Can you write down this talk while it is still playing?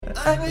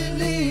I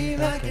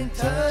believe I can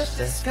touch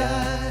the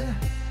sky.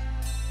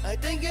 I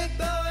think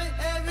about it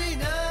every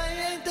night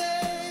and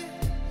day.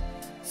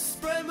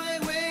 Spread my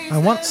wings. I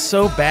want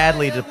so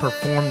badly to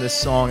perform this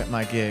song at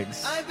my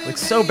gigs. Like,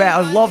 so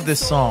bad. I love this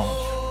song.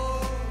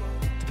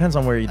 Depends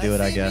on where you do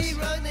it, I guess.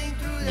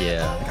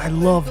 Yeah. Like, I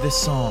love this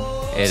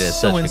song. It is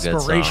so such a good song.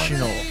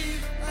 inspirational.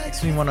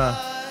 Makes me want to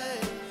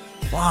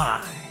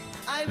fly.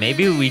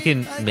 Maybe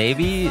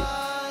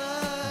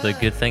the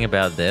good thing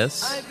about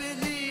this,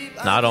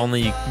 not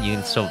only you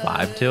can still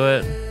vibe to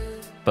it,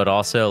 but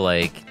also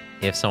like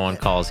if someone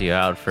calls you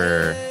out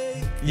for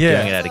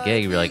doing it at a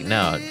gig, you're like,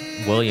 no,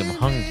 William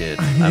Hung did.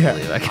 I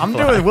believe I can I'm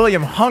fly. doing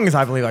William Hung's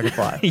I Believe I Can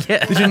Fly.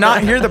 Yeah. Did you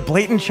not hear the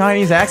blatant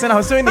Chinese accent? I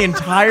was doing the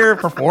entire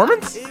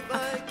performance.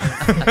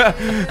 All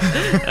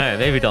right,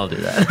 maybe don't do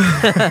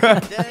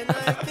that.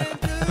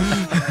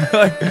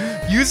 Like,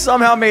 you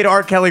somehow made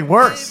R. Kelly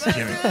worse,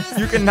 Jimmy.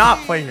 You cannot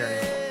play here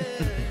anymore.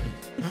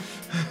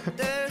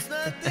 There's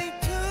nothing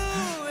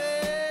to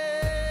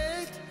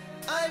it.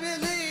 I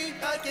believe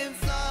I can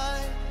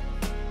fly.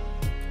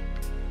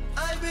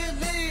 I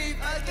believe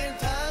I can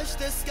touch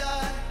the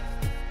sky.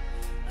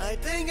 I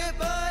think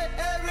about it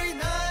every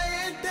night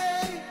and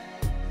day.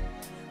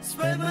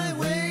 Spread my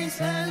wings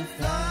and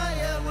fly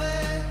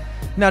away.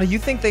 Now, do you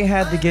think they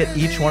had to get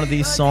each one of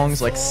these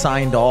songs like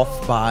signed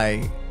off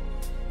by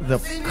the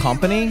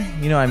company?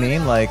 You know what I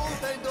mean? Like,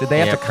 did they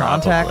have Yeah, to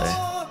contact?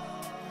 probably.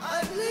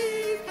 I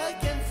believe I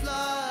can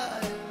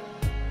fly.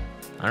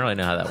 I don't really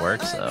know how that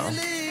works though,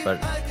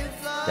 but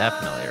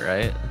definitely,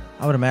 right?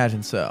 I would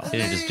imagine so. You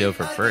just do it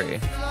for free.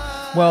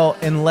 Well,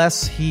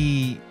 unless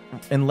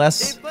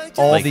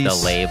all Like these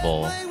the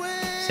label,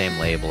 same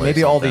label. or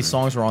maybe all these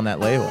something. songs were on that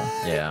label.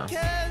 Yeah.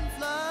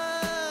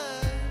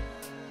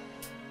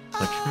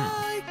 Which,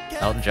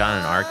 Elton John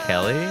and R.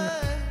 Kelly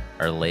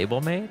are label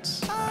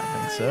mates?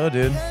 I think so,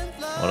 dude.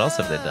 What else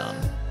have they done?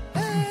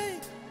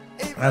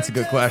 That's a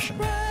good question.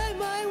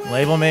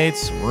 Label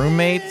mates,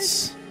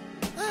 roommates,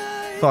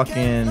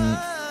 fucking.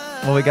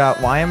 Well, we got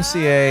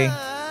YMCA.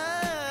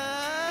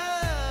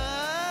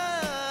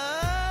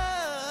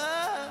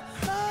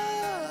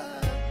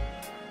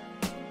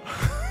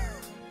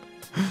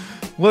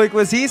 Like,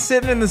 was he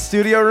sitting in the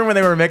studio room when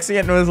they were mixing it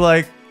and was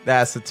like,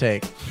 "That's the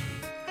take.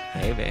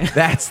 Maybe.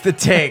 That's the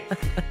take."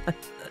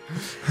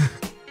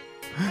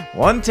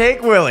 One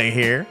take, Willie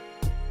here.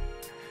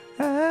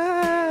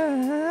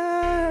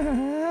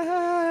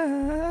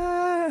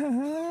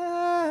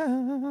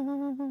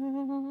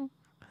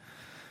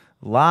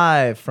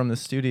 Live from the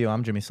studio,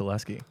 I'm Jimmy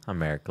Selesky.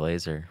 I'm Eric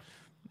Glazer.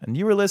 And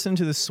you were listening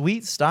to the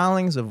sweet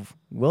stylings of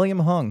William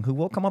Hung, who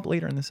will come up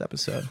later in this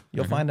episode.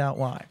 You'll find out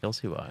why. You'll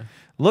see why.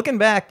 Looking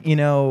back, you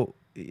know,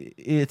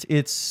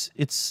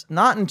 it's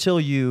not until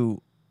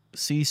you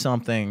see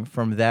something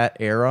from that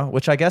era,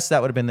 which I guess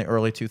that would have been the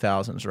early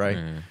 2000s, right?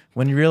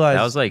 When you realize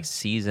That was like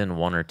season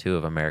 1 or 2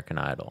 of American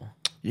Idol.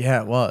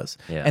 yeah, it was.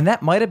 Yeah. And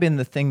that might have been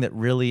the thing that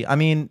really, I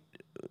mean,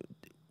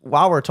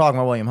 while we're talking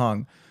about William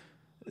Hung,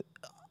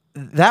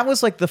 that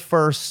was like the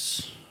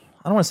first,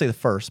 I don't want to say the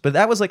first, but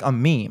that was like a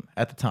meme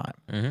at the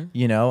time,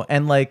 you know?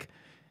 And like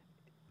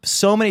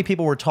so many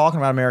people were talking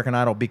about American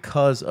Idol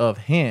because of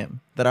him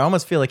that I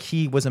almost feel like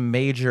he was a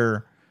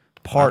major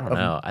part I don't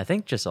know. I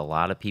think just a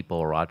lot of people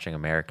were watching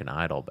American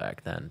Idol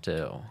back then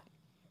too.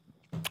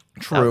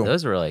 True.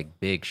 Those were like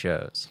big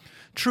shows.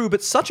 True,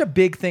 but such a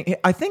big thing.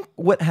 I think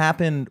what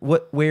happened,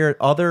 where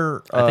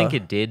other, I think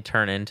it did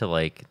turn into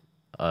like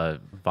a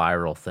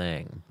viral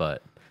thing,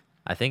 but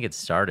I think it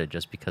started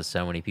just because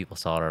so many people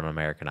saw it on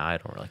American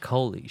Idol. We're like,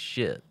 holy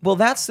shit. well,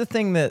 that's the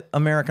thing that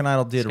American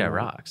Idol did This guy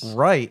rocks.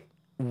 right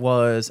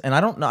was, and I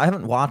don't know, I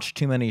haven't watched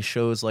too many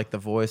shows like The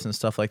Voice and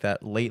stuff like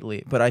that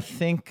lately, but I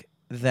think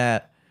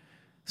that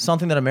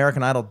something that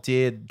American Idol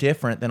did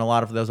different than a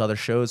lot of those other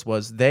shows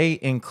was they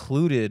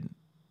included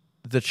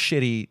the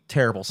shitty,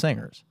 terrible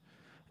singers.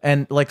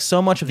 And like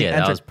so much of the Yeah,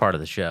 that was part of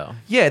the show.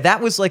 yeah,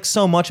 that was like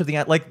so much of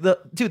the like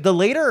the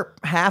later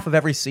half of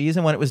every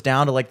season when it was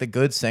down to like the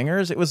good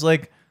singers, it was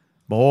like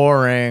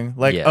boring.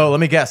 Like, Yeah. oh, let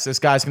me guess, this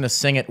guy's gonna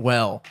sing it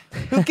well.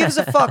 Who gives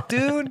a fuck,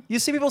 dude? You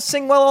see people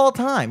sing well all the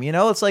time. You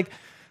know, it's like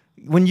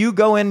when you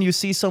go in, you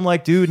see some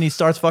like dude and he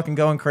starts fucking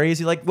going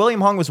crazy. Like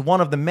William Hung was one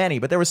of the many,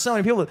 but there was so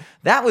many people.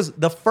 That was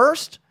the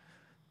first.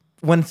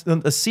 When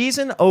the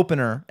season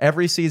opener,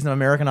 every season of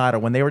American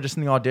Idol, when they were just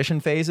in the audition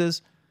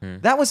phases,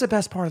 that was the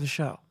best part of the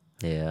show.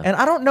 Yeah. And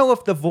I don't know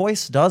if The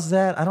Voice does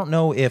that. I don't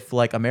know if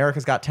like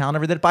America's Got Talent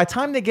ever did. By the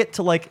time they get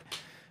to like,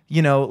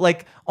 you know,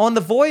 like on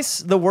The Voice,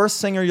 the worst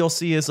singer you'll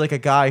see is like a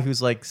guy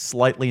who's like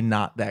slightly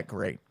not that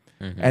great.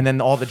 And then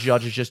all the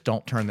judges just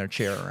don't turn their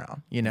chair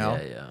around, you know?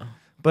 Yeah.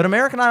 But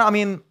American Idol, I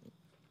mean,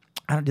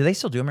 do they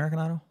still do American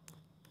Idol?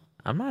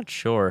 I'm not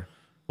sure.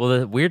 Well,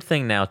 the weird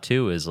thing now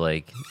too is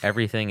like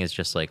everything is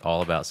just like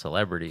all about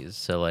celebrities.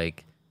 So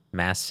like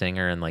Masked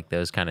Singer and like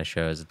those kind of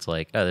shows, it's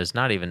like, oh,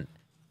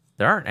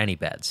 there aren't any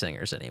bad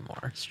singers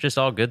anymore. It's just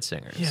all good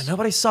singers. Yeah,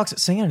 nobody sucks at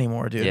singing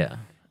anymore, dude. Yeah.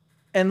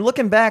 And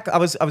looking back,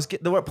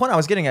 the point I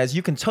was getting at is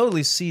you can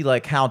totally see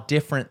like how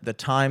different the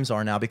times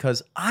are now,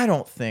 because I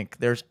don't think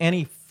there's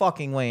any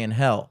fucking way in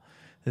hell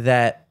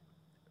that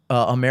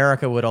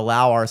America would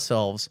allow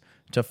ourselves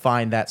to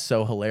find that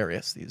so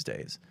hilarious these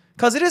days.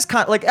 Because it is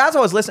kind of like, as I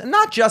was listening,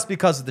 not just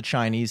because of the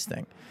Chinese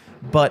thing,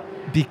 but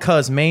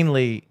because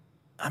mainly,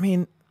 I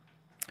mean,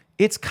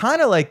 it's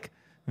kind of like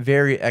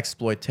very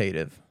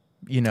exploitative,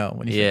 you know,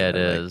 when you think it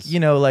about it. is. Like, you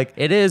know, like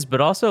It is, but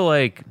also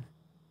like,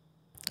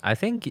 I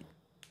think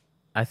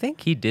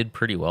he did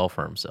pretty well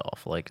for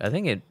himself. Like, I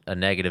think a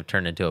negative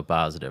turned into a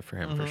positive for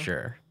him for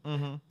sure.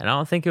 And I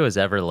don't think it was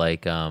ever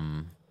like, oh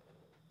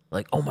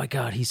my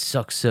God, he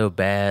sucks so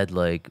bad.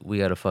 Like, we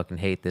gotta fucking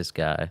hate this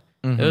guy.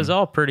 It was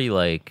all pretty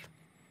like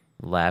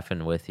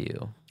laughing with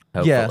you.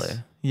 Hopefully.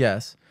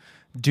 Yes.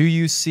 Do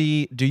you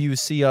see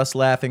us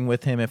laughing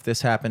with him if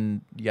this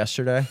happened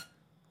yesterday,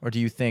 or do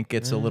you think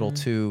it's a little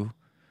too?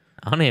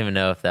 I don't even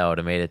know if that would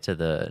have made it to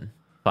the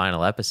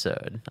final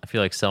episode. I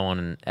feel like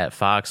someone at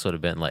Fox would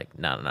have been like,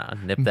 no,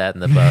 nip that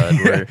in the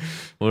bud.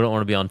 We don't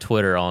want to be on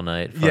Twitter all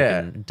night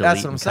fucking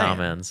that's what I'm deleting saying.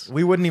 comments.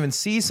 We wouldn't even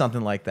see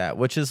something like that,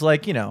 which is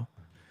like, you know,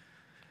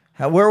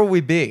 where would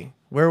we be?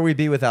 Where would we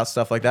be without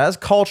stuff like that? That's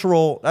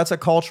cultural. That's a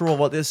cultural.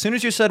 Well, as soon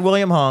as you said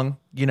William Hung,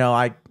 you know,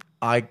 I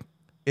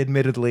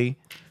admittedly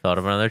Thought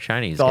of another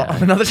Chinese thought guy.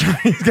 of another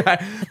Chinese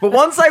guy. But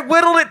once I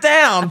whittled it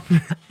down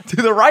to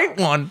the right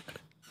one,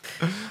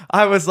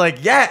 I was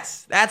like,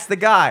 yes, that's the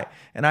guy.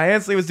 And I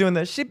instantly was doing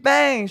the she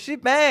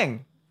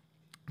bang.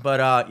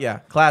 But yeah,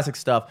 classic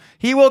stuff.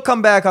 He will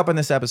come back up in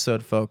this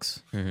episode,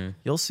 folks.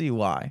 You'll see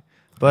why.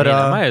 But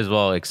I might as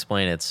well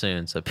explain it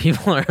soon so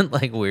people aren't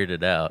like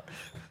weirded out.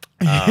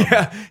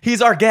 yeah,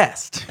 he's our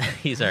guest.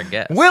 He's our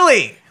guest.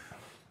 Willie.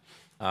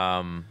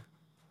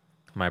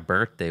 My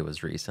birthday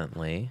was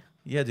recently.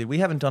 Yeah, dude, we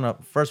haven't done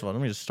first of all,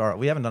 let me just start.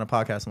 We haven't done a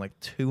podcast in like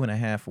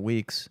 2.5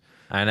 weeks.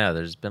 I know,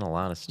 there's been a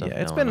lot of stuff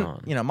Yeah, it's going been,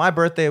 on. you know,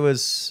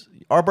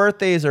 our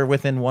birthdays are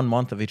within 1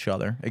 month of each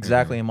other,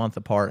 exactly a month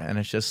apart. And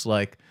it's just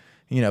like,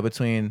 you know,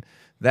 between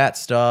that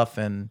stuff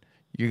and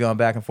you going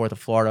back and forth to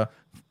Florida.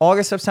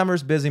 August, September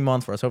is a busy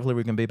month for us. Hopefully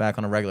we can be back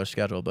on a regular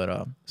schedule.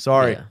 But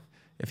sorry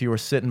if you were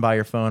sitting by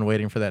your phone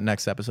waiting for that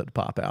next episode to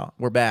pop out.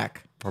 We're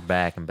back. We're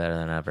back and better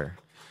than ever.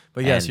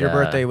 But yes, And, your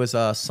birthday was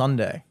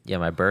Sunday. Yeah,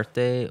 my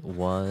birthday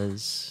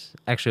was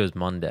actually it was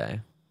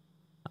Monday.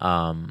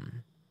 My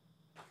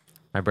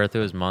birthday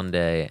was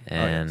Monday,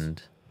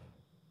 and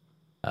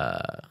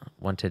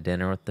went to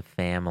dinner with the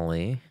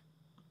family.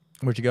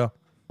 Where'd you go?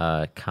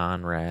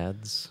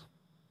 Conrad's.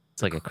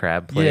 It's like a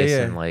crab place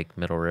yeah. in like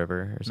Middle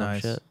River or some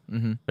Nice. shit.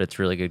 Mm-hmm. But it's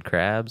really good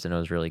crabs, and it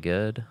was really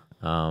good.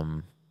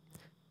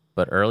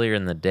 But earlier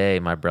in the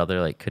day, my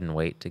brother like couldn't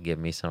wait to give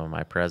me some of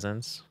my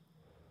presents.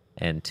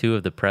 And 2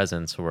 of the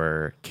presents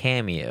were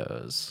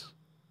cameos.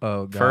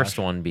 Oh, gosh. First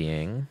one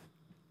being,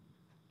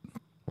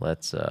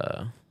 let's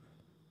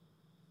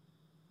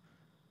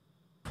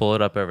pull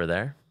it up over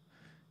there.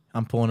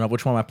 I'm pulling up.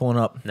 Which one am I pulling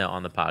up? No,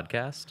 on the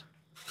podcast.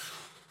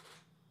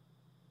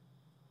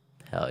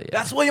 Hell yeah.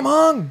 That's William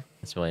Hung.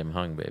 It's William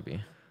Hung,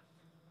 baby.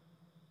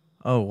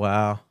 Oh,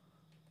 wow.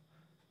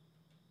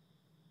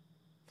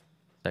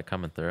 Is that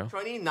coming through?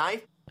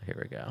 29th. Here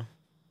we go.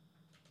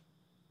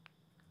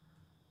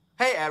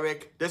 Hey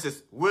Eric, this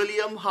is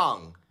William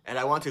Hung, and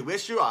I want to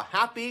wish you a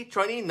happy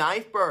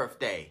 29th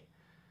birthday.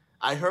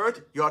 I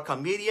heard you're a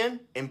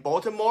comedian in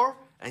Baltimore,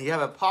 and you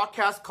have a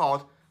podcast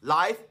called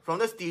Live from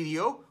the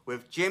Studio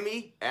with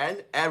Jimmy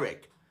and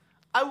Eric.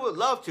 I would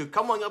love to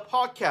come on your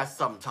podcast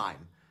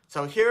sometime,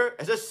 so here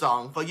is a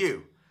song for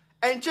you.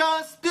 And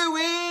just do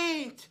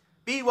it!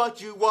 Be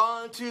what you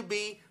want to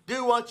be,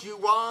 do what you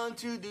want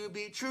to do,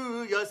 be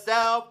true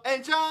yourself,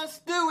 and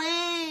just do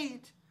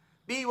it!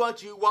 Be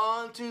what you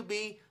want to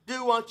be,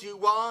 do what you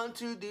want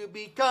to do,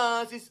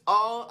 because it's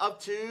all up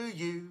to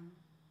you.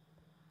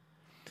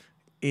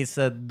 It's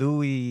a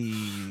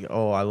Dewey.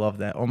 Oh, I love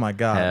that. Oh, my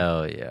God.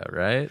 Hell yeah,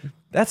 right?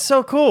 That's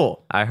so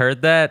cool. I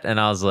heard that,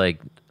 and I was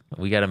like,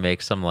 we got to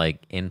make some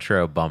like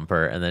intro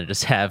bumper and then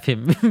just have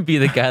him be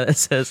the guy that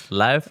says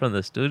live from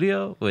the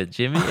studio with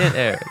Jimmy and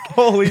Eric.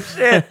 Holy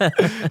shit.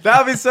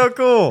 That would be so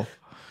cool.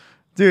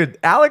 Dude,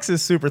 Alex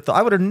is super.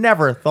 I would have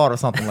never thought of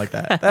something like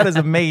that. That is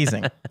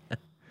amazing.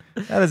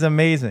 That is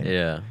amazing.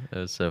 Yeah, it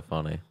was so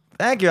funny.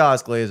 Thank you,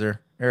 Alex Glazer,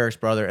 Eric's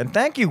brother. And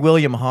thank you,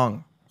 William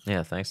Hung.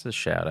 Yeah, thanks to the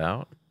shout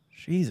out.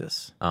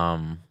 Jesus.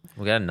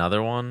 We got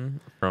another one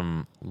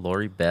from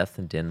Lori Beth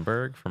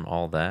Dinberg from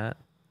All That,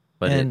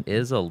 but And- it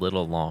is a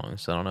little long,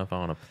 so I don't know if I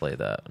want to play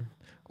that.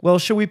 Well,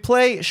 should we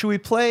play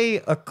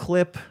a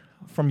clip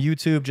from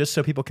YouTube just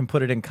so people can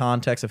put it in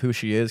context of who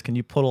she is? Can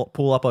you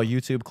pull up a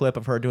YouTube clip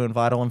of her doing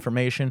Vital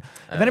Information?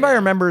 If anybody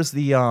remembers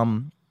the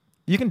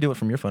you can do it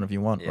from your phone if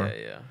you want.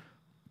 Yeah.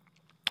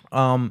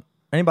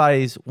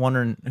 Anybody's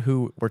wondering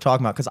who we're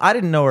talking about, because I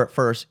didn't know her at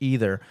first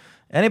either.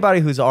 Anybody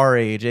who's our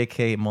age,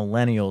 aka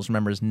millennials,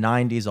 remembers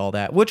 90s All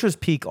That, which was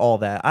peak All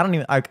That.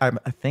 I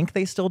think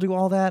they still do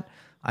All That.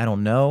 I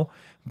don't know.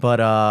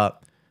 But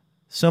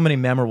so many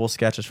memorable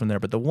sketches from there.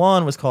 But the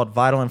one was called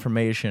Vital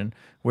Information,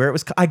 where it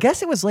was, I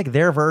guess it was like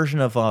their version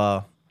of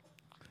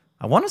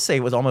I want to say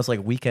it was almost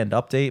like Weekend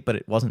Update, but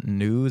it wasn't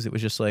news. It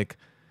was just like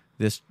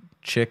this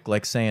chick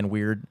like saying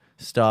weird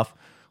stuff.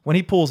 When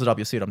he pulls it up,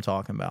 you'll see what I'm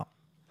talking about.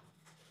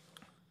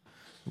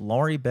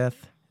 Laurie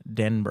Beth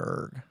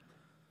Denberg.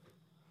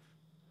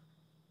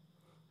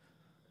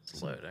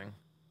 It's loading.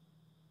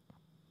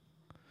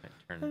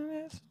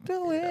 Let's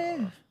do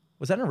it.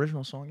 Was that an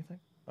original song, you think?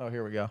 Oh,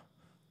 here we go.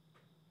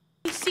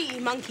 See,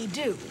 monkey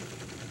do.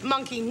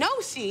 Monkey no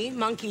see,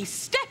 monkey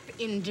step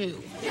in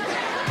do.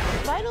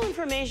 Vital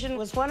Information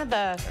was one of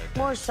the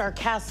more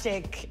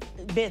sarcastic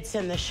bits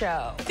in the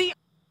show.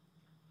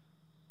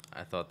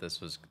 I thought this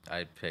was.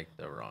 I picked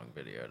the wrong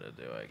video to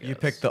do. I guess You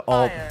picked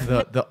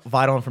the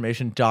Vital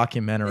Information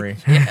documentary.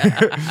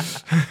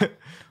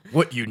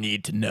 What you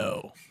need to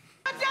know.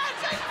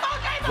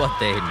 what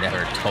they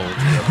never told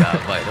you about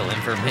Vital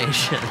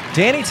Information.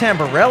 Danny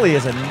Tamborelli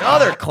is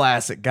another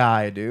classic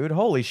guy, dude.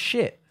 Holy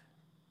shit.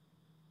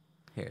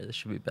 Here, this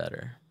should be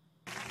better.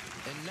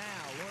 And now,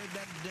 Lori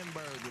Beth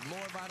Denberg with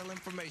more Vital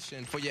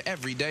Information for your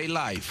everyday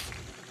life.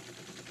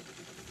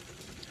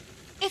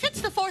 If it's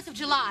the 4th of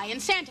July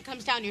and Santa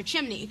comes down your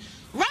chimney,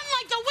 run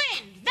like the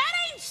wind. That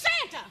ain't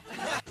Santa.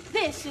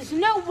 This is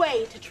no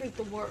way to treat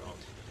the world.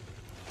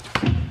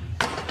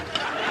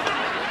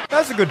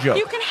 That's a good joke.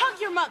 You can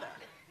hug your mother.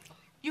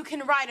 You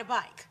can ride a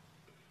bike.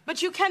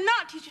 But you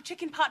cannot teach a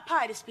chicken pot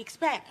pie to speak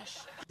Spanish.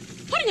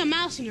 Putting a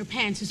mouse in your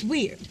pants is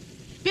weird.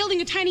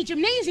 Building a tiny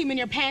gymnasium in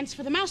your pants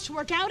for the mouse to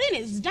work out in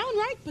is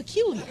downright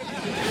peculiar.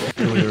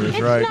 It's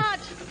right. Not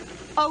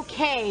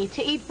okay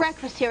to eat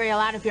breakfast cereal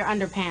out of your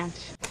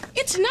underpants.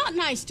 It's not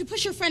nice to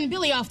push your friend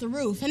Billy off the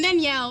roof and then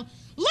yell,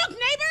 "Look,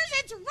 neighbors,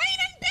 it's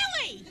raining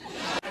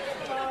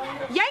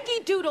Billy!"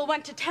 Yankee Doodle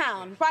went to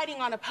town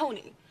riding on a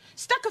pony,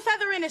 stuck a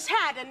feather in his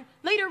hat, and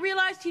later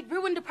realized he'd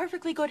ruined a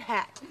perfectly good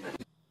hat.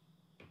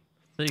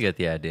 So you get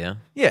the idea.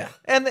 Yeah,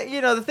 and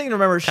the thing to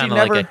remember, she Kind of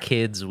never like a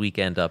kid's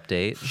weekend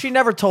update. she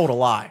never told a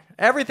lie.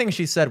 Everything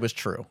she said was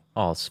true.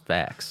 All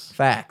facts.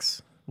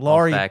 Facts.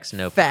 Laurie facts,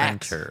 no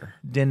Facts printer.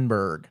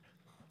 Denberg.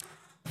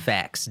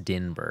 Facts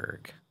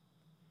Dinberg.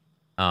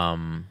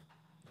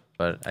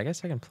 But I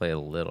guess I can play a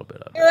little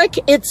bit of it. Eric,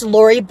 it's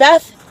Lori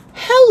Beth.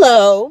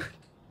 Hello.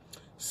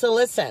 So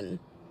listen,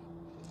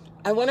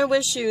 I want to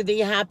wish you the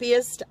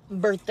happiest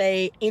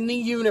birthday in the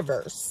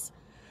universe.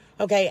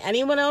 Okay,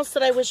 anyone else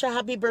that I wish a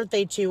happy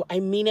birthday to, I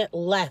mean it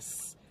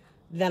less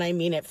than I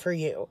mean it for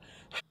you.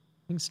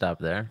 You can stop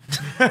there.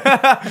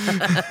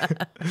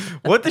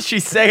 What did she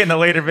say in the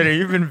later video?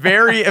 You've been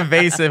very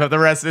evasive of the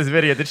rest of this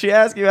video. Did she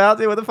ask you out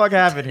there? What the fuck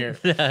happened here?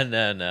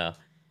 No.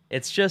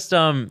 It's just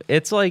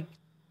it's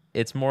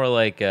more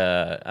like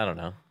I don't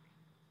know.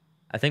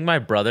 I think my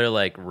brother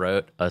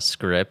wrote a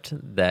script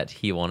that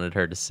he wanted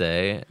her to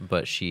say,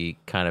 but she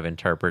kind of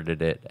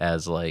interpreted it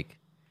as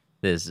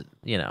this,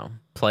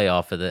 play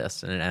off of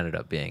this, and it ended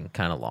up being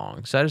kind of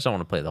long. So I just don't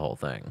want to play the whole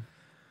thing.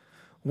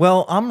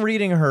 Well, I'm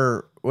reading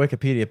her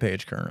Wikipedia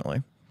page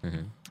currently,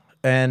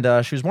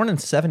 and she was born in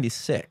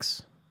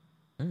 '76,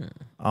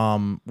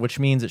 which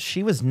means that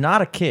she was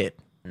not a kid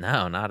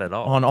No, not at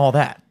all. on all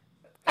that.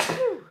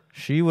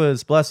 She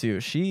was, bless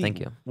you, Thank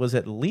you. was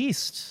at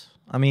least,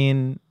 I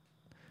mean,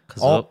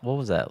 Because all- what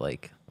was that,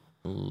 late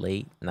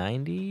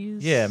 90s?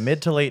 yeah,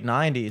 mid to late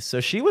 90s. So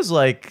she was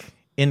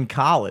in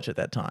college at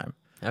that time.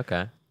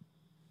 Okay.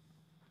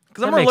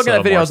 Because I That remember makes looking a at that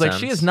little video, I more was like,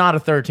 she sense. is not a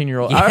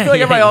 13-year-old. I Yeah, feel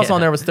like everybody else yeah.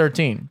 on there was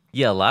 13.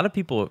 Yeah, a lot of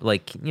people,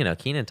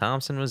 Kenan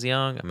Thompson was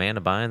young.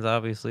 Amanda Bynes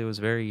obviously was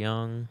very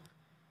young.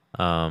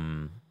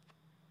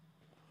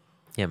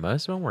 Yeah,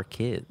 most of them were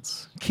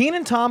kids.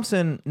 Kenan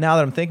Thompson, now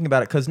that I'm thinking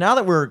about it, because now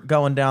that we're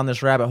going down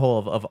this rabbit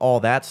hole of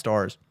all that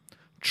stars,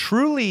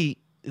 truly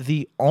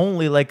the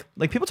only,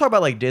 people talk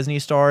about Disney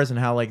stars and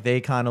how they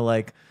kind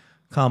of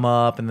come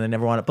up and they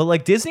never want it.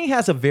 But Disney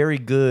has a very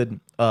good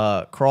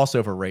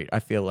crossover rate, I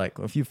feel like.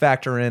 If you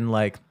factor in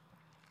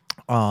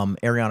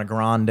Ariana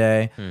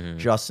Grande,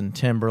 Justin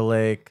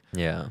Timberlake,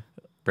 Yeah.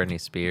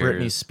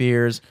 Britney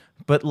Spears.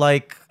 But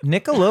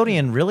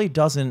Nickelodeon really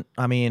doesn't,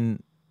 I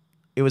mean,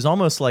 it was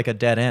almost like a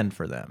dead end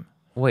for them.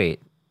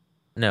 Wait.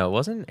 No,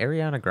 wasn't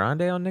Ariana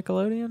Grande on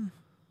Nickelodeon?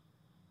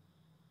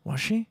 Was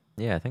she?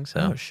 Yeah, I think so.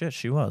 Oh shit,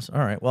 she was. All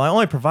right. Well, I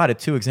only provided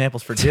 2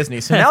 examples for Disney,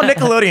 so now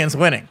Nickelodeon's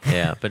winning.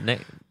 Yeah, but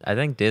I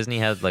think Disney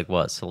had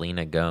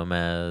Selena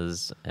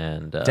Gomez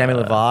and Demi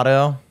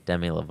Lovato,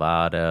 Demi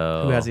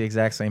Lovato. who has the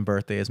exact same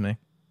birthday as me.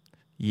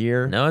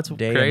 Year, No, it's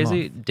day,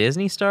 crazy. and month.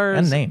 Disney stars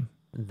And name.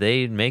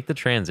 They make the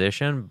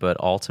transition, but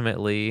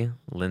ultimately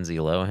Lindsay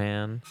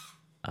Lohan,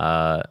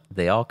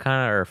 they all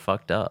kind of are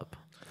fucked up.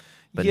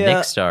 But Yeah.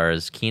 Nick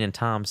stars, Kenan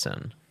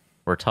Thompson.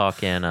 We're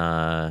talking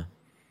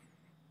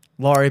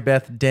Laurie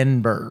Beth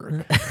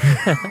Denberg.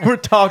 We're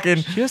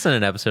talking. she was in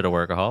an episode of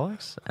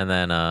Workaholics, and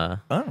then Oh,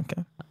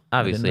 okay.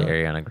 obviously know.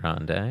 Ariana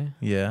Grande.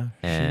 Yeah.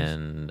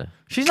 And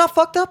She's not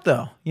fucked up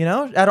though,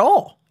 at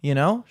all. She's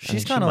mean, she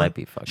kind of might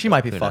be fucked She up.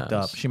 might be Who fucked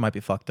knows? up. She might be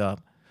fucked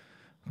up.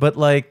 But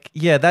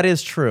yeah, that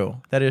is true.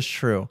 That is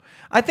true.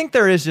 I think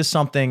there is just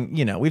something,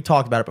 we've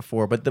talked about it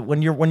before, but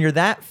when you're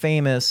that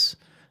famous,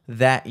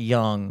 that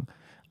young,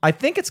 I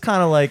think it's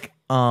kind of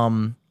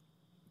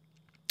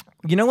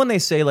you know when they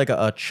say like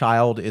a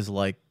child is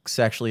like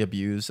sexually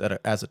abused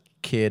as a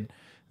kid,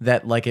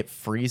 that like it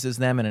freezes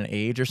them in an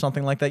age or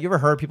something like that? You ever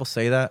heard people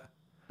say that?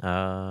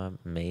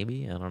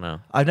 Maybe, I don't know.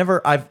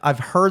 I've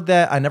heard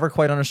that. I never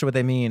quite understood what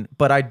they mean,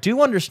 but I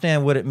do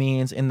understand what it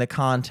means in the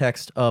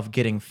context of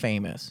getting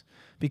famous.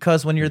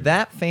 Because when you're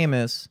that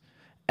famous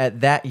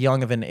at that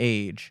young of an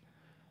age,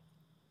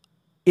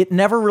 it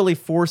never really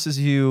forces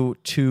you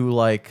to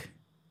like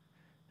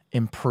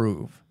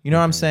improve. You know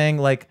what I'm saying?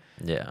 Like,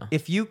 Yeah.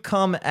 if you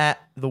come at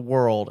the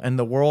world and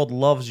the world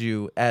loves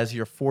you as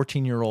your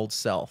 14-year-old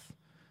self,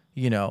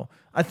 you know,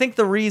 I think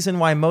the reason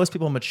why most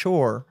people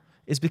mature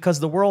is because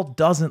the world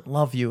doesn't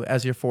love you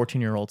as your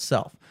 14-year-old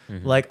self.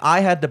 Like,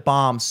 I had to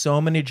bomb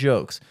so many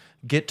jokes,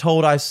 get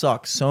told I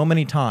suck so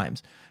many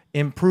times,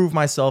 improve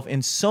myself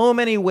in so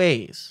many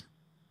ways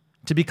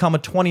to become a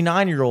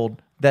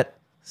 29-year-old that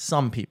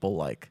some people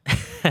like.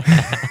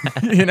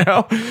 You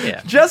know?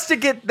 Yeah. Just to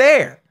get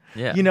there.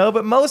 Yeah. You know,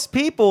 but most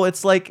people,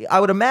 it's like, I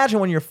would imagine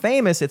when you're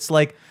famous, it's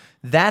like,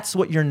 that's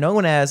what you're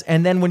known as.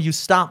 And then when you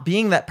stop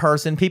being that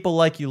person, people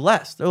like you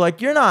less. They're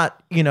like, you're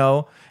not, you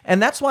know.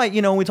 And that's why,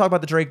 you know, when we talk about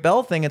the Drake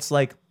Bell thing, it's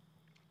like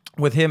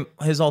with him,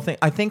 his whole thing.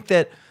 I think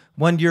that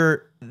when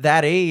you're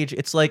that age,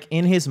 it's like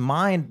in his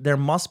mind, there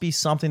must be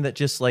something that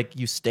just like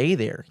you stay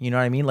there. You know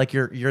what I mean? Like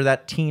you're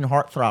that teen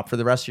heartthrob for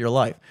the rest of your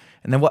life.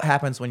 And then what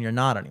happens when you're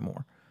not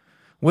anymore?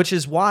 Which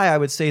is why I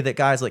would say that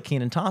guys like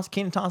Kenan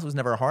Thompson was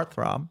never a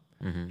heartthrob.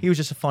 He was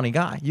just a funny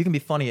guy. You can be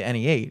funny at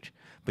any age,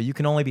 but you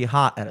can only be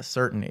hot at a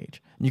certain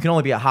age. And you can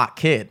only be a hot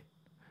kid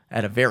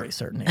at a very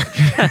certain age.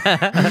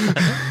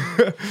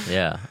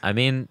 Yeah. I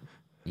mean,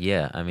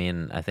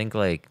 I think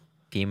like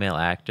female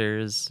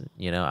actors,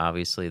 you know,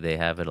 obviously they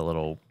have it a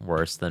little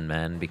worse than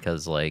men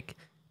because like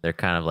they're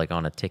kind of like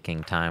on a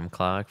ticking time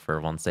clock for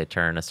once they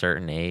turn a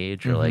certain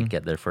age or like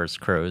get their first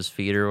crow's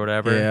feet or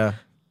whatever. Yeah.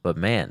 But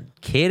man,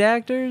 kid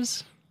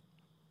actors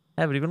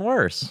have it even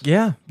worse.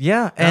 Yeah.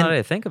 Now And that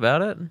I think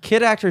about it.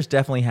 kid actors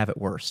definitely have it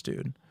worse,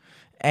 dude.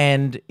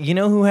 And you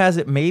know who has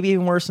it maybe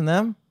even worse than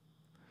them?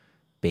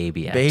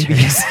 Baby actors.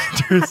 Baby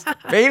actors.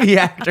 Baby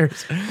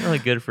actors. Really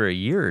good for a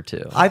year or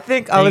two. I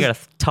think Then I you was... gotta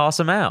toss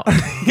them out.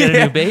 Get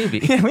a new baby.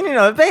 Yeah, we need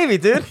another baby,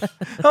 dude.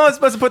 How am I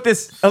supposed to put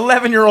this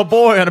 11-year-old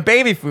boy on a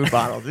baby food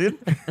bottle, dude?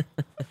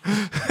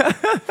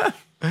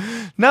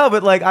 No,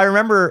 but like I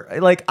remember,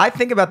 like I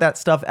think about that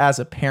stuff as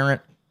a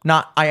parent.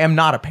 I am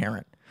not a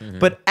parent,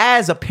 but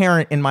as a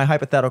parent in my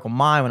hypothetical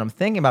mind, when I'm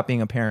thinking about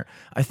being a parent,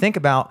 I think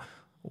about,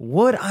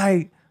 would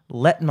I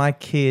let my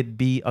kid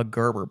be a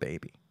Gerber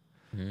baby?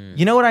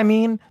 You know what I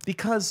mean?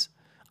 Because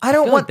I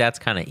don't I feel want like that's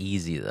kind of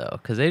easy though,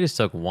 because they just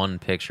took one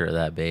picture of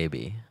that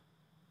baby,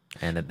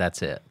 and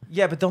that's it.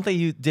 Yeah, but don't they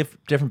use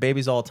different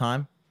babies all the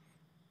time?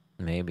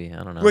 Maybe,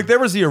 I don't know. Like there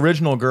was the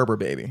original Gerber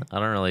baby. I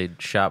don't really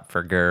shop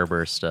for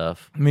Gerber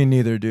stuff. Me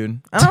neither,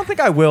 dude. I don't think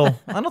I will.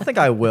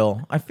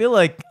 I feel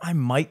like I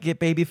might get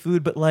baby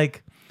food, but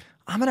like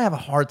I'm gonna have a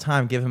hard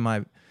time giving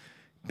my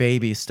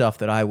baby stuff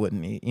that I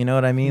wouldn't eat. You know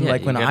what I mean? Yeah,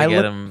 like when you I gotta get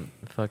look, them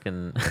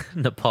fucking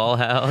Nepal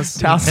house.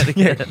 Towson- You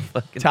gotta get yeah, a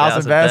fucking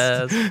Towson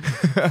Towson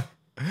Best.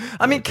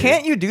 I mean,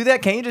 can't you do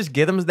that? Can't you just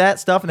give them that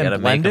stuff and You then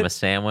gotta blend make them it? a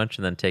sandwich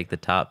and then take the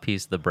top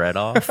piece of the bread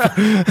off.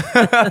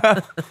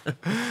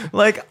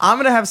 Like I'm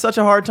gonna have such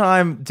a hard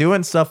time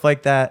doing stuff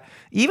like that.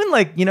 Even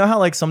like, you know how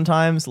like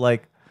sometimes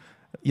like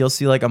you'll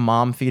see like a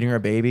mom feeding her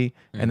baby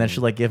and then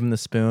she'll like give him the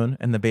spoon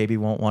and the baby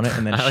won't want it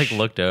and then I like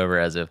looked over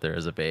as if there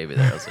was a baby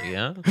there. I was like,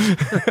 yeah.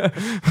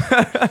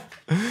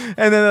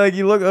 and then like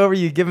you look over,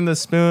 you give him the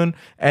spoon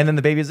and then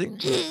the baby's like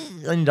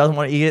and he doesn't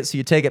want to eat it, so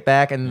you take it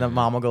back and the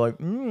mom will go like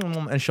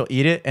and she'll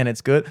eat it and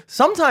it's good.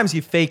 Sometimes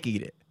you fake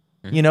eat it,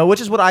 you know,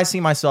 which is what I see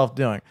myself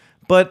doing.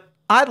 But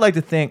I'd like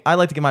to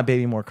give my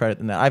baby more credit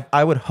than that.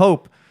 I would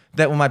hope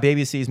that when my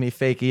baby sees me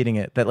fake eating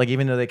it, that like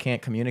even though they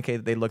can't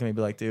communicate, they look at me and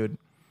be like, dude,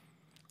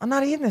 I'm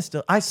not eating this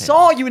still. I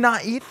saw you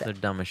not eat They're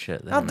that. dumb as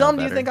shit. They How don't know dumb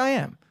do you better. think I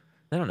am?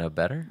 They don't know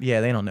better. Yeah,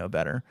 they don't know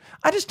better.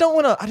 I just don't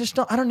want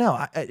to. I don't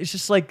know. It's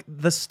just like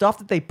the stuff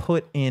that they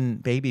put in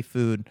baby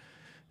food,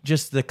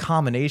 just the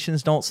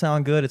combinations don't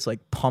sound good. It's like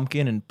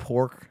pumpkin and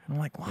pork. I'm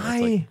like, why?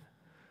 like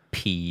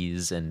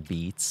peas and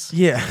beets.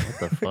 Yeah.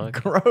 What the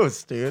fuck?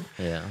 Gross, dude.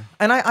 Yeah.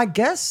 And I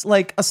guess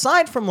like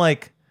aside from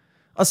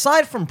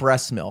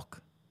breast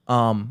milk,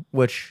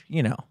 which,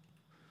 you know,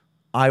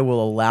 I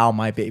will allow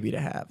my baby to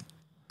have.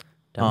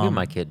 Don't give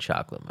my kid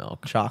chocolate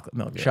milk. Chocolate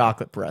milk,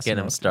 chocolate breast Get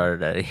milk. him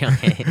started at a young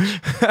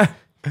age.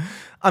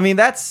 I mean,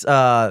 that's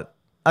I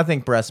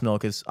think breast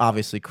milk is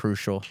obviously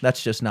crucial.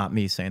 That's just not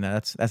me saying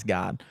that. That's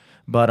God.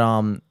 But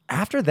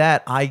after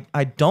that,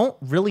 I don't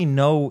really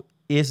know,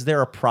 is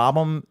there a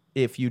problem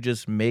if you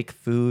just make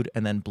food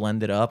and then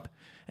blend it up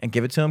and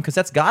give it to them? Because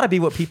that's got to be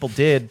what people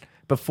did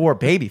before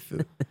baby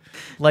food.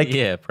 Like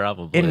Yeah,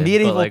 probably. in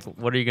medieval- But like,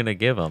 what are you gonna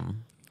give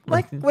them?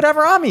 like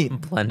whatever I'm eating.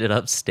 Blended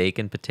up steak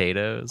and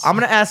potatoes. I'm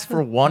gonna ask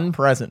for one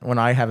present when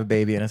I have a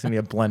baby, and it's gonna be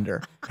a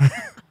blender.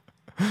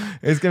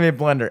 It's gonna be a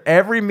blender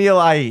every meal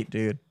I eat,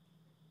 dude.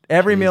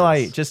 Every meal I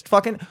eat. Just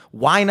fucking.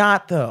 Why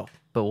not though?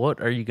 But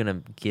what are you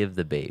gonna give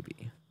the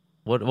baby?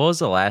 What was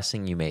the last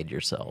thing you made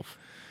yourself?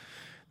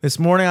 This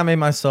morning I made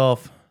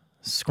myself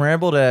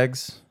scrambled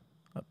eggs,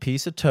 a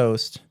piece of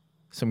toast,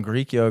 some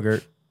Greek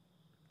yogurt,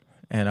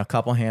 and a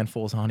couple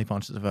handfuls of Honey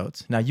Bunches of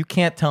Oats. Now, you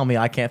can't tell me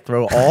I can't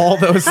throw all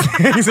those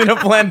things in a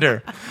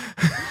blender.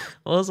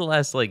 What was the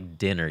last like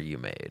dinner you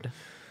made?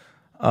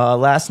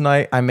 Last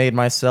night I made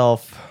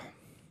myself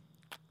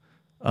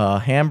a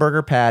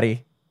hamburger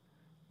patty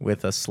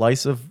with a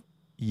slice of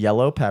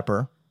yellow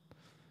pepper,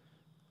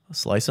 a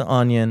slice of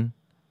onion,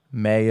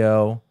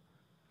 mayo,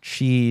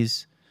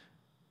 cheese,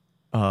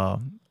 a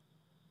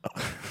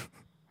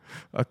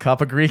cup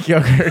of Greek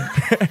yogurt,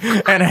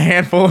 and a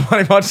handful of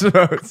Honey Bunches of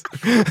Oats.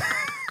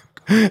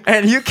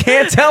 And you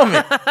can't tell me.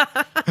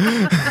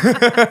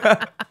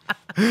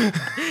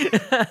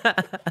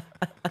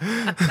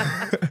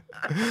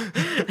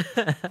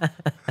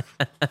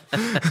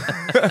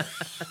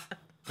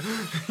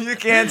 You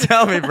can't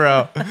tell me,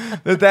 bro,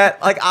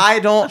 that like I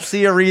don't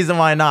see a reason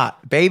why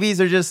not.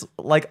 Babies are just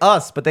like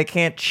us, but they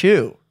can't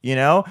chew, you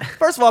know?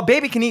 First of all,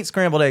 baby can eat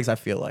scrambled eggs, I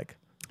feel like.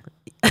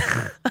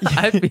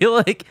 I feel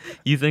like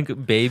you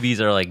think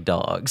babies are like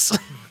dogs.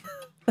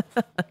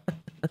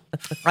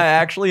 I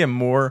actually am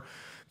more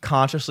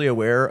consciously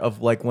aware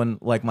of like when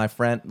like my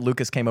friend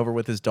Lucas came over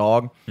with his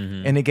dog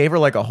and he gave her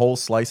like a whole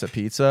slice of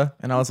pizza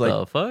and I was like,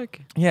 The fuck?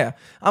 yeah.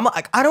 I'm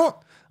like, I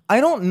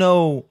don't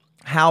know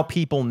how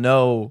people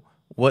know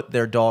what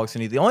their dogs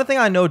can eat. The only thing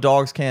I know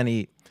dogs can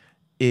eat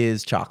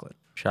is chocolate.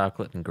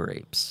 Chocolate and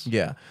grapes.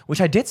 Yeah. Which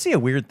I did see a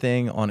weird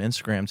thing on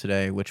Instagram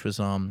today, which was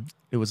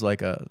it was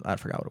like I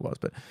forgot what it was,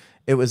 but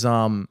it was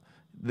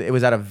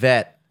at a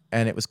vet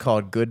and it was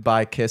called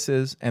Goodbye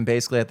Kisses. And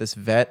basically at this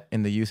vet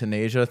in the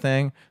euthanasia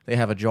thing, they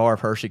have a jar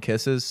of Hershey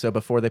Kisses. So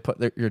before they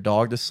put your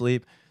dog to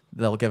sleep,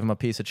 they'll give him a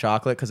piece of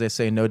chocolate because they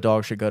say no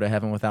dog should go to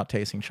heaven without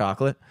tasting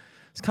chocolate.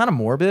 It's kind of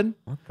morbid,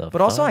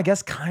 but also I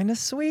guess kind of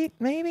sweet,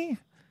 maybe.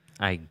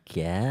 I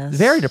guess.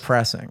 Very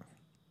depressing.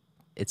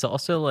 It's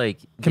also like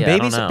Can I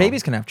babies don't know.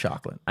 babies can have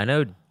chocolate? I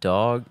know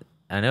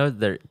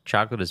their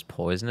chocolate is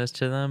poisonous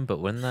to them, but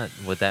would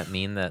that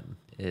mean that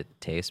it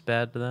tastes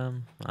bad to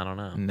them? I don't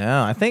know.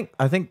 No, I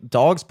think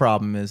dogs'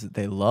 problem is that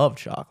they love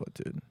chocolate,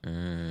 dude.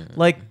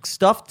 Like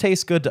stuff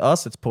tastes good to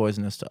us, it's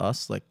poisonous to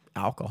us, like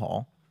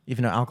alcohol.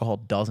 Even though alcohol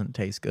doesn't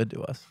taste good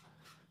to us.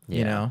 Yeah.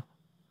 You know?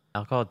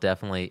 Alcohol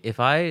definitely. If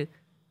I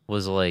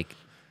was like,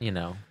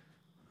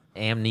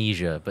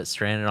 amnesia, but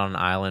stranded on an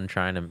island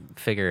trying to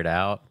figure it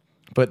out.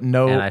 But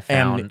no, And I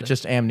found-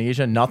 just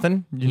amnesia,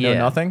 nothing? You know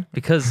nothing?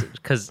 Because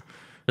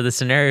for the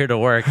scenario to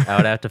work, I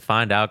would have to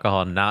find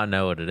alcohol and not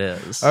know what it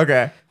is.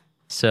 Okay.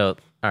 So,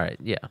 all right,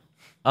 yeah.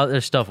 Other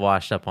stuff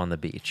washed up on the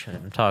beach.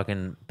 I'm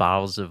talking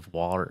bottles of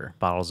water,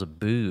 bottles of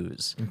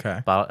booze.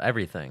 Okay.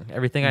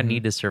 Everything I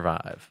need to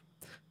survive.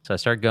 So I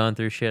start going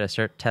through shit. I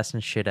start testing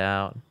shit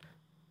out.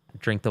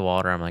 Drink the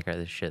water. I'm like, all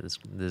right, this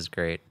is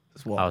great.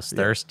 water, I was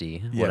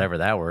thirsty, Yeah. whatever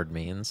that word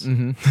means.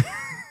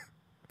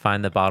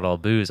 Find the bottle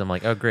of booze. I'm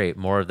like, oh, great,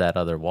 more of that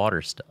other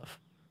water stuff.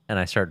 And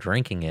I start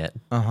drinking it,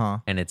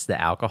 and it's the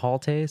alcohol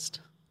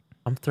taste.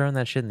 I'm throwing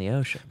that shit in the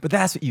ocean. But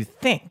that's what you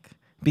think.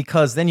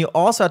 Because then you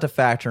also have to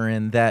factor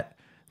in that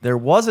there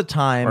was a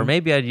time... Or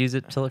maybe I'd use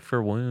it to look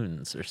for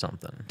wounds or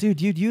something. Dude,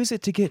 you'd use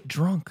it to get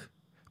drunk.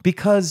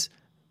 Because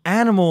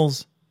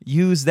animals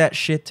use that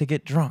shit to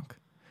get drunk.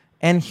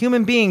 And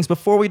human beings,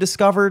 before we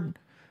discovered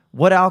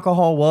what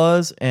alcohol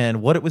was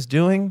and what it was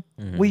doing,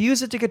 we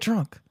used it to get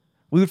drunk.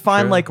 We would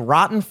find like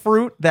rotten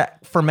fruit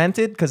that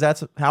fermented, because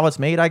that's how it's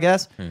made, I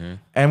guess.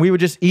 And we would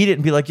just eat it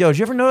and be like, yo, did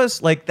you ever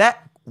notice like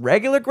that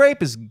regular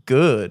grape is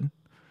good,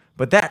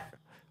 but that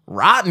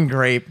rotten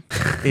grape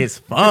is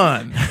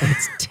fun.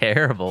 It's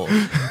terrible,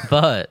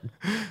 but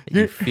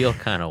you feel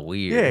kind of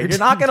weird. Yeah, you're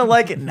not going to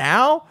like it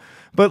now,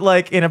 but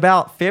like in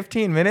about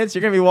 15 minutes,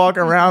 you're going to be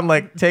walking around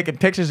like taking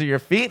pictures of your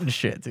feet and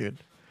shit, dude.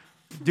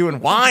 Doing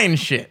wine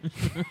shit.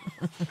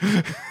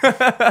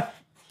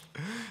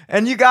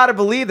 And you got to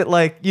believe that,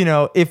 like, you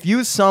know, if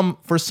you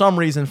for some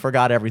reason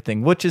forgot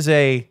everything, which is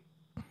a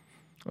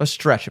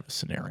stretch of a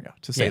scenario,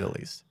 to say the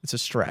least. It's a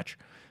stretch.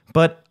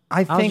 But I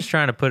was think... just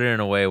trying to put it in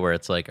a way where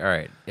it's like, all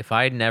right, if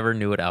I never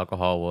knew what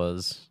alcohol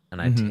was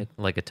and I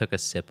took a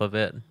sip of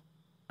it,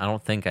 I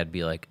don't think I'd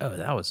be like, oh,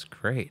 that was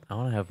great. I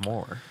want to have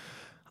more.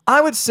 I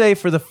would say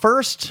for the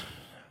first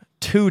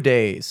 2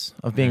 days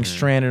of being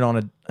stranded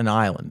on an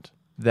island,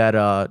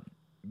 that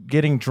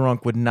getting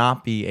drunk would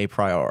not be a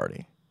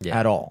priority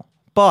at all.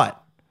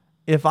 But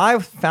if I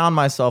found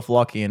myself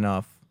lucky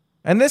enough,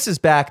 and this is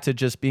back to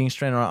just being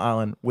stranded on an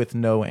island with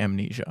no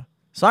amnesia.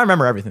 So I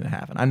remember everything that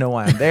happened. I know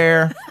why I'm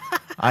there.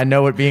 I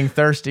know what being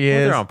thirsty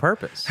is. They're on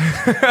purpose.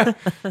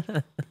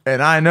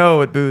 And I know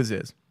what booze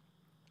is.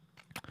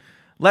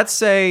 Let's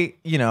say,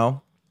 you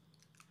know,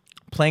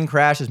 plane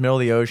crashes middle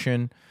of the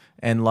ocean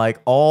and like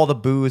all the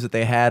booze that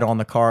they had on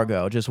the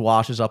cargo just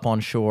washes up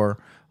on shore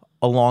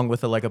along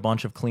with like a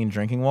bunch of clean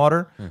drinking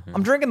water.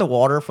 I'm drinking the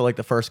water for like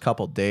the first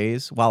couple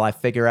days while I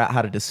figure out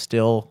how to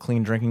distill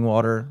clean drinking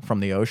water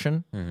from the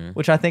ocean,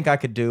 which I think I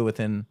could do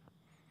within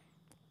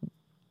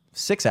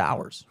 6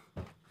 hours.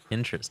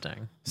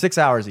 Interesting. 6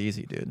 hours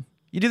easy, dude.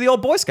 You do the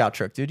old Boy Scout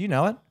trick, dude. You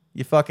know it.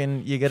 You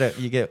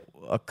get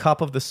a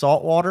cup of the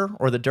salt water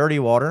or the dirty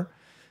water.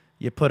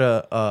 You put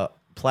a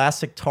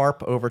plastic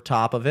tarp over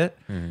top of it,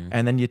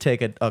 and then you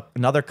take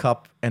another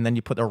cup, and then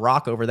you put a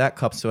rock over that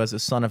cup, so as the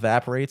sun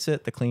evaporates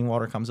it, the clean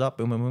water comes up,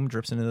 boom, boom, boom,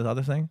 drips into the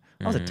other thing.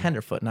 I was a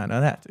tenderfoot, and I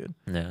know that, dude.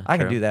 Yeah, I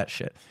can true. do that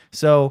shit.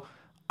 So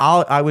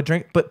I would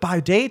drink, but by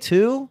day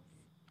 2,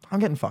 I'm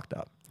getting fucked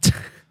up.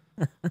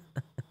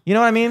 You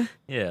know what I mean?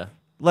 Yeah.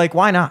 Like,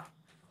 why not?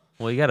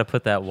 Well, you got to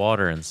put that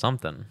water in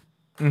something.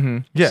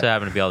 Yeah. Just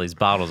happen to be all these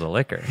bottles of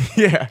liquor.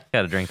 Yeah.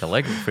 Got to drink the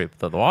liquor before you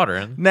put the water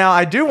in. Now,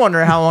 I do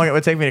wonder how long it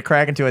would take me to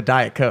crack into a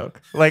Diet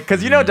Coke. Like,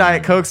 because you know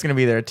Diet Coke's going to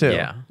be there, too.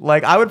 Yeah.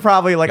 Like, I would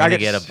probably, like, You're I gonna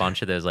get get a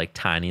bunch of those like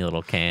tiny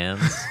little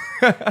cans.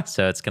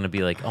 So it's gonna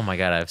be like, oh my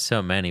god, I have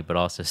so many, but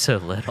also so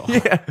little.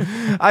 Yeah.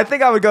 I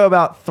think I would go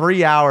about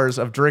 3 hours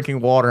of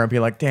drinking water and be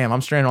like, damn,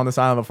 I'm stranded on this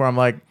island before I'm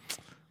like,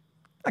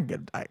 I get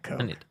a Diet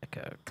Coke. I need a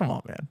Coke. Come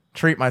on, man.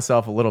 Treat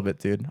myself a little bit,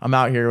 dude. I'm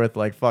out here with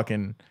like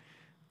fucking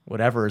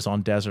whatever is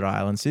on desert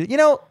islands. You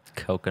know,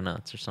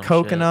 Coconuts or something.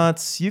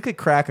 coconuts. You could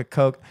crack a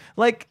Coke.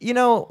 Like, you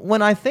know,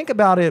 when I think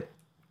about it,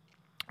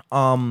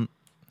 I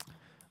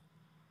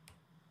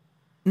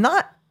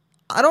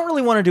don't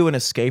really want to do an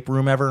escape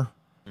room ever.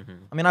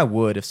 I mean, I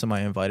would if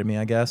somebody invited me,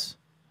 I guess.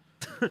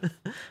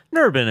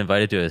 Never been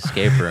invited to an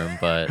escape room,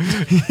 but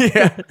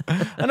Yeah.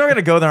 I'm not going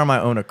to go there on my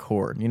own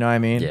accord. You know what I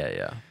mean?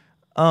 yeah.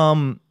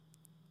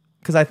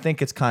 Because I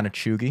think it's kind of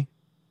chuggy.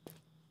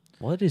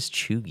 What is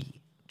chuggy?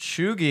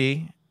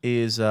 Chuggy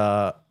is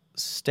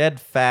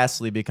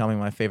steadfastly becoming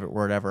my favorite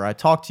word ever. I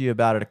talked to you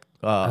about it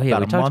Oh yeah, about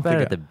we a talked month about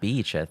ago. it at the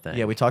beach, I think.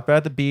 Yeah, we talked about it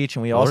at the beach,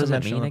 and we What also does it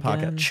mentioned it on the mean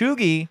podcast. again?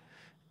 Chuggy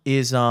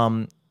is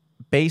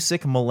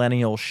basic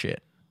millennial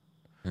shit.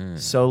 Hmm.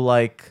 So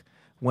like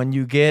when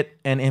you get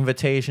an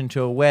invitation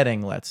to a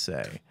wedding, let's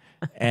say,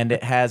 and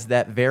it has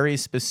that very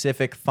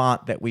specific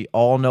font that we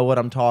all know what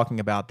I'm talking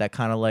about, that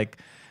kind of like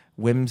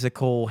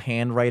whimsical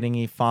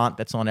handwriting-y font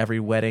that's on every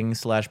wedding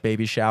 /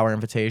 baby shower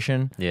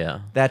invitation.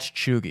 Yeah. That's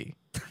chuggy.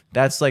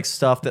 That's like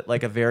stuff that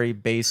like a very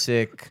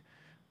basic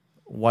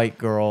white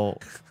girl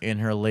in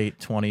her late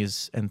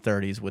 20s and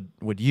 30s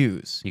would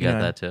use. You got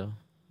know? that too?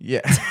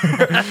 Yeah.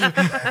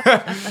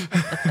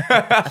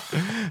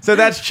 So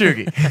that's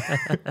chuggy.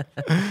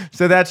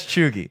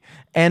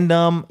 And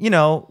you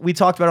know, we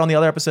talked about it on the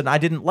other episode, and I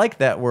didn't like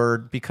that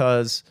word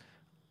because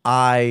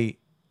I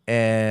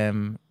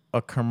am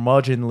a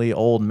curmudgeonly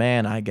old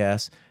man, I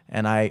guess.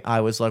 And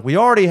I was like, we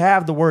already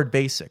have the word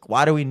basic.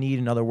 Why do we need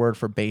another word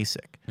for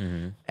basic?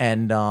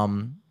 And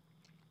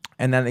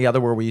then the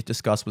other word we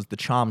discussed was the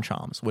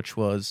chom-choms, which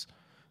was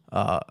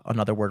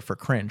another word for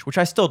cringe, which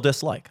I still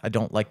dislike. I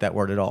don't like that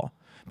word at all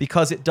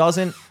because it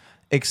doesn't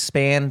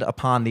expand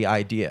upon the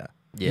idea.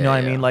 You know what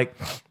I mean? Like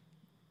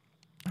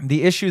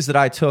the issues that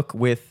I took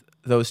with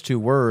those two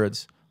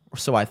words,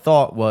 so I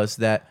thought, was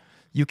that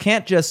you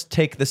can't just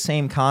take the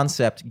same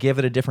concept, give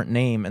it a different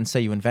name, and say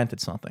you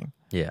invented something.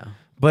 Yeah.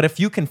 But if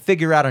you can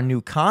figure out a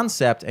new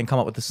concept and come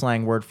up with a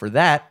slang word for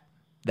that,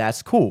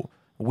 that's cool.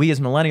 We as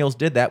millennials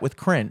did that with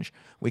cringe.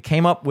 We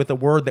came up with a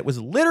word that was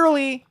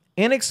literally,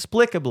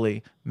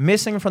 inexplicably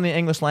missing from the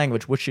English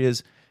language, which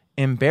is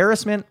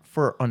embarrassment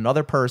for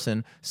another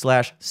person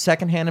 /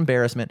 secondhand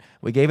embarrassment.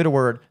 We gave it a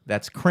word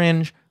that's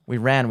cringe. We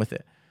ran with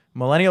it.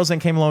 Millennials then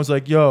came along and was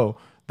like, yo,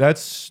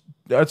 that's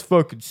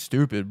fucking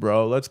stupid,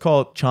 bro. Let's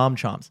call it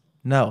chom-choms.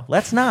 No,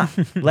 let's not.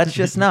 Let's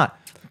just not.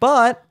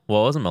 But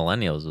Well, it wasn't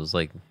millennials. It was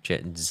like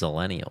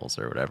zillennials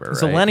or whatever, right?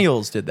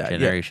 Zillennials did that.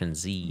 Generation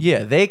Z.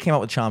 Yeah, they came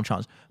up with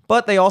chom-choms.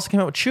 But they also came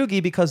up with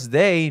chuggy because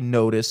they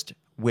noticed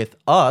with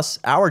us,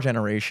 our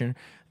generation,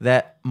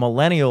 that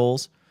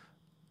millennials,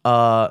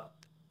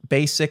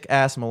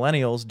 basic-ass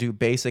millennials do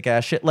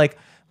basic-ass shit. Like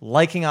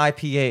liking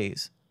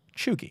IPAs.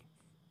 Chuggy.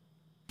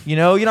 You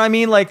know what I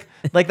mean? Like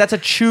that's a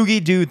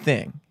chuggy dude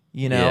thing,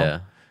 you know? Yeah.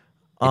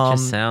 It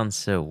just sounds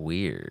so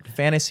weird.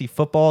 Fantasy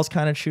football is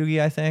kind of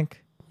chuggy, I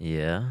think.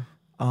 Yeah.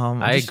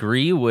 I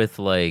agree with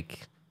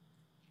like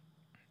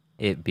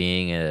it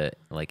being a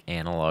like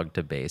analog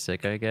to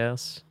basic, I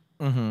guess.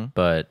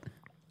 But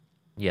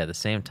yeah, at the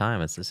same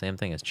time, it's the same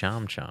thing as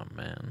chom-chom,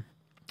 man.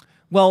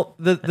 Well,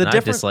 the And I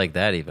difference. dislike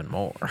that even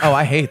more. Oh,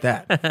 I hate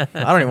that. I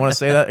don't even want to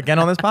say that again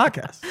on this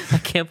podcast. I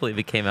can't believe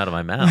it came out of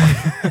my mouth.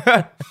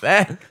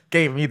 That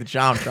gave me the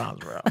chom-choms,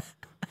 bro.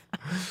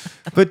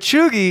 But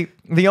chuggy,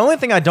 the only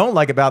thing I don't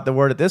like about the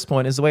word at this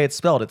point is the way it's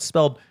spelled. It's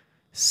spelled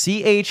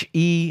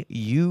Cheuggy.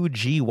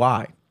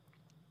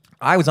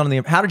 I was under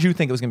the. How did you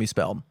think it was going to be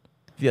spelled?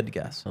 If you had to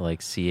guess.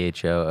 Like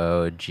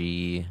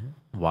CHOOGY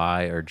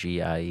or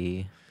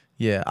GIE.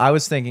 Yeah, I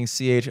was thinking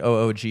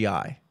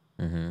CHOOGI.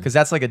 Because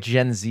that's like a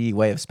Gen Z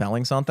way of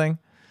spelling something.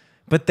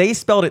 But they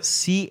spelled it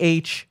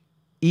CHEUGY,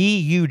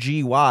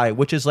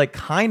 which is like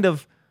kind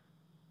of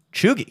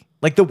chuggy.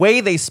 Like the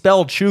way they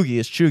spelled chuggy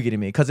is chuggy to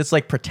me because it's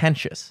like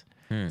pretentious.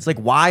 It's like,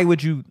 why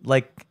would you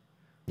like?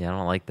 Yeah, I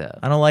don't like that.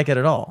 I don't like it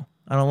at all.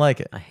 I don't like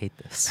it. I hate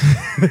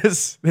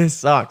this. This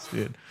sucks,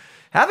 dude.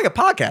 Having a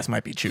podcast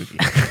might be chuggy.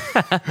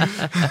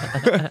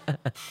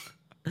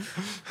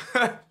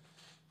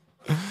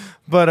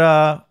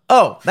 But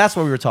that's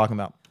what we were talking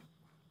about.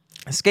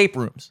 Escape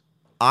rooms.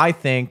 I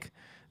think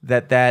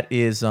that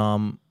is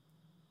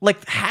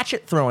like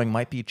hatchet throwing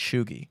might be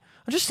chuggy.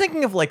 I'm just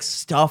thinking of like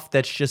stuff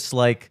that's just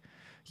like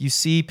you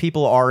see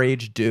people our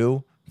age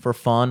do for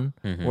fun,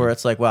 where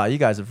it's like, wow, you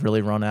guys have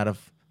really run out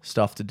of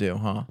stuff to do,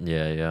 huh?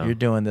 Yeah. You're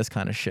doing this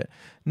kind of shit.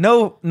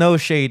 No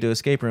shade to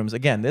escape rooms.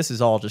 Again, this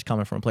is all just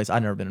coming from a place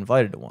I've never been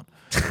invited to one.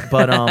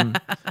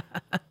 But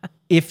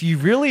if you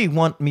really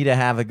want me to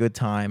have a good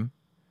time,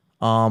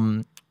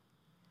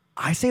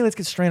 I say let's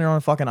get stranded on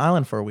a fucking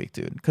island for a week,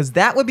 dude. Because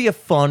that would be a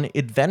fun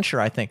adventure,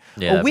 I think.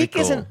 Yeah, a week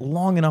isn't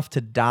long enough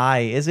to die,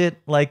 is it?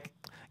 Like,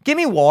 give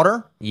me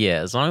water.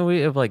 Yeah, as long as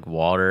we have like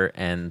water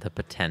and the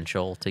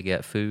potential to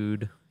get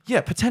food.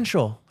 Yeah,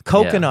 potential.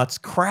 Coconuts,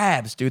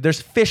 crabs, dude.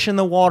 There's fish in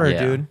the water,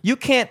 dude. You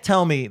can't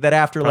tell me that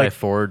after Probably like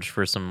forage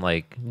for some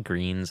like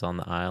greens on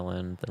the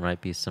island. There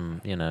might be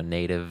some,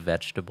 native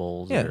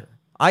vegetables. yeah. Or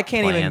I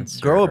can't even plants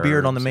grow or a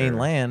beard on the herbs main or-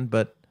 land,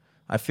 but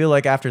I feel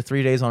like after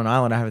 3 days on an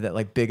island, I have that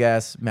like big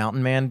ass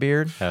mountain man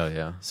beard. Oh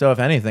yeah. So if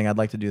anything, I'd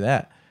like to do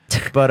that.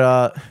 But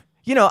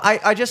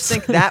I just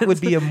think that would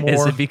be a more.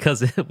 Is it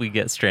because we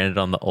get stranded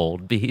on the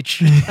old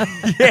beach?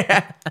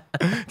 Yeah.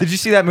 Did you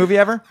see that movie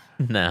ever?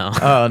 No.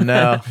 Oh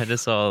no. I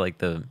just saw like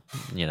the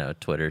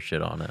Twitter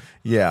shit on it.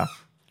 Yeah.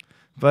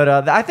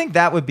 But I think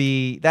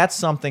that's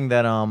something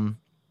that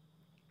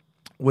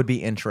would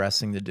be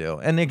interesting to do.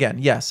 And again,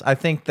 yes, I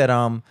think that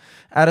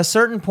at a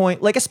certain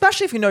point, like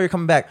especially if you know you're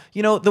coming back,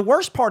 the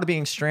worst part of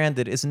being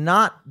stranded is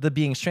not the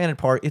being stranded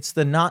part, it's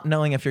the not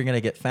knowing if you're going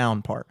to get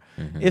found part.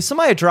 If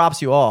somebody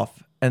drops you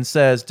off and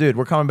says, "Dude,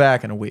 we're coming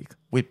back in a week.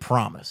 We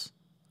promise."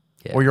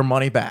 Yeah. Or your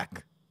money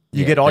back.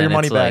 You get all then your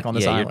money it's back like, on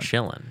this yeah, island. You're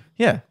chilling.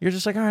 Yeah, you're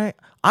just like, all right,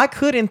 I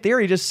could, in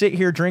theory, just sit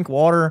here, drink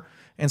water,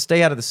 and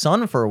stay out of the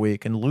sun for a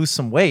week and lose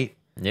some weight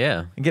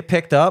Yeah. and get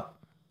picked up,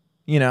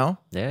 Yeah.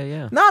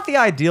 Not the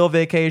ideal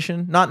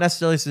vacation, not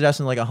necessarily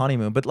suggesting like a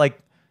honeymoon, but like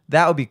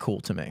that would be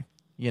cool to me,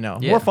 Yeah.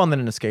 More fun than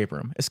an escape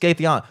room. Escape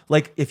the island.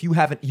 Like if you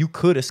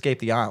could escape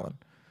the island,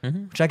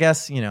 which I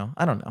guess,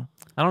 I don't know.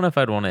 I don't know if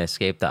I'd want to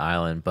escape the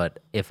island, but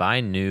if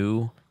I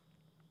knew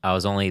I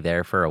was only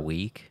there for a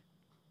week,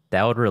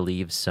 that would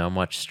relieve so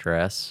much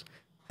stress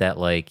that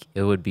like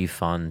it would be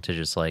fun to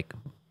just like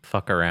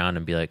fuck around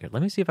and be like,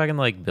 let me see if I can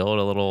like build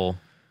a little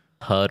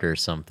hut or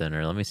something,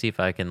 or let me see if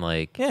I can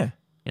like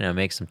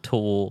make some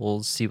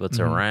tools, see what's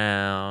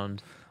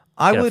around.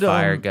 I Get would a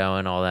fire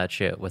going, all that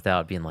shit,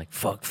 without being like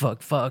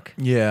fuck.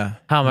 Yeah.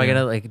 How am I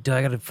gonna like? Do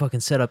I gotta fucking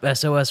set up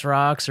SOS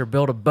rocks or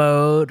build a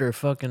boat or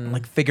fucking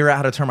Like figure out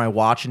how to turn my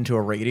watch into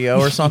a radio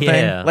or something.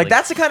 Yeah, like like-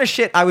 that's the kind of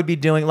shit I would be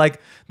doing.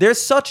 Like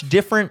there's such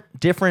different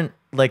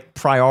like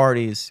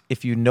priorities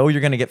if you know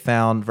you're gonna get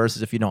found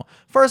versus if you don't.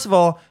 First of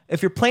all,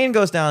 if your plane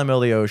goes down in the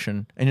middle of the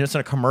ocean and you're just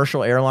in a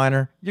commercial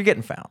airliner, you're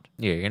getting found.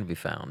 Yeah, you're gonna be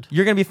found.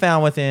 You're gonna be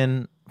found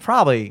within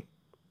probably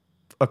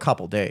a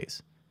couple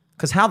days.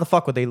 Because how the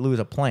fuck would they lose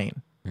a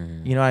plane?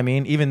 You know what I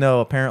mean? Even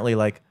though apparently,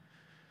 like,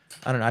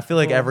 I don't know. I feel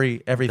like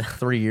every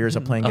 3 years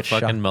a plane A gets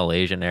shot. fucking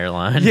Malaysian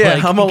airline. Yeah,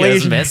 like, a Malaysian-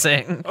 goes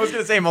missing. I was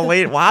gonna say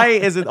Malaysia. Why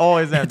is it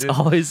always them? It's Dude?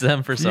 always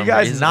them for Do some you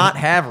guys reason. not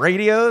have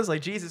radios?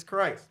 Like Jesus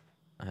Christ.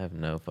 I have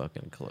no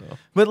fucking clue.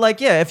 But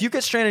like, yeah, if you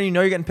get stranded, and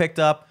you're getting picked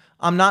up.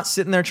 I'm not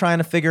sitting there trying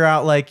to figure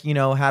out like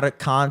how to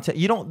contact.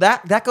 You don't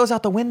that goes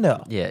out the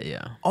window.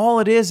 Yeah. All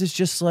it is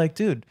just like,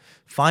 dude,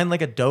 find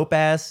like a dope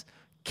ass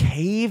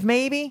cave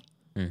maybe.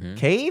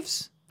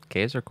 Caves.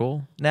 Caves are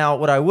cool. Now,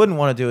 what I wouldn't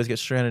want to do is get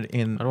stranded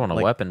in. I'd want a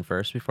like, weapon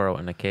first before I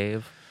went in a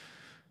cave,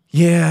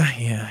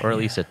 Yeah. or at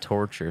least a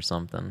torch or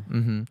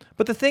something.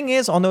 But the thing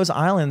is, on those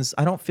islands,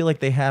 I don't feel like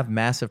they have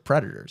massive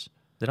predators.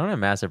 They don't have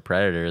massive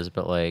predators,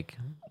 but like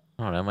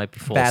I don't know, it might be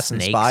full Bats of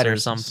and snakes spiders,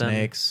 or something.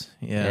 Snakes.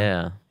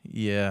 Yeah.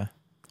 Yeah.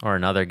 Or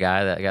another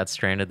guy that got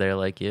stranded there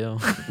like you.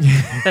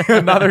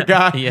 Another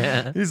guy.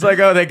 Yeah. He's like,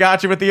 oh, they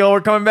got you with the old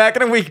 "we're coming back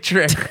in a week"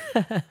 trick.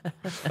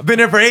 I've been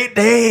here for 8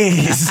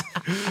 days.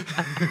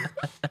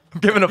 I'm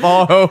giving up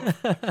all hope.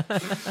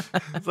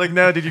 It's like,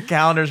 no, dude, your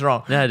calendar's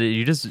wrong. No,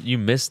 dude, you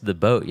missed the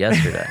boat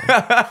yesterday.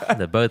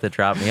 The boat that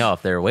dropped me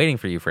off. They were waiting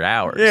for you for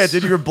hours. Yeah,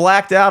 dude, you were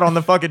blacked out on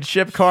the fucking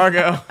ship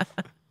cargo.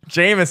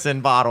 Jameson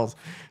bottles.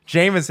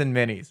 Jameson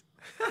minis.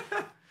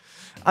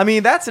 I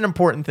mean, that's an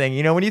important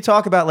thing. When you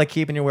talk about like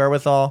keeping your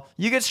wherewithal,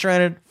 you get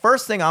stranded.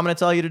 First thing I'm going to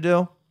tell you to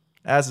do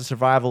as a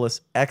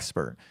survivalist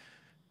expert,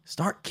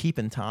 start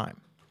keeping time.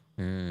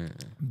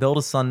 Build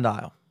a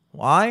sundial.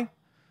 Why?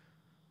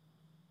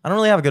 I don't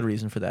really have a good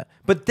reason for that.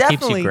 But Keeps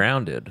definitely you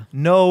grounded.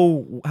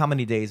 know how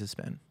many days it's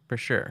been, For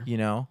sure.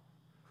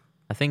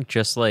 I think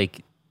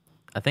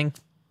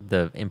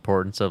the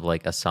importance of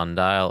like a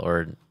sundial,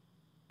 or I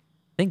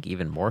think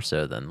even more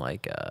so than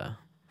like a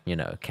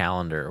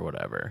calendar or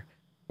whatever,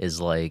 is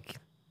like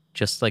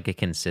just like a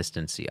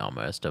consistency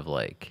almost of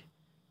like,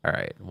 all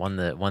right, when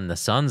the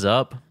sun's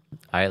up,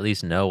 I at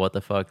least know what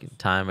the fuck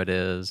time it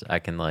is. I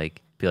can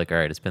like be like, all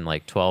right, it's been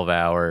like 12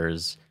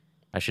 hours.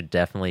 I should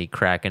definitely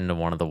crack into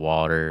one of the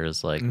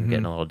waters. Like I'm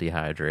getting a little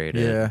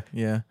dehydrated.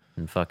 Yeah.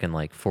 And fucking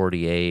like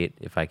 48.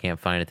 If I can't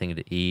find anything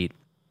to eat,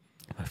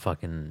 I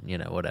fucking,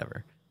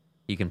 whatever.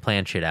 you can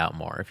plan shit out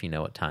more if you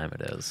know what time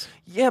it is.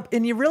 Yeah,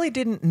 and you really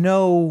didn't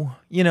know,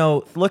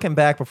 looking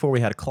back before we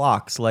had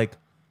clocks, like,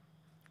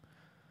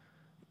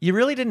 you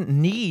really didn't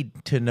need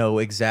to know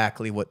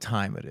exactly what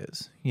time it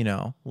is,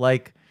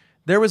 Like,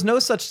 there was no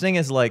such thing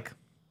as, like,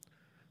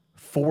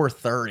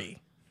 4:30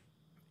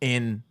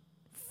 in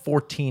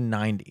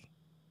 1490,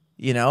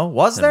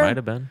 Was there? There might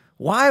have been.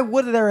 Why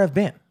would there have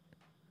been?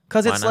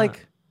 Because it's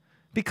like,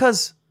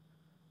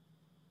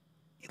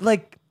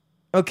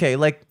 okay,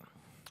 like,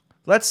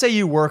 let's say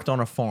you worked on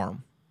a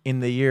farm in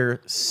the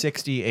year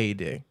 60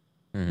 AD.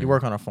 You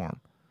work on a farm.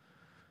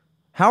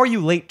 How are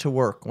you late to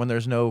work when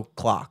there's no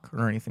clock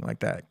or anything like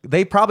that?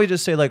 They probably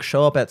just say, like,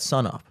 show up at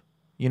sunup.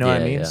 You know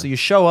what I mean? Yeah. So you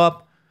show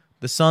up,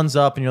 the sun's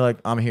up, and you're like,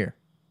 I'm here.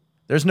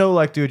 There's no,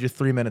 like, dude, you're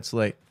 3 minutes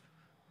late.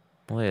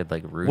 Well, they had,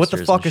 like, roosters. What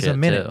the fuck and is a shit,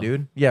 minute, too.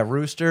 dude? Yeah,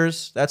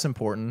 roosters. That's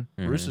important.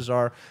 Roosters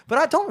are.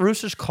 But don't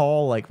roosters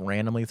call, like,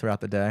 randomly throughout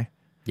the day?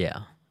 Yeah.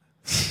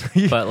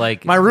 But,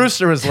 like... My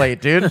rooster was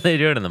late, dude. They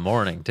do it in the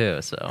morning,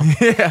 too, so...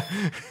 Yeah.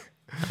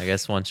 I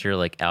guess once you're,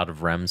 like, out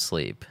of REM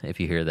sleep, if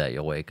you hear that,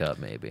 you'll wake up,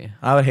 maybe.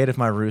 I would hate if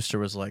my rooster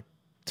was, like,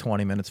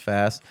 20 minutes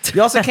fast.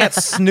 You also can't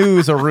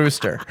snooze a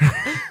rooster.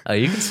 Oh,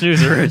 you can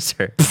snooze a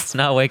rooster. It's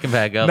not waking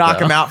back up, Knock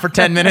though. him out for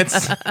 10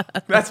 minutes.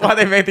 That's why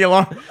they make the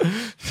alarm.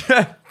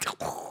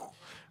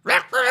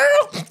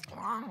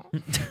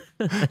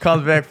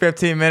 Comes back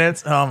 15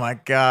 minutes. Oh, my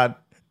God.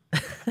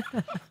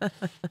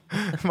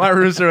 My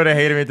rooster would have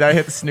hated me. I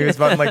hit the snooze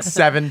button like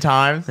 7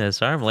 times. Yeah,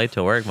 sorry I'm late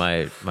to work.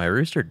 My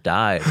rooster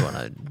died when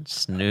I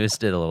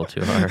snoozed it a little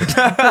too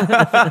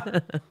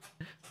hard.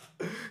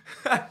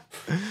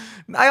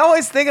 I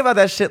always think about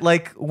that shit.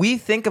 Like, we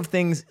think of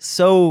things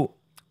so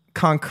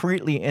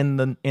concretely in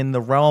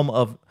the realm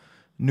of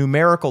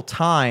numerical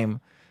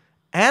time.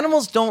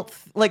 Animals don't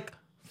like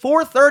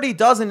 4:30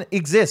 doesn't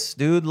exist,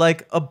 dude.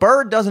 Like, a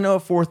bird doesn't know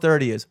what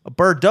 4:30 is. A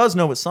bird does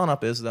know what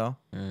sunup is, though.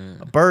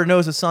 A bird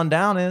knows what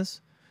sundown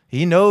is.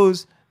 He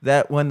knows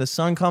that when the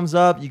sun comes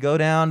up, you go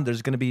down,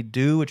 there's going to be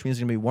dew, which means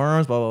there's going to be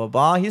worms, blah, blah, blah,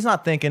 blah. He's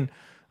not thinking,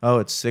 oh,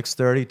 it's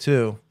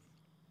 6:32.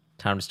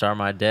 Time to start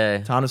my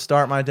day. Time to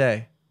start my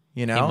day,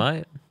 He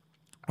might.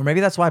 Or maybe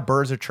that's why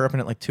birds are chirping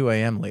at like 2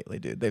 a.m. lately,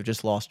 dude. They've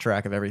just lost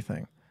track of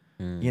everything.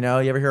 You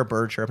ever hear a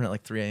bird chirping at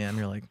like 3 a.m.?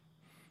 You're like,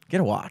 get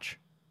a watch.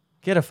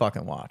 Get a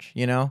fucking watch,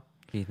 Do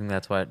you think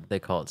that's why they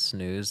call it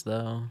snooze,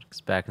 though?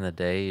 Because back in the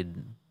day,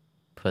 you'd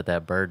put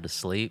that bird to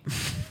sleep.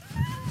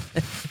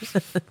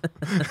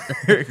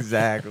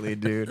 Exactly,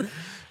 dude.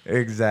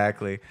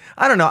 Exactly.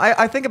 I don't know.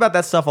 I think about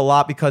that stuff a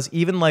lot because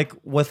even like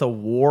with a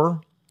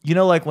war,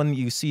 like when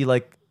you see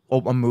like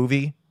a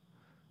movie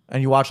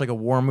and you watch like a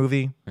war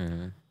movie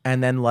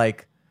and then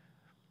like,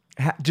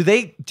 do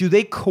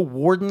they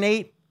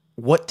coordinate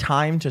what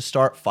time to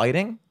start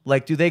fighting?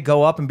 Like, do they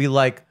go up and be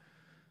like,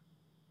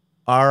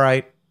 all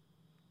right,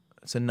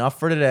 it's enough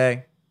for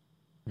today.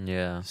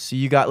 Yeah. So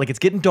you got, like, it's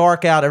getting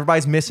dark out.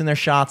 Everybody's missing their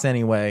shots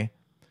anyway.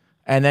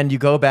 And then you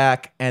go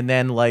back and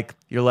then, like,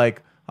 you're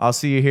like, I'll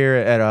see you here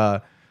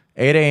at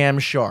 8 a.m.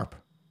 sharp.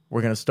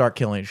 We're going to start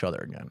killing each other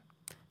again.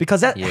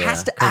 Because that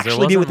has to 'cause there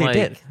actually be what wasn't,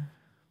 they like- did.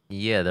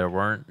 Yeah, there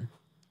weren't,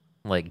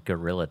 like,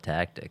 guerrilla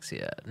tactics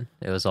yet.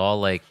 It was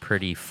all, like,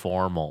 pretty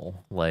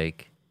formal.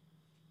 Like,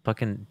 I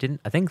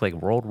think, like,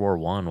 World War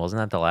I, wasn't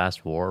that the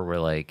last war where,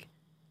 like,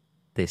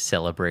 they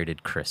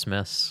celebrated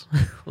Christmas?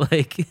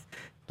 like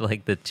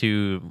the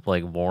two,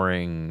 like,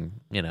 warring,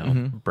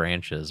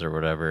 branches or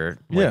whatever,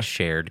 like,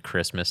 shared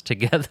Christmas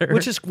together.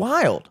 Which is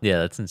wild. Yeah,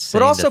 that's insane.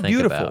 But also to think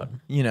beautiful.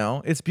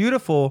 about. It's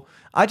beautiful.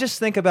 I just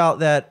think about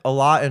that a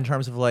lot in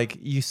terms of, like,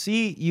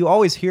 you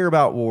always hear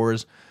about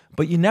wars,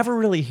 but you never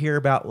really hear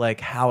about,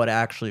 like, how it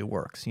actually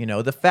works.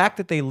 The fact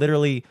that they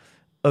literally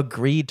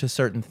agreed to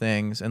certain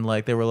things and,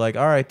 like, they were like,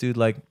 all right, dude,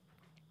 like,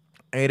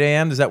 8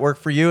 a.m., does that work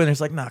for you? And it's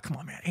like, nah, come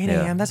on, man. 8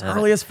 a.m., that's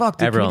early as fuck,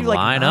 dude. Everyone Can you do, like,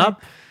 line 9?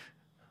 up.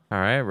 All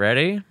right,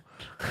 ready?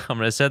 I'm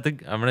gonna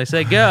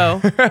say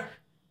go.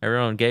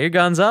 Everyone get your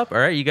guns up. All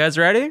right, you guys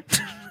ready?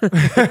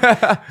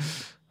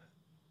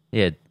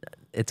 Yeah,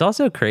 it's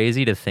also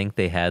crazy to think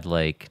they had,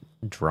 like,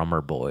 drummer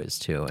boys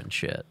too and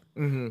shit.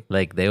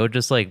 Like, they would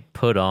just, like,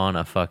 put on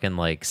a fucking,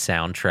 like,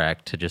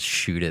 soundtrack to just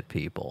shoot at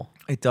people.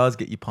 It does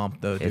get you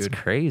pumped, though, dude. It's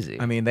crazy.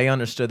 I mean, they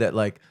understood that,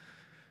 like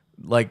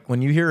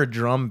when you hear a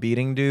drum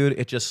beating, dude,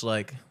 it just,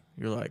 like,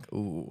 you're like,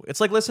 ooh. It's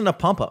like listening to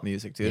pump-up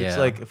music, dude. It's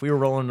Yeah. like if we were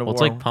rolling into Well,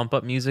 war. it's like pump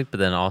up music, but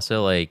then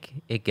also, like,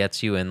 it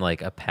gets you in,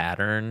 like, a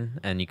pattern,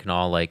 and you can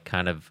all, like,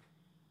 kind of,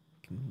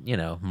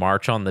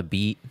 march on the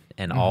beat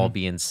and all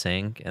be in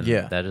sync, and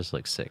that just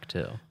looks sick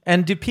too.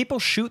 And did people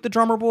shoot the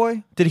drummer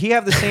boy? Did he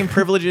have the same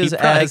privileges He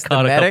probably as the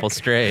caught a medic? couple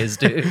strays,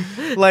 dude.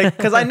 Like,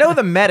 because I know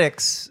the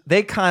medics,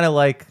 they kind of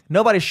like,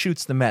 nobody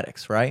shoots the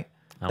medics, right?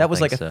 I don't That was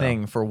like think a so.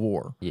 thing for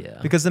war. Yeah.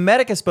 Because the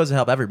medic is supposed to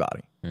help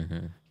everybody,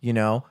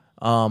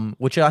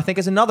 which I think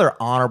is another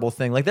honorable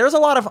thing. Like, there's a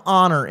lot of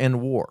honor in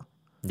war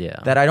Yeah.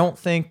 that I don't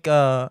think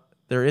there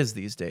is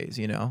these days,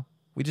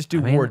 We just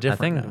do war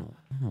different I think now.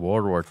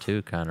 World War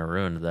II kind of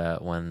ruined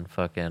that when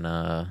fucking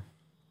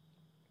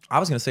I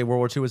was going to say World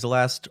War II was the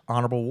last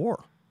honorable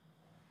war.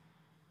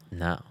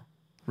 no.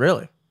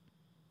 Really?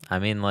 I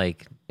mean,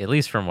 like, at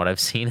least from what I've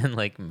seen in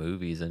like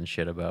movies and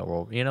shit about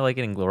World, like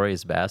in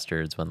Inglourious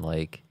Bastards, when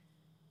like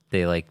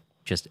they like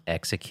just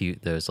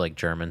execute those like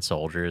German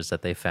soldiers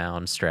that they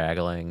found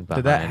straggling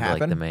behind that happen?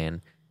 like the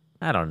main.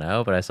 I don't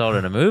know, but I saw it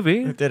in a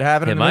movie. It did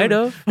happen. It might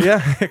have.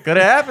 Yeah, it could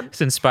have happened.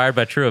 It's inspired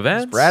by true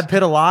events. Was Brad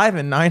Pitt alive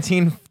in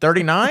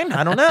 1939?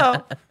 I don't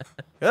know.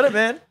 Could have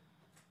been.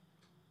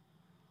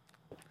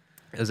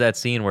 It was that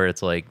scene where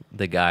it's like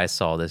the guy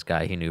saw this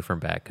guy he knew from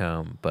back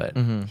home, but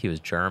he was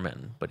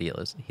German, but he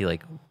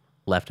like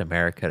left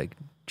America to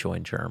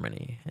join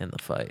Germany in the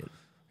fight.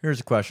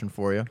 Here's a question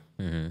for you.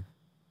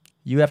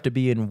 You have to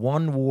be in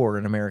one war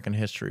in American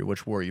history.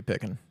 Which war are you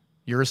picking?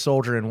 You're a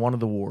soldier in one of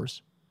the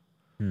wars.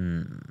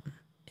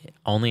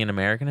 Only in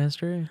American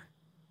history?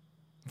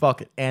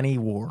 Fuck it. Any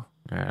war.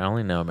 All right, I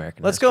only know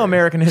American Let's history. go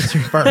American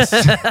history first.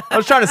 I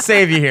was trying to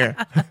save you here.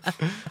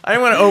 I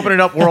didn't want to open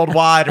it up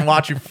worldwide and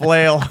watch you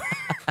flail.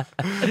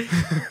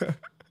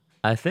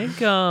 I think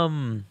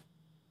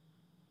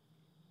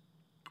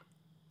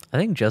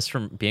just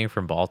from being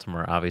from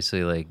Baltimore,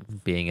 obviously like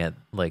being at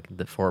like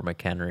the Fort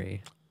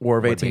McHenry. War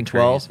of would be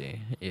 1812.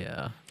 crazy.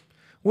 Yeah.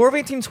 War of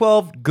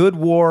 1812, good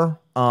war.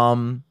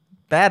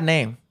 Bad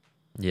name.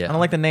 Yeah. I don't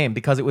like the name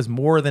because it was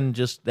more than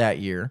just that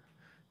year.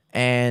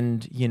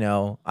 And,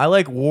 I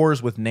like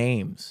wars with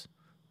names.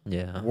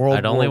 Yeah. World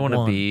I'd only War want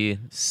to I. be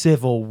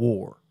Civil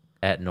War.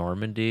 at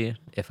Normandy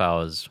if I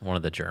was one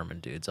of the German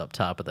dudes up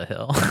top of the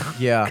hill.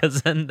 Yeah.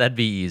 Because then that'd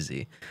be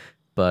easy.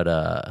 But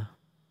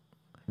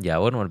yeah, I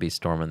wouldn't want to be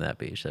storming that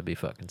beach. That'd be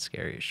fucking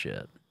scary as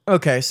shit.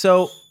 Okay,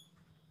 so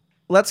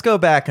let's go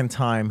back in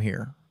time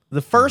here.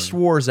 The first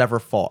wars ever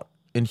fought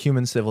in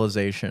human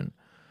civilization.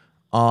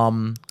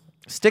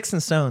 Sticks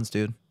and stones,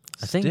 dude.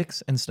 I think-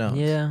 Sticks and stones.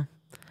 Yeah.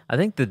 I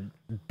think the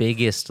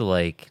biggest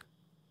like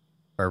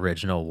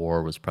original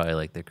war was probably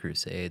like the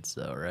Crusades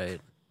though,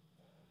 right?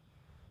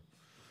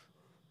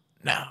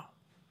 No.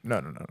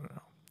 No.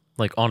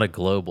 Like on a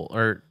global,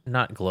 or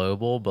not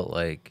global, but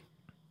like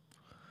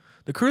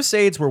The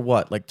Crusades were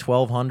what, like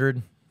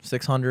 1200,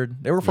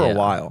 600? They were for a Yeah.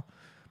 while.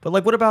 But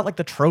like, what about like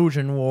the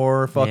Trojan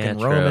War, fucking Yeah,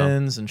 true.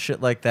 Romans and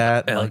shit like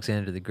that? Like,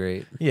 Alexander the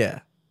Great. yeah.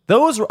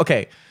 Those were,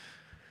 okay.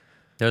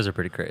 Those are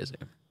pretty crazy.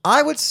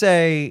 I would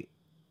say,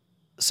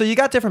 so you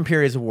got different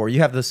periods of war. You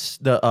have the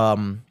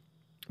Stone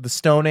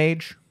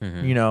Age.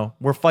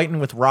 We're fighting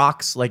with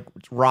rocks, like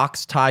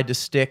rocks tied to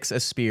sticks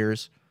as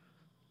spears.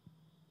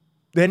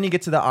 Then you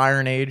get to the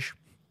Iron Age,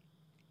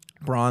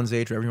 Bronze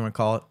Age, whatever you want to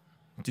call it.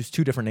 There's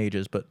two different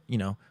ages, but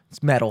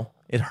it's metal.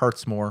 It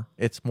hurts more.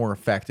 It's more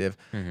effective.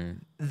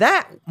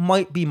 That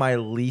might be my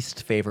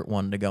least favorite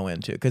one to go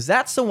into because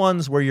that's the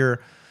ones where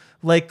you're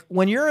like,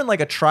 when you're in like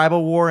a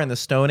tribal war in the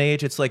Stone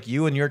Age, it's like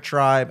you and your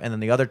tribe and then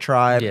the other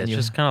tribe. Yeah, and it's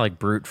just kind of like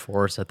brute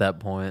force at that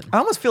point. I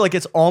almost feel like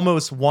it's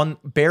almost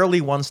barely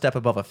one step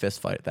above a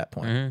fist fight at that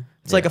point.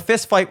 It's like a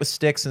fist fight with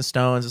sticks and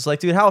stones. It's like,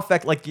 dude, how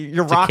effective? Like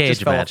your It's a rock cage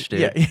just fell match, off.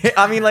 dude. Yeah,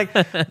 I mean, like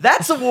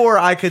that's a war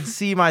I could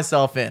see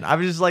myself in. I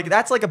was just like,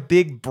 that's like a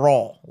big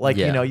brawl. Like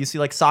Yeah. you see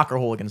like soccer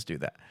hooligans do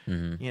that.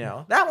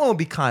 That one would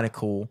be kind of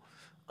cool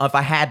if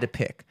I had to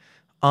pick.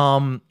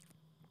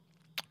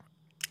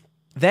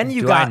 Then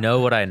you Do got. I know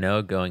what I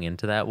know going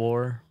into that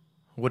war?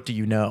 What do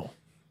you know?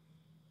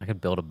 I could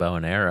build a bow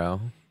and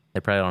arrow. They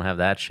probably don't have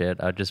that shit.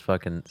 I'd just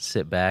fucking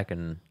sit back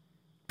and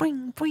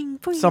boing, boing,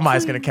 boing,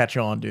 Somebody's boing. gonna catch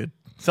on, dude.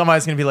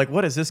 Somebody's gonna be like,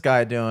 "What is this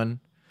guy doing?"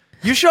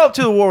 You show up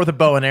to the war with a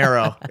bow and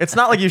arrow. It's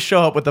not like you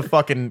show up with a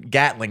fucking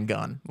Gatling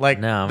gun. Like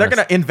No, they're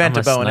gonna invent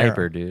I'm a bow and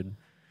sniper, arrow. dude.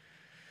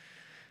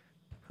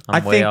 I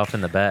I'm way think- off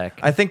in the back.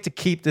 I think to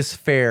keep this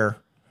fair,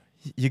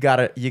 you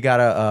gotta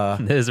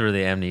This is where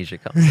the amnesia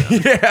comes in.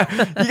 you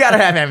gotta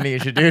have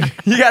amnesia, dude.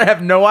 You gotta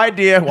have no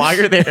idea why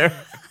you're there.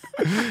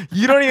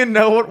 You don't even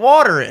know what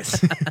water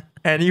is.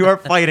 And you are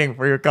fighting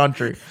for your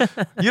country.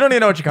 You don't even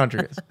know what your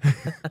country is.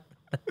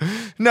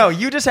 No,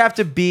 you just have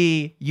to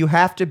be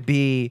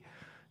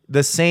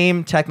the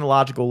same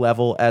technological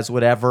level as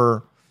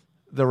whatever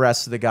the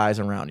rest of the guys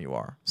around you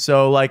are.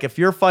 So like if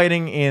you're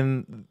fighting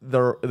in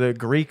the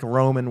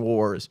Greek-Roman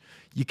wars,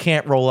 you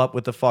can't roll up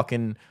with the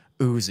fucking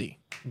Uzi.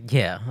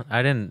 Yeah,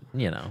 I didn't,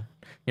 you're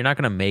not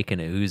going to make an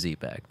Uzi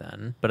back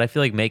then. But I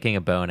feel like making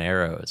a bow and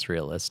arrow is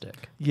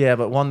realistic. Yeah,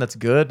 but one that's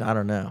good, I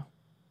don't know.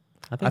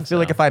 I feel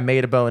like if I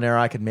made a bow and arrow,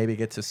 I could maybe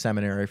get to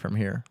seminary from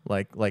here,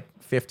 like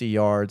 50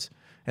 yards,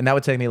 and that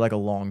would take me like a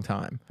long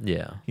time.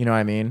 Yeah. You know what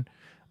I mean?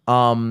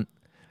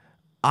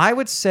 I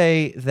would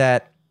say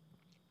that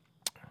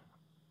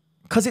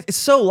because it's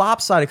so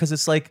lopsided, because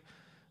it's like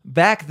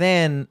back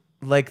then,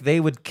 like they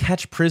would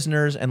catch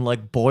prisoners and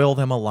like boil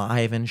them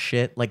alive and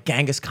shit, like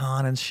Genghis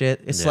Khan and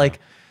shit. It's Yeah. like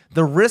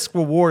the risk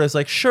reward is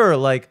like, sure,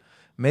 like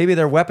maybe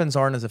their weapons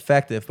aren't as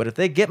effective, but if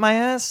they get my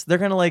ass, they're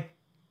gonna like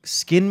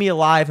skin me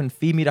alive and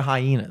feed me to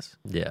hyenas.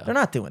 Yeah. They're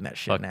not doing that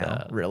shit Fuck now,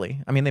 that.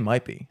 really. I mean, they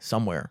might be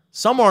somewhere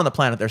on the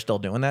planet. They're still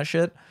doing that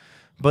shit.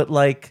 But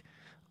like,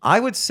 I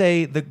would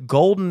say the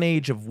golden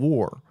age of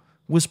war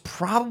was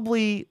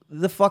probably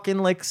the fucking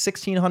like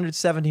 1600s,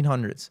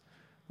 1700s,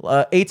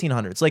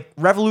 1800s, like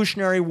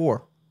Revolutionary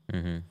War.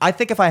 I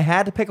think if I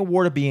had to pick a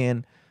war to be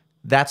in,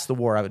 that's the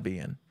war I would be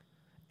in.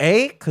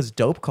 Because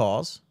dope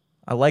cause.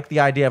 I like the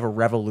idea of a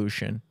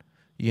revolution,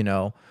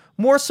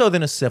 more so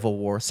than a civil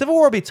war. Civil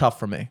war would be tough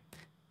for me.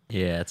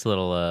 Yeah, it's a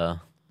little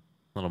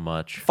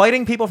much.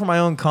 Fighting people from my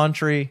own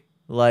country,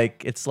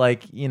 it's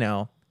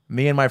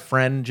me and my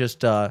friend just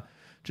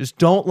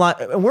don't like.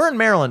 We're in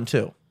Maryland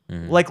too.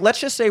 Mm-hmm. Let's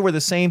just say we're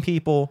the same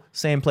people,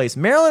 same place.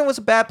 Maryland was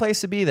a bad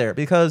place to be there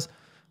because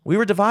we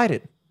were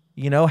divided.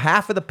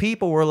 Half of the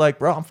people were like,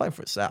 bro, I'm fighting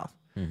for the South.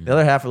 Mm-hmm. The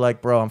other half were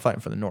like, bro, I'm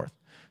fighting for the North.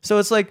 So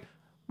it's like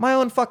my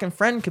own fucking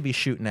friend could be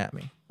shooting at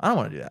me. I don't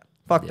want to do that.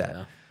 Fuck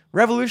that.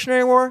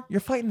 Revolutionary War,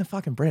 you're fighting the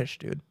fucking British,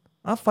 dude.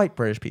 I'll fight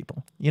British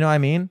people. You know what I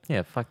mean?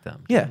 Yeah, fuck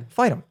them. Yeah,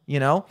 fight them,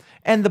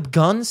 And the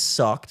guns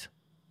sucked.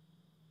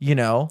 You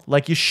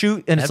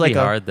shoot and That'd be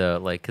hard though,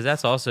 because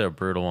that's also a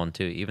brutal one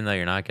too. Even though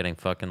you're not getting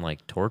fucking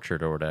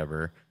tortured or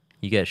whatever,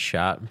 you get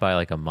shot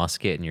by a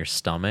musket in your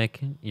stomach.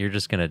 You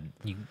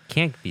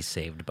can't be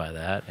saved by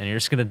that, and you're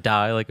just gonna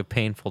die a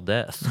painful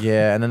death.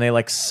 Yeah, and then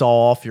they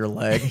saw off your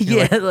leg.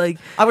 Yeah,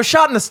 I was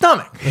shot in the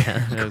stomach.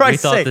 Yeah,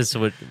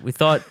 we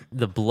thought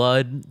the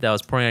blood that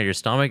was pouring out of your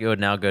stomach, it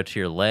would now go to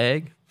your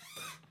leg.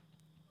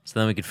 So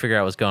then we could figure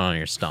out what's going on in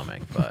your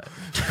stomach, but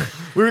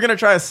we were gonna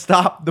try to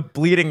stop the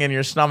bleeding in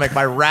your stomach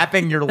by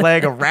wrapping your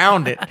leg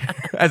around it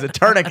as a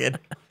tourniquet,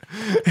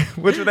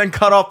 which would then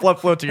cut off blood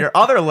flow to your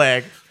other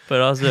leg. But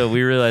also,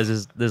 we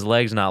realized this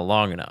leg's not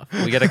long enough.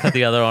 We got to cut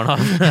the other one off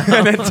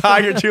and then tie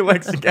your two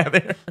legs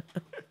together.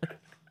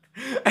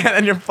 And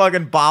then you're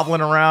fucking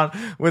bobbling around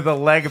with a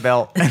leg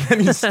belt, and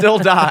then you still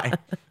die.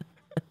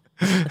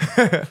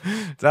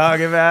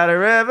 Talking about a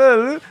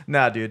revolution.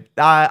 Nah, dude.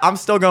 I'm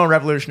still going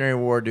Revolutionary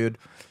War, dude.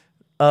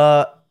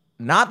 Not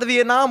the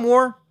Vietnam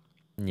War.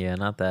 Yeah,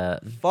 not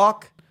that.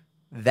 Fuck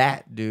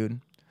that, dude.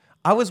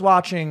 I was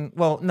watching.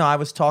 Well, no, I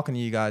was talking to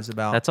you guys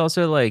about. That's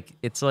also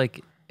it's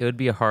it would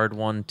be a hard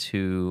one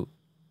to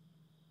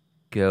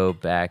go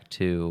back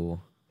to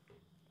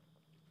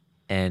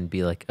and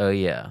be like, oh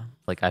yeah,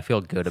 I feel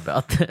good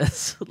about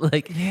this.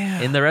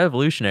 In the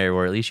Revolutionary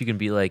War, at least you can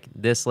be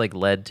this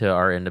led to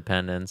our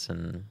independence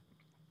and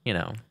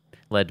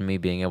led to me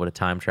being able to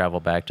time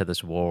travel back to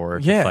this war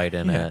to fight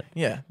in it.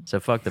 Yeah. So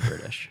fuck the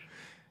British.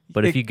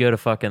 But if you go to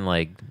fucking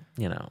if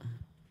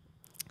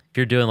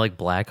you're doing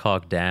Black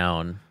Hawk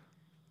Down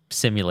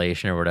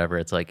simulation or whatever,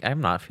 it's I'm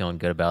not feeling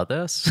good about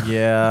this.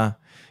 Yeah.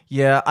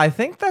 Yeah, I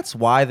think that's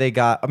why they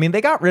got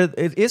rid.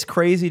 It is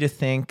crazy to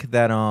think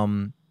that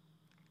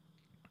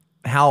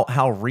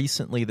how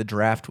recently the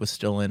draft was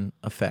still in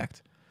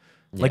effect.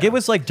 It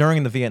was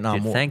during the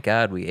Vietnam War. Thank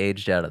God we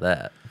aged out of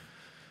that.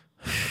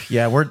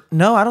 Yeah,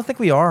 I don't think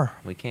we are.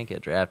 We can't get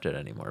drafted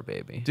anymore,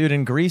 baby. Dude,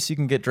 in Greece you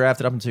can get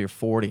drafted up until you're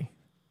 40.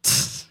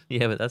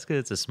 Yeah, but that's because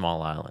it's a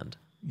small island.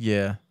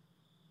 Yeah.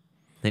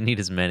 They need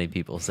as many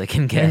people as they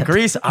can get. In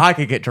Greece, I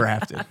could get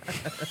drafted.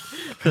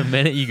 The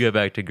minute you go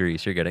back to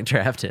Greece, you're getting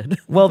drafted.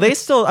 Well, they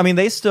still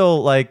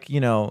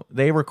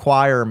they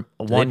require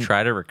one. Did they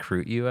try to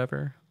recruit you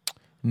ever?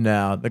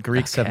 No, the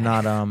Greeks have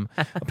not.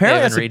 Apparently, they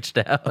haven't reached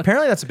out.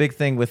 Apparently, that's a big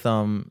thing with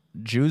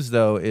Jews,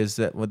 though, is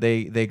that when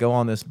they go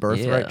on this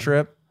birthright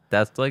trip.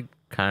 That's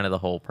kind of the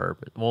whole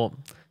purpose. Well,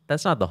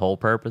 that's not the whole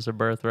purpose of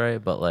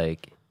birthright, but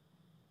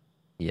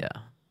yeah,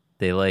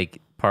 they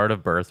part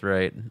of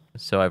birthright.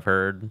 So I've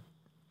heard.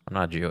 I'm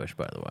not Jewish,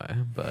 by the way,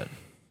 but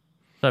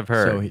I've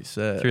heard. So he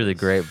says. Through the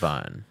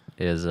grapevine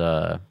is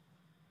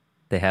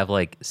they have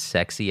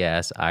sexy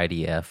ass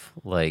IDF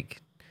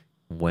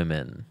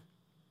women.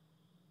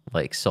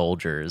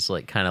 Soldiers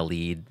kind of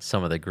lead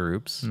some of the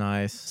groups.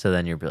 Nice. So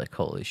then you'll be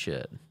holy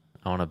shit,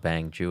 I want to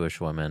bang Jewish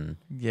women.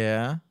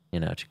 Yeah.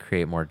 To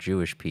create more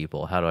Jewish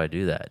people. How do I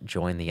do that?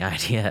 Join the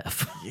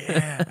IDF.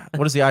 Yeah.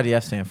 What does the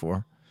IDF stand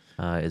for?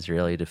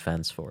 Israeli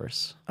Defense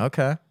Force.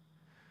 Okay.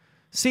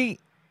 See,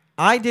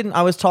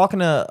 I was talking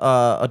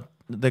to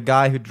the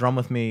guy who drummed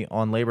with me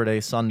on Labor Day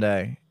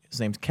Sunday. His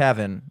name's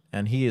Kevin,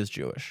 and he is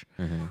Jewish.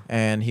 Mm-hmm.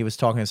 And he was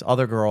talking to this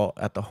other girl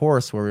at the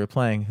horse where we were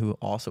playing who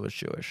also is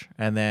Jewish.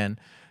 And then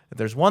if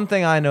there's one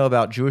thing I know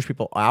about Jewish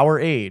people our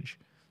age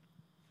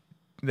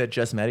that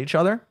just met each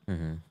other,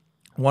 mm-hmm.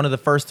 one of the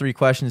first 3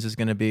 questions is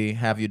going to be,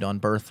 have you done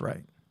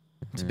birthright?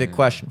 It's a big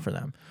question for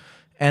them.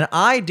 And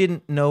I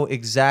didn't know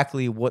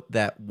exactly what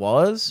that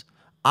was.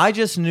 I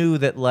just knew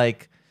that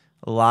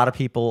a lot of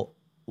people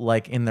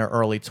in their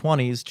early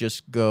 20s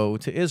just go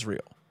to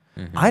Israel.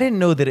 Mm-hmm. I didn't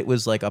know that it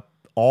was a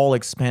all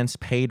expense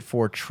paid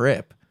for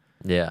trip.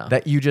 Yeah.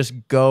 That you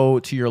just go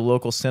to your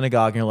local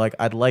synagogue and you're like,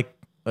 I'd like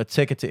a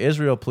ticket to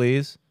Israel,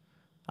 please.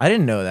 I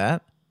didn't know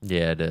that.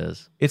 Yeah, it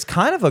is. It's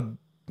kind of a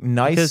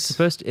nice.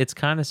 Because it's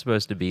kind of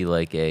supposed to be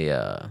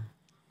a,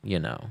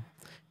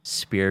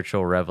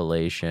 spiritual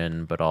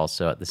revelation, but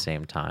also at the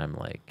same time,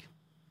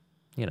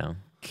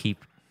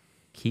 keep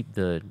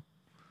the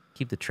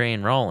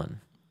train rolling.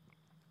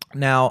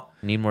 Now,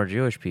 need more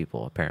Jewish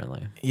people,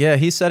 apparently. Yeah,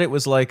 he said it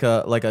was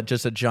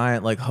just a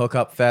giant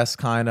hookup fest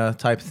kind of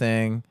type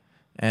thing,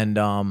 and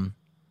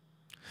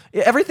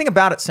everything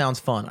about it sounds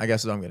fun. I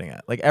guess is what I'm getting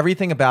at.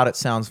 Everything about it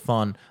sounds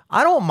fun.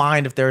 I don't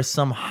mind if there's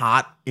some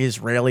hot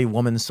Israeli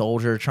woman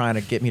soldier trying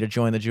to get me to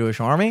join the Jewish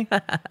army.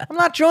 I'm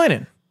not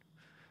joining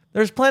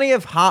There's plenty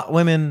of hot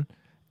women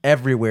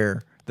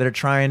everywhere that are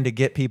trying to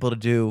get people to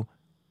do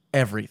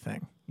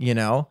everything, you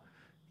know?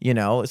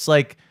 It's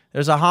like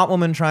there's a hot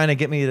woman trying to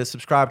get me to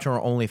subscribe to her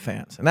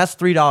OnlyFans, and that's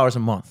 $3 a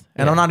month,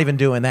 and I'm not even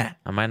doing that.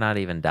 I might not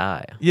even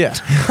die. Yeah,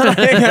 I'm not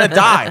gonna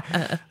die.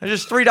 It's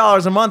just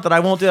 $3 a month that I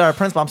won't do that out of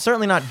principle. I'm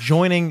certainly not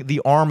joining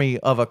the army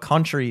of a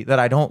country that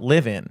I don't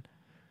live in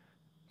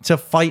to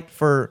fight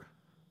for.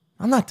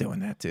 I'm not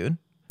doing that, dude.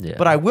 Yeah.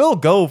 But I will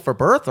go for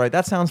Birthright.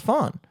 That sounds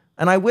fun,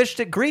 and I wish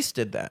that Greece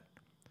did that.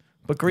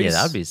 But Greece, Yeah,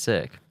 that would be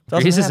sick.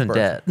 doesn't Greece have is in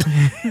debt.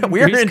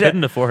 We're Greece in debt.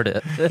 couldn't afford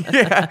it.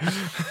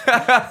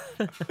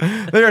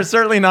 They are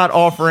certainly not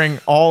offering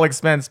all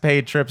expense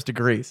paid trips to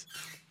Greece.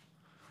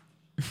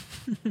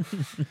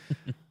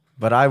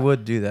 But I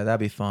would do that. That'd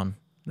be fun.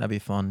 That'd be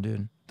fun,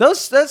 dude.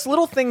 That's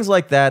little things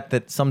like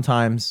that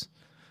sometimes,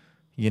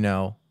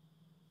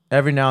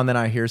 every now and then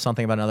I hear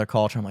something about another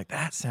culture. I'm like,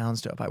 that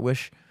sounds dope. I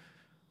wish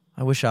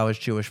I was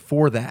Jewish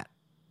for that.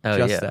 Oh,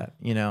 Just yeah. that,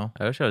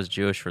 I wish I was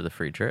Jewish for the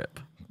free trip.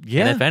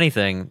 Yeah. And if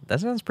anything, that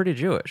sounds pretty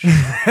Jewish.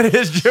 It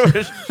is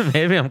Jewish.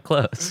 Maybe I'm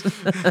close.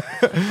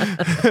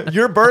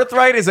 Your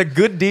birthright is a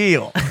good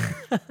deal.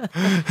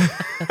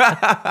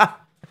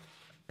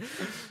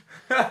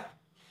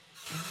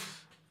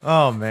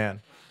 Oh,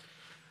 man.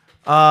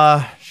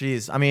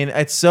 Jeez. I mean,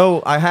 it's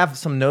so. I have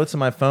some notes on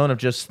my phone of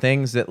just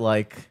things that,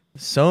 like,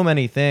 so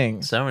many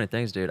things. So many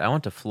things, dude. I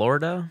went to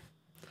Florida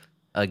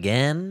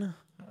again.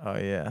 Oh,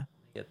 yeah.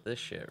 Get this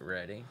shit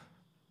ready.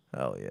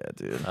 Hell yeah,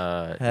 dude.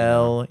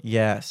 Hell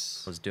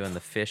yes. Was doing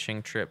the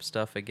fishing trip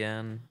stuff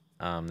again.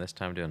 This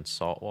time doing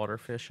saltwater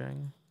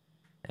fishing.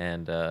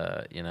 And,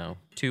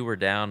 2 were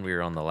down. We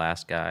were on the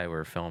last guy. We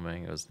were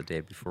filming. It was the day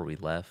before we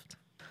left.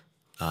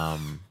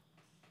 And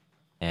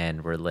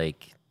we're,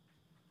 like,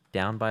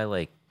 down by,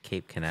 like,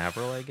 Cape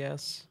Canaveral, I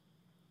guess.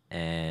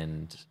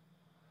 And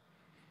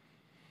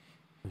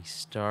we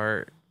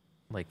start,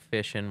 like,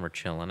 fishing. We're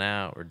chilling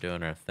out. We're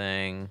doing our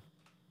thing.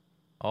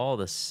 All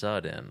of a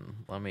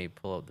sudden, let me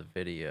pull up the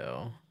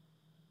video.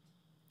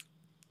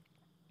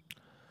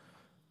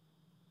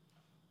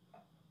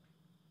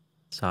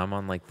 So I'm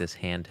on like this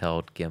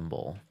handheld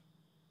gimbal.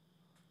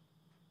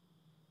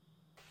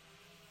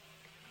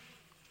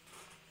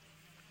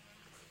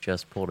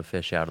 Just pulled a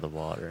fish out of the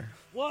water.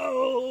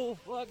 Whoa,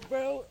 fuck,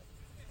 bro.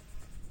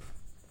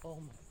 Oh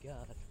my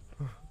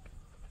god.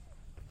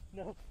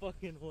 No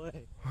fucking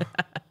way.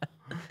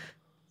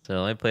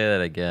 So let me play that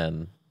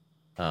again.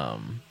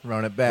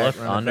 Run it back.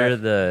 Look under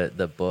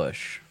the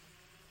bush.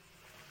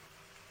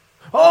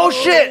 Oh,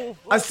 shit.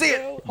 I see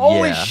it.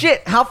 Holy Yeah.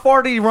 shit. How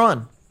far did he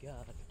run?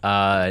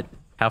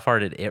 How far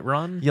did it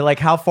run? Yeah, like,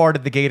 how far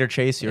did the gator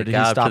chase you? Or It did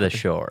got he up stop to the at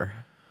shore,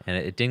 and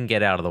it didn't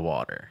get out of the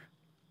water.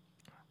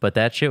 But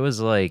that shit was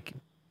like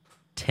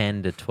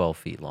 10 to 12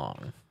 feet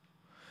long.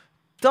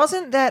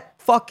 Doesn't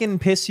that fucking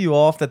piss you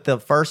off that the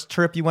first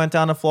trip you went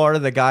down to Florida,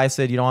 the guy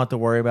said you don't have to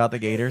worry about the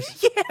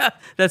gators? Yeah,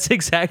 that's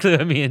exactly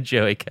what me and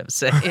Joey kept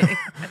saying.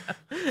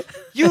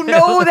 You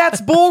know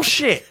that's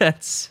bullshit.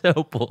 That's so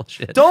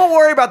bullshit. Don't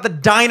worry about the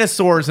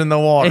dinosaurs in the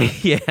water.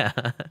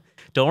 Yeah.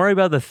 Don't worry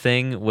about the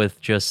thing with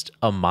just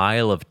a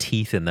mile of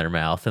teeth in their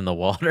mouth in the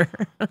water.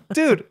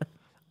 Dude,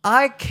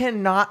 I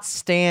cannot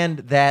stand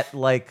that.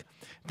 Like,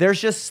 there's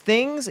just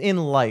things in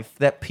life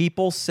that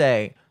people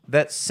say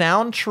that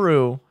sound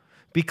true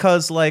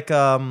because, like,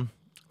 God,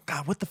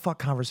 what the fuck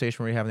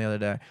conversation were we having the other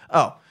day?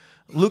 Oh,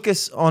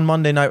 Lucas on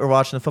Monday night, we're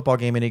watching the football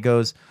game, and he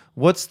goes,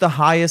 what's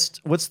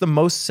the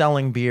most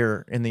selling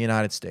beer in the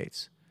United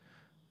States?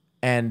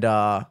 And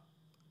Dom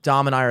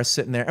and I are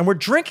sitting there, and we're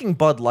drinking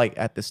Bud Light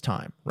at this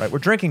time, right? We're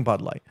drinking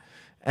Bud Light.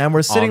 And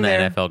we're sitting On the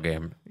there. NFL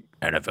game.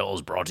 NFL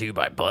is brought to you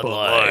by Bud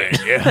Light.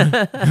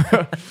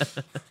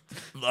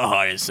 The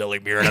highest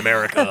selling beer in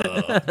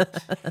America.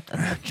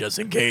 Just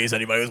in case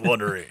anybody was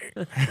wondering.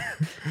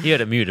 You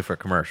had it muted for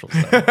commercials,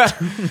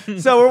 though.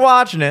 So we're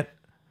watching it,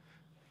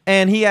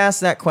 and he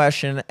asked that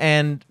question,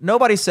 and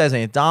nobody says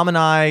anything.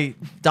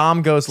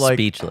 Dom goes like...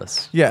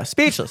 Speechless. Yeah,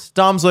 speechless.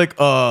 Dom's like,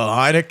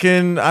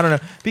 Heineken, I don't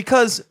know.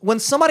 Because when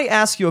somebody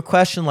asks you a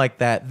question like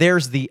that,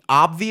 there's the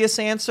obvious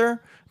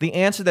answer, the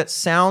answer that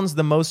sounds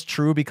the most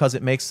true because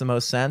it makes the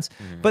most sense.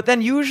 But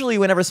then usually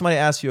whenever somebody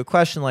asks you a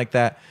question like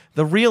that,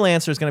 the real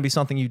answer is going to be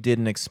something you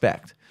didn't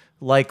expect.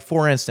 Like,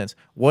 for instance,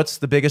 what's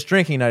the biggest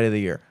drinking night of the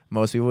year?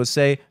 Most people would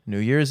say New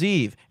Year's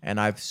Eve, and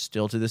I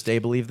still to this day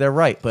believe they're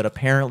right, but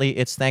apparently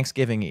it's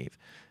Thanksgiving Eve.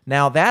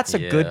 Now, that's a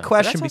good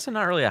question. That's also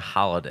not really a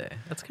holiday.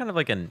 That's kind of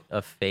like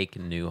a fake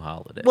new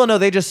holiday. Well, no,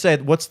 they just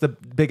said, what's the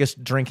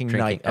biggest drinking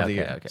night of the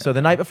year? Okay. So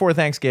the night before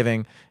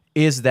Thanksgiving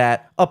is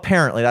that,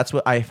 apparently, that's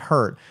what I've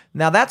heard.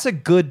 Now, that's a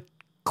good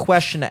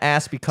question to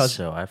ask because...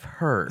 So I've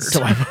heard.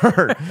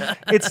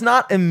 It's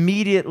not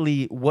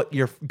immediately what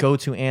your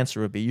go-to answer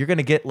would be. You're going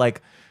to get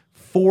like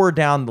 4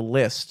 down the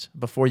list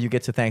before you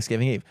get to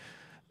Thanksgiving Eve.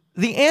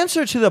 The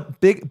answer to the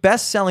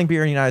best-selling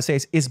beer in the United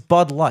States is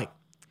Bud Light.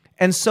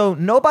 And so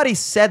nobody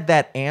said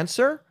that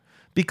answer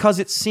because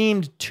it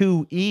seemed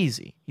too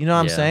easy. You know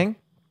what I'm saying?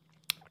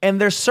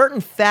 And there's certain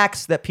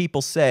facts that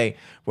people say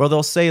where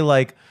they'll say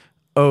like,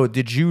 oh,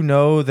 did you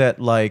know that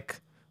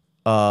like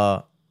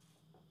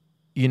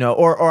you know,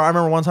 or I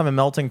remember one time in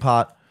Melting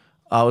Pot,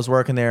 I was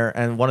working there,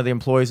 and one of the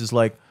employees is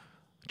like,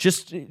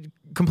 just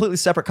completely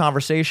separate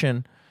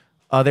conversation.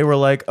 They were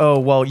like, oh,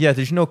 well, yeah,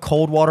 did you know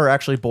cold water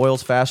actually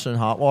boils faster than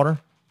hot water?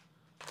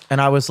 And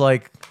I was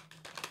like,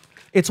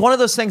 it's one of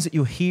those things that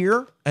you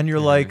hear, and you're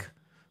like,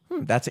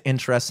 that's an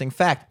interesting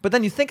fact. But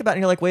then you think about it,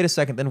 and you're like, wait a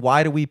second, then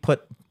why do we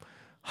put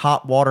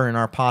hot water in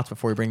our pots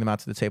before we bring them out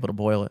to the table to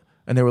boil it?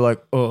 And they were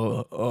like,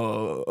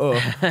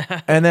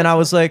 And then I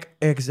was like,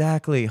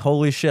 exactly.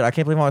 Holy shit. I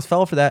can't believe I almost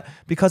fell for that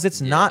because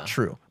it's not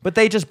true. But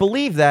they just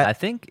believe that. I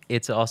think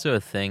it's also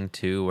a thing,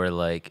 too, where,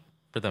 like,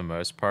 for the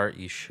most part,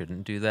 you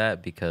shouldn't do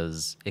that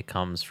because it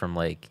comes from,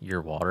 like,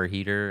 your water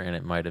heater and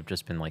it might have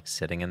just been, like,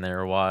 sitting in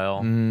there a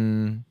while.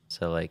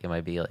 So, like, it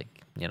might be,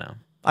 like, you know.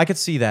 I could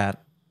see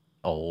that.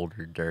 Old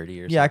or dirty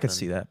or something. Yeah, I could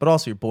see that. But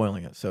also you're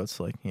boiling it. So it's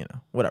like, you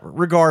know, whatever.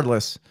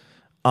 Regardless,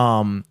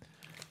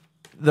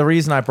 the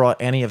reason I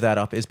brought any of that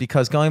up is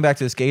because going back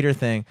to this gator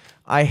thing,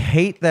 I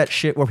hate that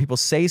shit where people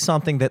say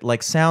something that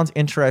like sounds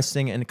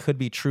interesting and it could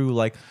be true.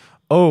 Like,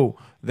 oh,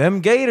 them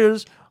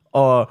gators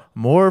are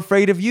more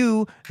afraid of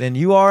you than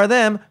you are of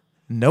them.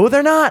 No,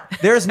 they're not.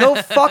 There's no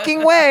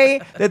fucking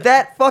way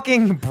that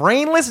fucking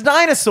brainless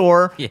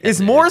dinosaur is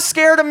more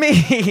scared of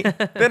me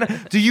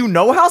than. Do you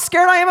know how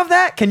scared I am of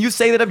that? Can you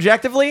say that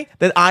objectively?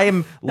 That I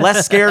am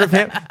less scared of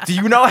him? Do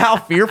you know how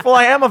fearful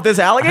I am of this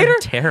alligator?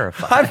 I'm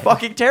terrified. I'm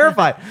fucking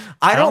terrified.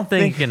 I don't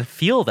think you can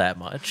feel that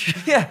much.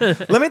 Yeah.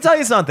 Let me tell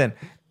you something.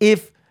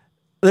 If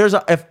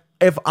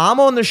I'm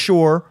on the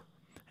shore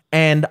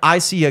and I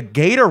see a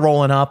gator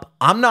rolling up,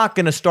 I'm not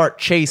gonna start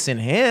chasing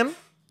him.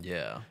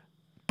 Yeah.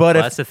 But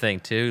well, that's the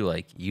thing too.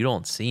 Like you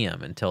don't see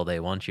them until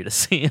they want you to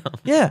see them.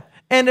 Yeah,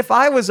 and if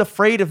I was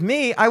afraid of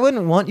me, I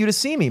wouldn't want you to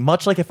see me.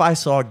 Much like if I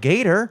saw a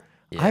gator,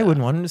 I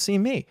wouldn't want him to see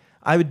me.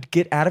 I would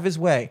get out of his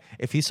way.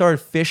 If he started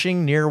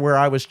fishing near where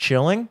I was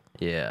chilling,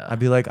 I'd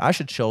be like, I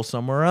should chill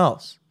somewhere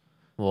else.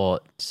 Well,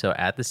 so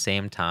at the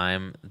same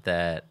time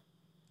that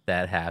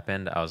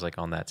happened, I was like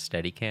on that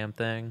Steadicam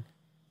thing.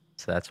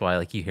 So that's why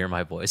like you hear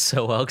my voice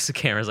so well because the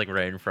camera's like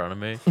right in front of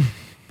me.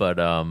 But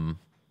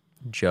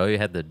Joey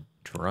had the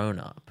drone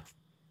up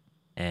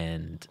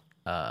and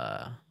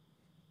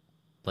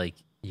like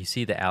you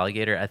see the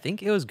alligator. I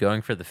think it was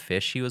going for the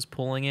fish he was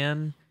pulling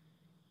in,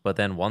 but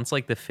then once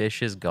like the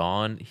fish is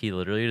gone, he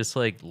literally just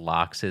like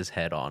locks his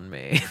head on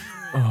me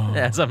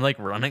as I'm like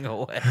running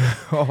away.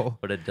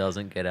 But it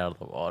doesn't get out of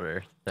the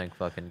water, thank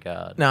fucking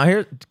God. Now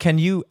here, can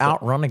you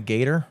outrun a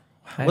gator?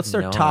 What's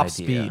their top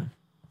speed?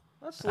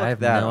 I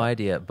have no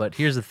idea, but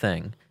here's the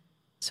thing.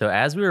 So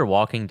as we were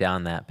walking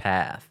down that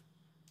path,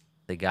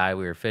 the guy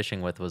we were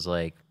fishing with was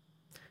like,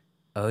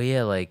 oh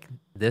yeah, like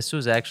this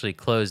was actually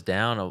closed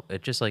down.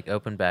 It just like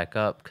opened back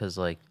up because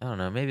like, I don't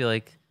know, maybe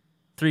like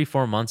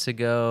 3-4 months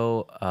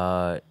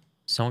ago,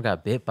 someone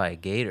got bit by a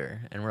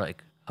gator. And we're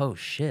like, oh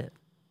shit.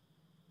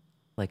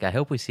 Like, I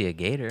hope we see a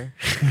gator.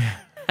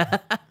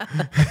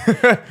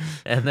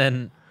 And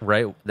then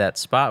right that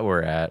spot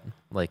we're at,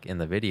 like in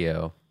the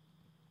video,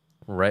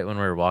 right when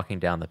we were walking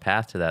down the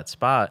path to that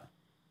spot,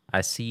 I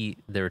see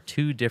there were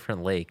 2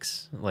 different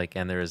lakes, like,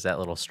 and there was that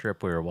little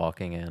strip we were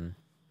walking in,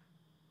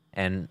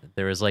 and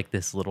there was like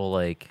this little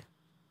like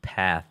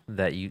path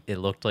that it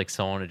looked like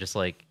someone had just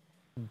like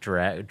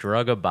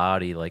drug a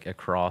body like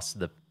across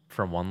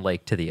from one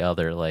lake to the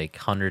other like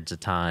hundreds of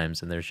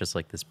times, and there's just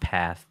like this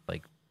path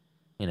like,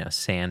 you know,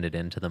 sanded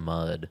into the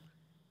mud,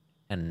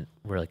 and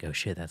we're like, oh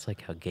shit, that's like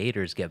how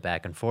gators get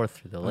back and forth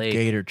through the lake.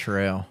 Gator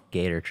trail.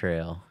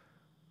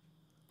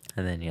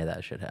 And then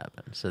that shit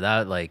happened. So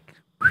that like.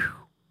 Whew,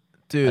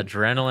 dude,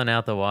 adrenaline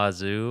out the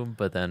wazoo,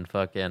 but then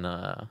fucking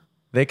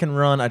they can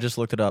run, I just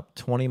looked it up,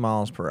 20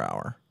 miles per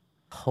hour.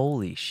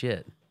 Holy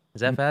shit.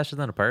 Is that faster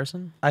than a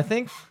person? I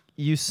think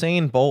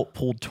Usain Bolt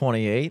pulled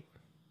 28,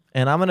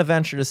 and I'm going to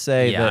venture to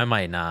say that... I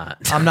might not.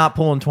 I'm not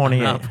pulling 28.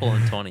 I'm not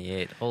pulling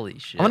 28. Holy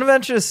shit. I'm going to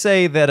venture to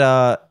say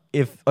that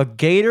if a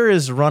gator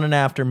is running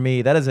after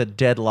me, that is a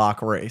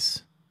deadlock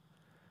race.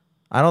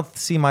 I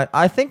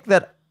think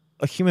that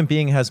a human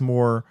being has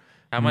more...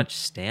 How much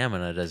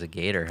stamina does a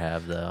gator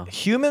have, though?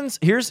 Humans,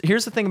 here's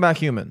the thing about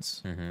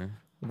humans. Mm-hmm.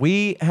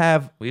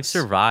 We've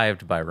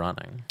survived by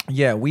running.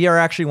 Yeah, we are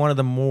actually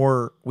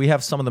we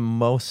have some of the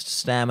most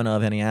stamina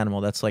of any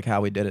animal. That's like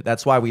how we did it.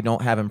 That's why we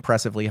don't have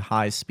impressively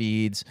high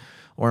speeds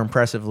or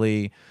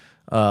impressively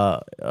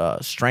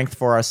strength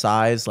for our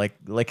size. Like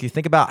you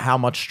think about how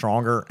much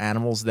stronger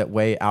animals that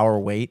weigh our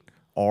weight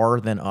are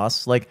than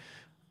us. Like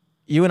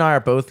you and I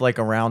are both like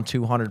around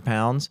 200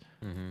 pounds.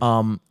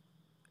 Mm-hmm.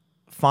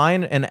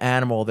 Find an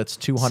animal that's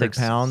 200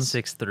 pounds.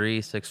 6'3",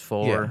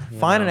 6'4". Yeah.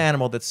 Find an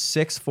animal that's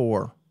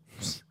 6'4".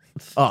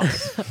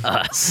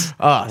 Us.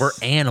 We're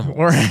animals.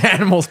 We're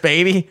animals,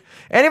 baby.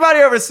 Anybody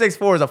over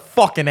 6'4" is a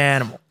fucking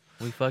animal.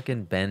 We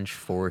fucking bench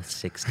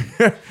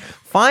 460.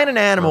 Find an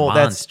animal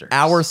that's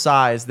our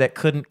size that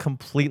couldn't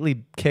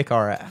completely kick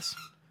our ass.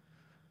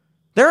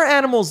 There are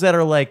animals that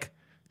are like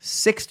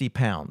 60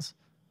 pounds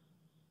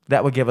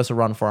that would give us a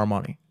run for our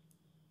money.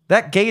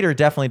 That gator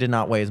definitely did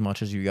not weigh as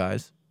much as you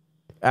guys.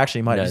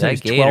 Actually, might have.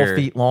 He's 12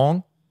 feet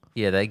long.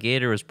 Yeah, that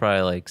gator was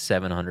probably like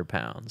 700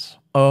 pounds.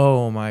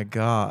 Oh my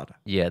God.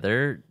 Yeah,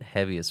 they're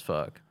heavy as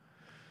fuck.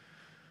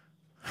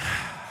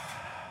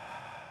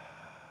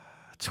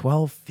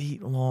 12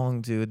 feet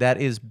long, dude.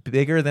 That is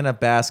bigger than a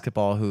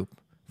basketball hoop.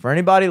 For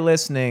anybody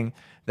listening,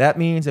 that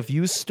means if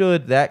you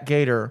stood that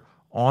gator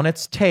on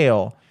its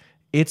tail,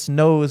 its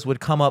nose would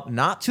come up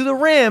not to the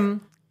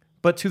rim,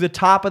 but to the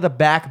top of the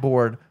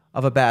backboard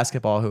of a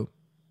basketball hoop.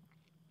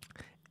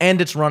 And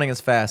it's running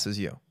as fast as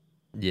you.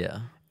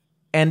 Yeah.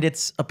 And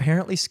it's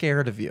apparently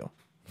scared of you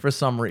for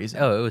some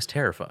reason. Oh, it was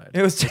terrified.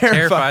 It was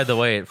terrified. The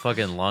way it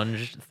fucking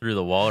lunged through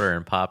the water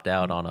and popped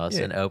out on us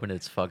and opened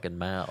its fucking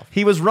mouth.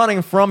 He was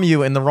running from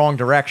you in the wrong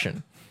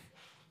direction.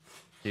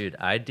 Dude,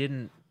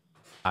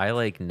 I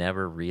like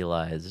never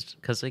realized,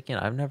 because like, you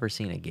know, I've never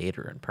seen a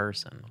gator in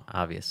person,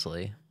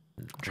 obviously.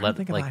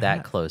 Like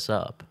that close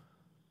up.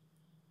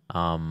 Yeah,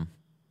 but I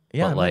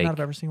might like, not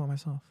have ever seen one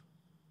myself.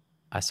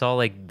 I saw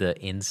like the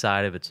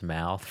inside of its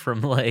mouth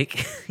from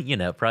like, you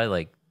know, probably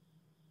like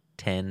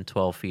 10,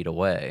 12 feet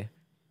away.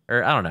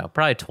 Or I don't know,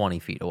 probably 20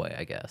 feet away,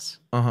 I guess.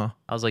 Uh-huh.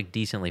 I was like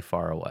decently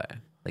far away.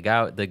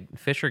 The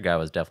Fisher guy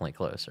was definitely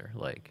closer,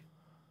 like,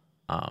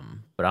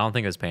 but I don't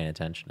think I was paying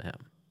attention to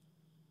him.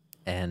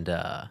 And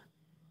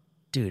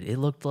dude, it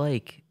looked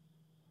like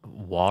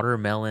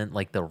watermelon,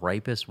 like the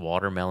ripest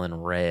watermelon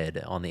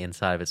red on the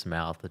inside of its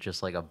mouth with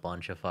just like a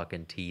bunch of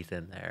fucking teeth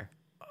in there.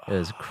 It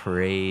was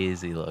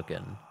crazy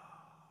looking.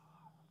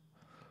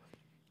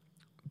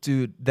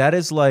 Dude, that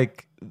is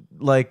like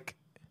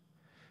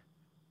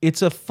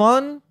it's a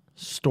fun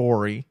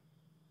story,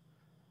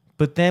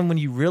 but then when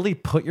you really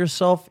put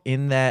yourself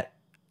in that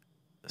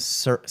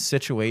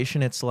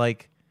situation, it's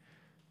like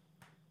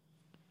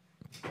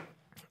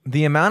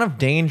the amount of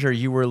danger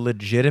you were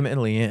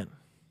legitimately in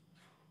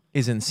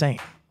is insane.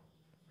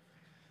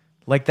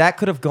 Like that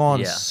could have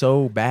gone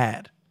so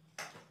bad.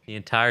 The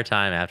entire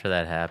time after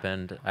that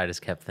happened, I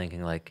just kept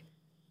thinking like,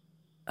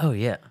 oh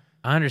yeah,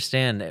 I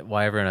understand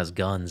why everyone has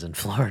guns in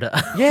Florida.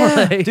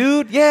 Yeah, like,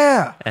 dude,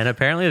 yeah. And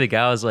apparently the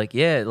guy was like,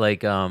 yeah,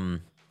 like,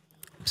 I'm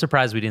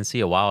surprised we didn't see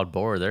a wild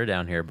boar. They're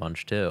down here a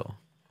bunch too.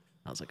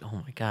 I was like,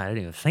 oh my God, I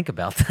didn't even think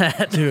about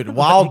that. Dude,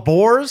 wild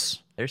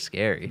boars, they're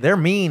scary. they're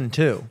mean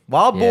too.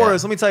 Wild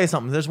boars, let me tell you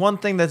something. There's one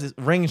thing that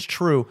rings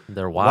true.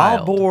 They're wild.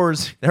 Wild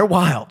boars, they're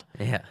wild.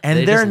 Yeah, and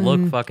they they're just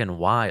look fucking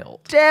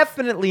wild.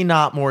 Definitely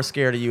not more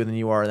scared of you than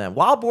you are of them.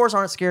 Wild boars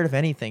aren't scared of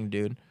anything,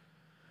 dude.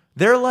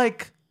 They're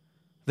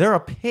a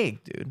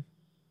pig, dude.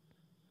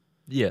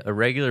 Yeah, a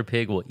regular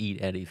pig will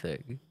eat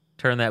anything.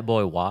 Turn that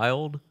boy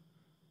wild.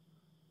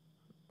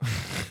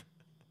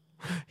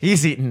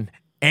 He's eating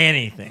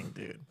anything,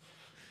 dude.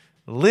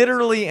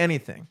 Literally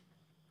anything.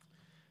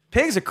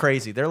 Pigs are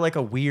crazy. They're like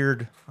a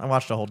weird... I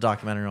watched a whole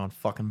documentary on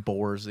fucking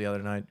boars the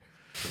other night.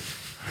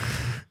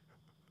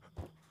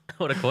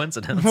 What a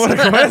coincidence. What a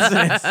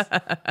coincidence.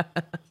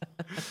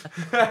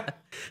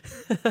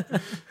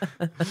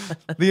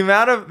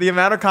 The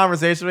amount of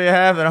conversation we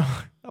have that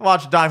I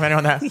watched a documentary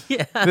on that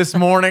this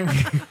morning.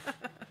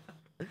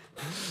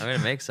 I mean,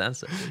 it makes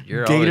sense.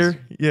 You're Gator, always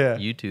yeah.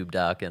 YouTube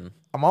docking.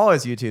 I'm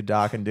always YouTube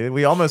docking, dude.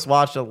 We almost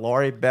watched a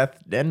Lori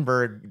Beth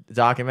Denberg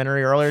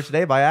documentary earlier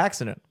today by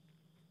accident.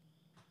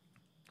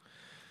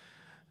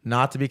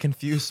 Not to be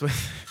confused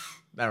with...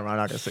 Never mind,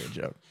 I'm not going to say a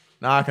joke.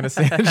 Not going to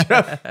say a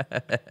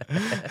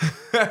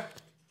joke.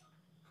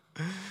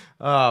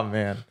 Oh,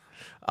 man.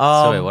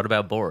 So wait, what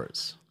about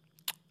boars?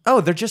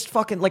 Oh, they're just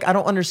fucking... Like, I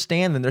don't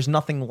understand them. There's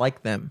nothing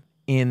like them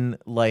in,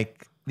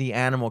 like, the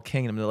animal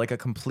kingdom. They're, like, a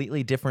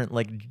completely different,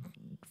 like,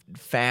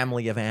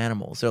 family of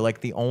animals. They're,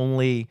 like, the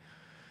only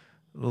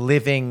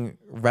living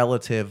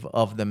relative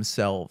of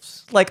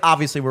themselves. Like,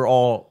 obviously, we're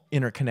all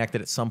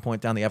interconnected at some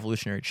point down the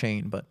evolutionary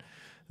chain, but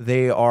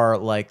they are,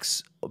 like,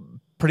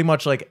 pretty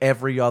much like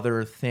every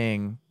other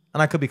thing.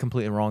 And I could be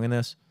completely wrong in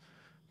this.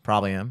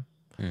 Probably am.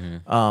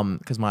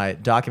 Because my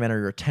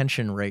documentary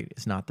retention rate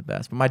is not the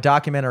best, but my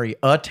documentary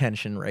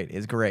attention rate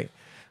is great.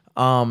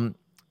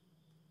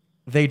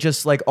 They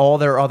just, like, all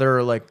their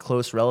other, like,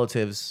 close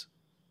relatives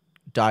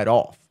died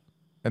off,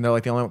 and they're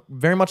like the only,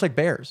 very much like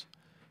bears.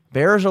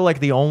 Bears are like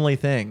the only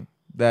thing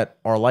that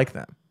are like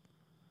them.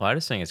 Well, I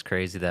just think it's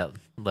crazy that,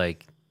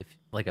 like, if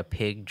like a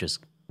pig,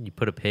 just you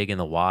put a pig in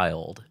the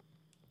wild,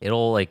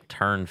 it'll like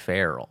turn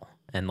feral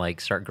and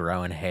like start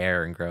growing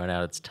hair and growing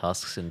out its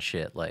tusks and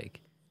shit. Like,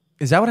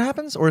 is that what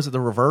happens, or is it the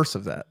reverse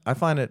of that? I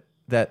find it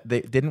that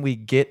didn't we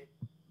get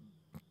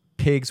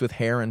pigs with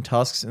hair and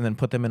tusks and then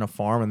put them in a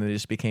farm and they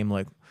just became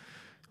like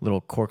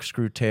little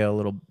corkscrew tail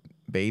little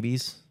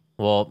babies?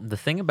 Well, the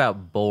thing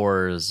about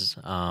boars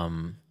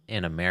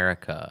in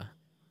America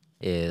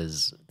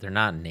is they're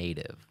not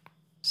native.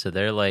 So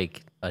they're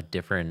like a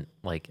different,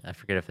 like, I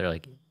forget if they're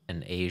like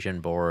an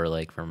Asian boar or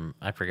like from,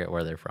 I forget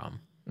where they're from.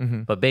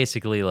 Mm-hmm. But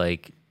basically,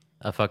 like,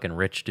 a fucking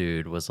rich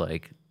dude was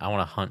like, I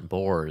want to hunt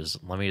boars.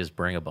 Let me just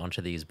bring a bunch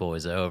of these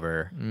boys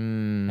over.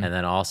 And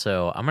then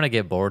also, I'm going to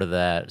get bored of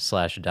that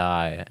 /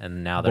 die.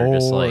 And now they're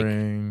just like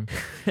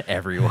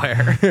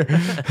everywhere. They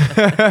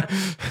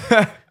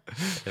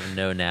have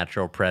no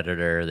natural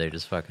predator. They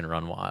just fucking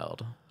run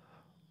wild.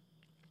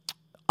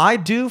 I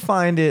do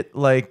find it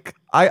like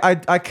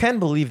I can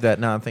believe that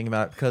now I'm thinking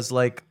about it because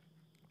like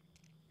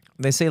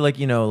they say like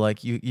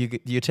like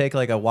you take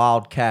like a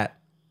wild cat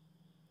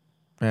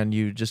and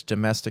you just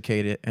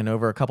domesticate it and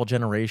over a couple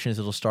generations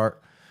it'll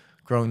start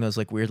growing those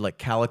like weird like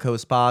calico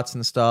spots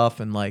and stuff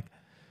and like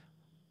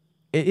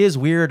it is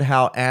weird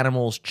how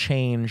animals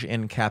change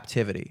in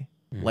captivity.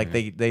 Like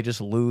they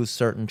just lose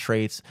certain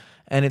traits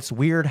and it's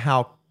weird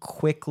how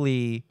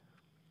quickly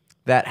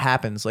that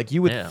happens. Like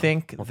you would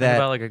think well, that think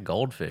about like a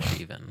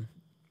goldfish even.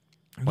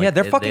 Like,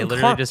 they're fucking they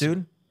literally carp, just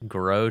dude.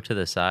 grow to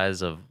the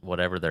size of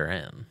whatever they're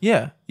in.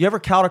 Yeah. You ever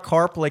caught a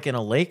carp like in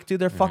a lake? Dude,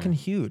 they're fucking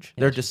huge.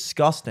 They're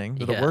disgusting.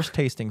 They're the worst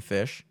tasting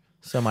fish.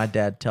 So my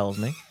dad tells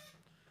me.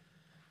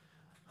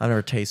 I've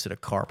never tasted a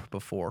carp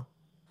before.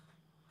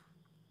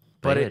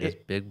 But it is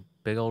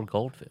big old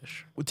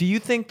goldfish. Do you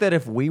think that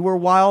if we were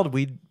wild,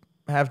 we'd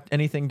have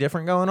anything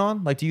different going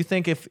on? Like, do you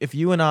think if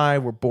you and I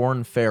were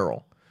born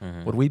feral,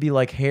 would we be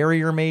like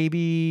hairier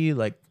maybe?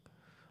 Like,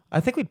 I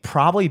think we'd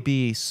probably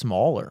be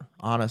smaller,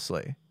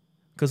 honestly.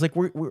 Because like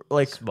we're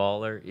like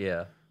smaller,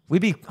 yeah.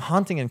 We'd be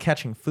hunting and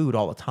catching food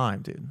all the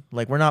time, dude.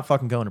 Like we're not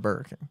fucking going to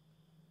Burger King.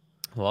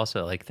 Well,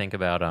 also like think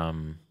about I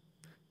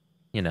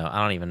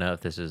don't even know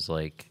if this is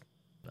like,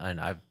 and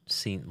I've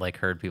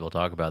heard people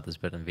talk about this,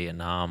 but in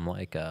Vietnam,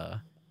 like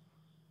their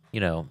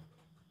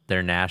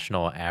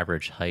national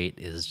average height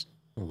is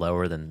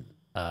lower than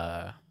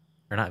or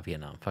not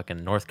Vietnam,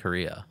 fucking North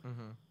Korea.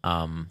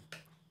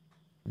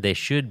 They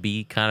should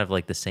be kind of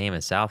like the same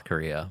as South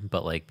Korea,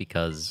 but like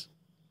because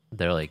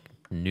they're like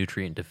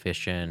nutrient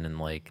deficient and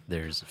like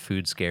there's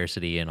food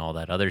scarcity and all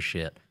that other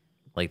shit,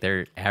 like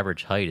their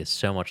average height is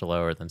so much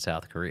lower than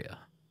South Korea.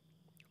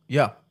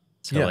 Yeah.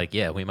 So like,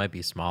 we might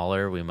be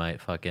smaller. We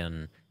might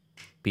fucking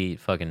be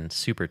fucking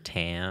super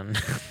tan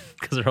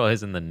because they're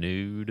always in the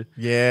nude.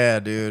 Yeah,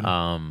 dude.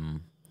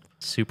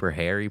 Super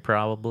hairy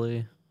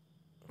probably.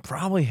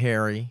 Probably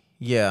hairy.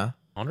 Yeah.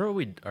 I wonder what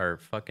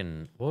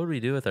would we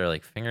do with our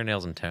like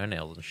fingernails and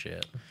toenails and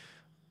shit?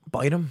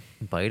 Bite them.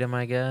 Bite them,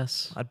 I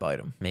guess. I'd bite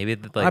them. Maybe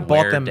like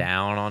wear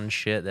down on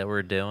shit that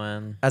we're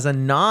doing. As a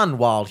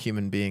non-wild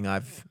human being,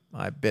 I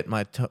bit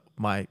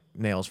my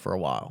nails for a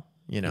while.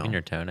 Even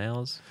your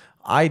toenails?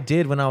 I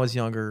did when I was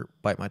younger.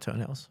 Bite my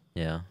toenails.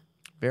 Yeah.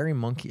 Very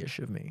monkeyish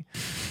of me,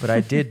 but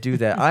I did do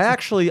that.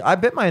 I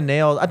bit my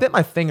nails. I bit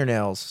my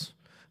fingernails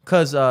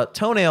because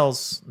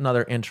toenails.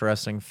 Another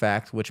interesting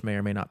fact, which may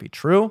or may not be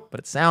true,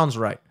 but it sounds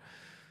right.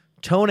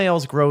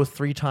 Toenails grow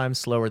 3 times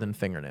slower than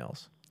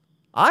fingernails.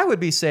 I would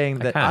be saying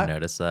that I kind of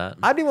noticed that.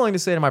 I'd be willing to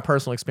say, in my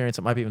personal experience,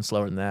 it might be even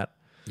slower than that.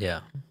 Yeah,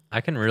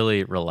 I can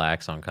really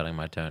relax on cutting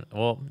my toenails.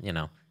 Well,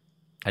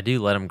 I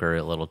do let them grow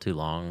a little too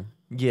long.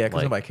 Yeah,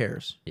 because nobody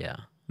cares. Yeah.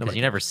 Because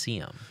you never see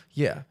them.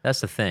 Yeah. That's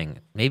the thing.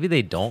 Maybe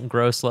they don't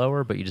grow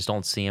slower, but you just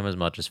don't see them as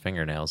much as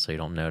fingernails, so you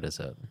don't notice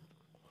it.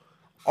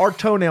 Our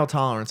toenail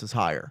tolerance is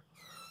higher.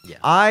 Yeah.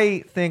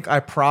 I think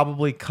I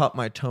probably cut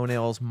my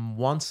toenails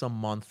once a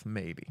month,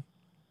 maybe.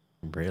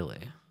 Really?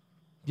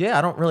 Yeah,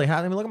 I don't really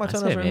have. I mean, look at my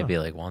toenails right maybe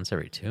now. like once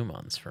every 2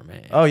 months for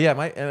me. Oh, yeah.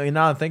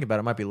 Now I'm thinking about it,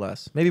 it might be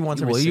less. Maybe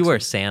once every 6 you wear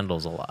weeks.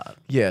 sandals a lot.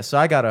 Yeah, so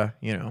I gotta,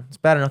 it's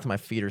bad enough that my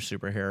feet are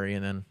super hairy,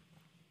 and then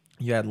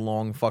you add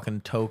long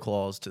fucking toe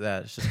claws to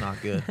that. It's just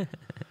not good.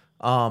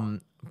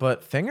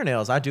 But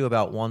fingernails, I do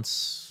about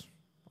once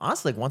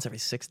every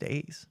 6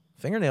 days.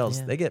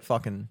 Fingernails, they get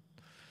fucking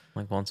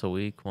like once a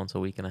week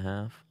and a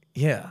half.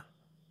 Yeah.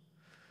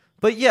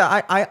 But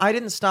yeah, I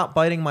didn't stop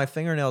biting my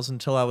fingernails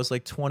until I was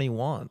like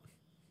 21.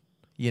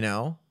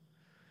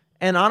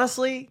 And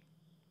honestly,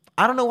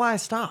 I don't know why I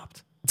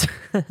stopped.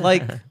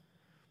 Like,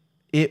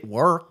 it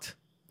worked.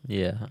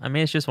 Yeah. I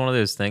mean, it's just one of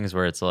those things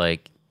where it's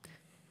like,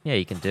 yeah,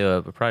 you can do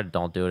it, but probably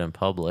don't do it in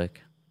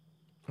public.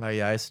 Oh,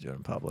 yeah, I used to do it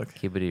in public.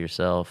 Keep it to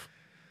yourself.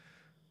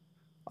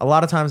 A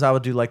lot of times I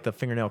would do like the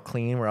fingernail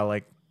clean where I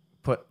like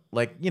put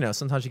like,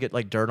 sometimes you get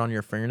like dirt on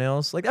your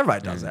fingernails. Like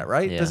everybody does that,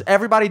 right? Yeah. Does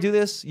everybody do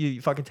this?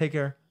 You fucking take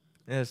and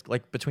it's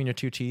like between your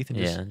 2 teeth and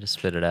just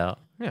spit it out.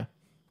 Yeah.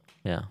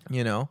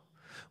 Yeah.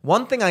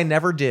 One thing I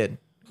never did,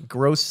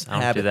 gross I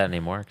don't habit. do that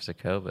anymore because of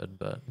COVID,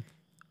 but.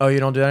 Oh,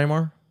 you don't do that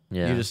anymore?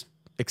 Yeah. You just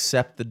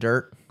accept the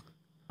dirt?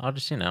 I'll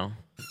just,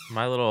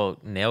 my little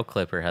nail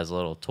clipper has a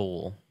little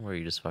tool where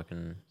you just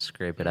fucking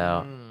scrape it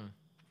out.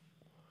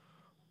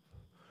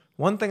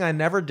 One thing I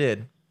never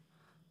did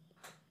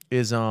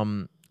is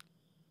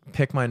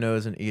pick my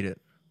nose and eat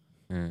it.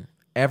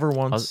 Ever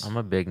once. I'm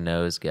a big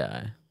nose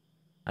guy.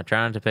 I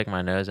try not to pick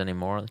my nose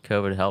anymore.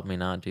 COVID helped me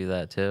not do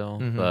that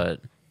too, but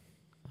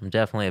I'm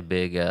definitely a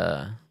big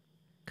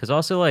because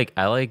also like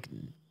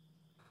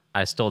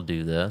I still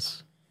do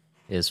this.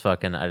 Is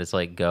fucking I just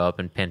like go up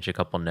and pinch a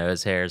couple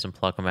nose hairs and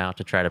pluck them out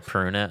to try to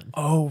prune it.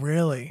 Oh,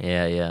 really?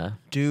 Yeah.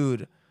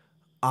 Dude,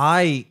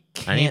 I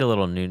need a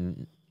little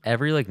new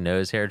every like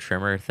nose hair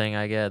trimmer thing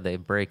I get. They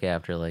break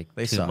after like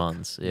 2 suck.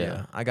 months.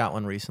 Yeah, I got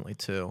one recently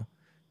too,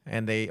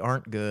 and they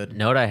aren't good.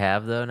 Know what I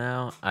have though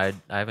now? I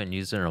haven't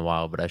used it in a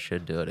while, but I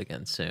should do it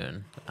again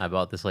soon. I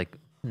bought this like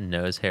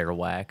nose hair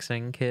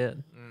waxing kit.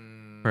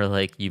 Where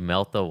like you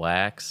melt the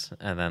wax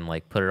and then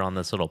like put it on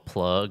this little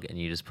plug and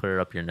you just put it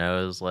up your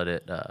nose, let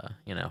it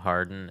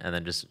harden, and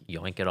then just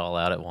yoink it all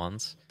out at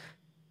once.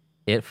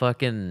 It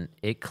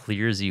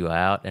clears you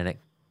out, and it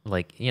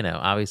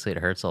obviously it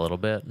hurts a little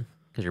bit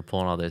because you're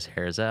pulling all those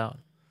hairs out,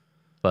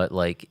 but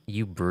like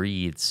you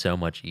breathe so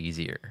much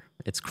easier.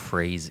 It's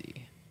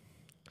crazy.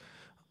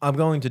 I'm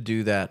going to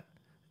do that,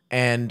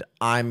 and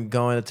I'm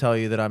going to tell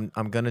you that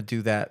I'm going to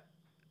do that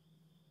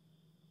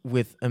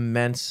with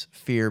immense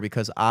fear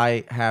because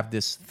I have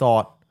this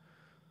thought,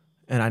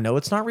 and I know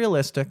it's not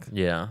realistic.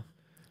 Yeah.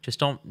 Just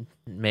don't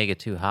make it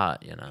too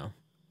hot,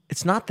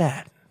 It's not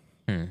that.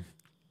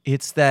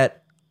 It's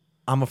that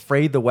I'm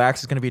afraid the wax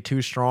is going to be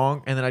too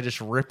strong, and then I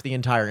just rip the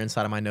entire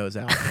inside of my nose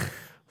out.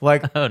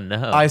 Like, oh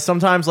no. I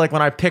sometimes, like,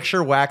 when I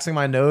picture waxing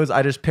my nose,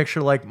 I just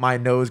picture, like, my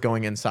nose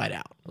going inside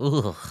out.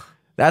 Ugh.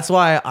 That's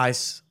why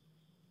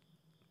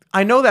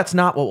I know that's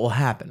not what will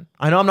happen.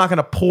 I know I'm not going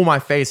to pull my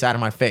face out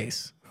of my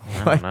face.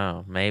 I don't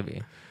know.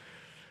 Maybe.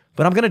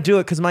 But I'm going to do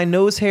it because my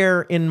nose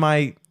hair in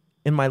my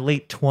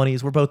late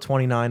 20s, we're both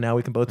 29 now.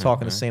 We can both talk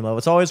on the same level.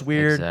 It's always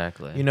weird,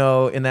 exactly. in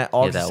that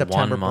August, that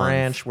September 1 month.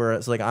 branch where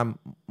it's like I'm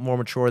more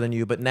mature than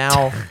you. But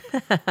now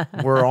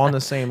we're on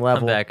the same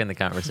level. I'm back in the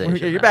conversation.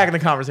 You're back in the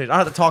conversation. I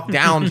don't have to talk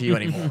down to you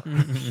anymore.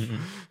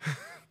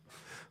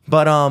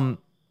 But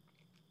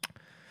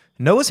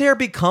nose hair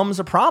becomes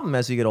a problem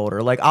as you get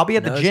older. Like I'll be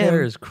at the Nose gym.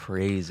 hair is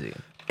crazy.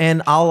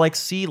 And I'll like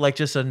see like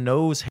just a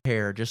nose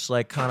hair just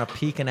like kind of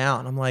peeking out.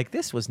 And I'm like,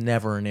 this was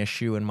never an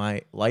issue in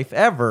my life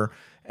ever.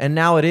 And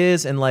now it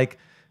is. And like,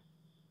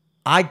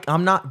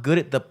 I'm not good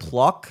at the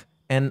pluck.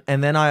 And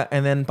then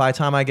by the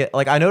time I get,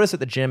 like, I notice at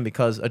the gym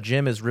because a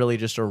gym is really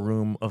just a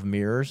room of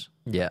mirrors.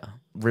 Yeah.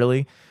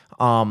 Really.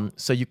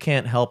 So you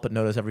can't help but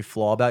notice every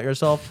flaw about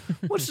yourself,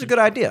 which is a good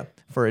idea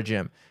for a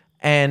gym.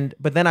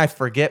 But then I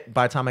forget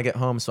by the time I get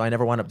home. So I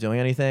never wind up doing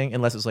anything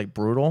unless it's like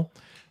brutal.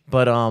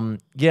 But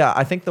yeah,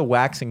 I think the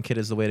waxing kit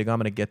is the way to go. I'm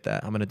gonna get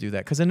that. I'm gonna do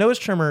that because a nose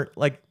trimmer,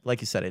 like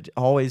you said, it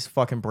always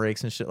fucking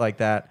breaks and shit like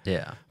that.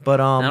 Yeah. But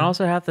and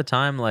also half the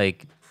time,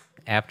 like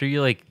after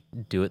you like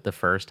do it the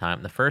first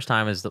time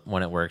is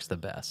when it works the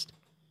best.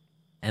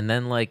 And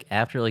then like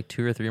after like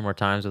 2 or 3 more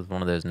times with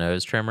one of those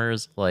nose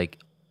trimmers, like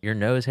your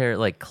nose hair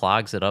like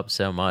clogs it up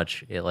so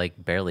much it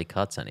like barely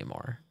cuts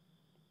anymore.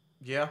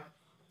 Yeah.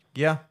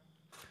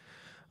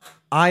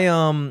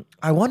 I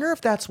wonder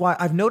if that's why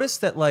I've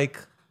noticed that like.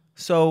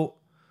 So,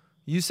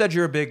 you said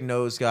you're a big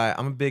nose guy.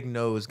 I'm a big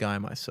nose guy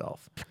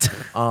myself.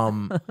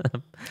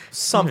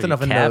 Something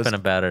of a nose. Capping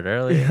about it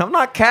earlier. I'm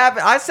not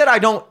capping. I said I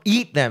don't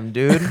eat them,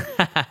 dude.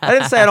 I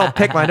didn't say I don't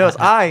pick my nose.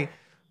 I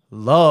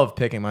love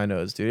picking my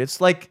nose, dude. It's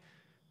like,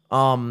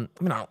 I mean,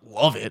 I don't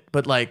love it,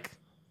 but like,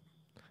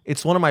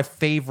 it's one of my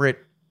favorite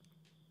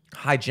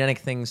hygienic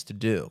things to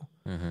do.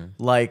 Mm-hmm.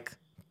 Like,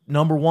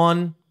 number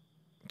one,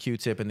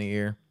 Q-tip in the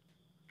ear.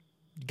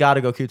 Got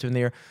to go Q-tip in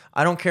the ear.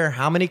 I don't care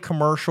how many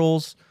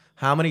commercials,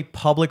 how many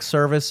public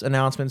service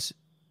announcements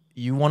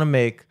you want to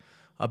make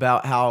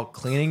about how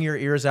cleaning your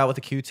ears out with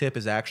a Q-tip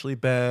is actually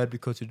bad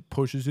because it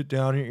pushes it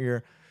down your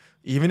ear.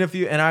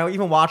 And I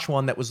even watched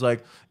one that was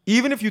like,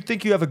 even if you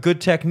think you have a good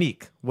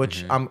technique,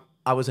 which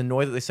I was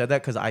annoyed that they said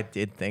that because I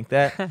did think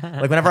that.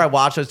 Like whenever I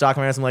watch those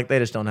documentaries, I'm like, they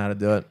just don't know how to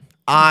do it.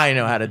 I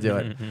know how to do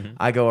it.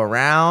 I go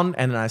around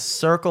and then I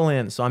circle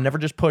in. So I'm never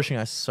just pushing,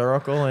 I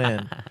circle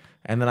in.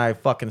 And then I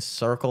fucking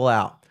circle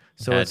out.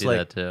 So it's like,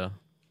 that too.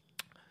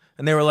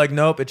 And they were like,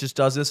 nope, it just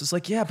does this. It's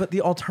like, yeah, but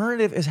the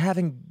alternative is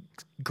having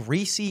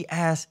greasy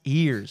ass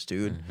ears,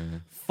 dude.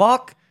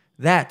 Fuck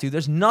that, dude.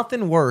 There's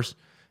nothing worse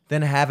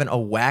than having a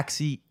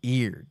waxy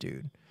ear,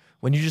 dude.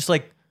 When you just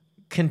like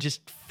can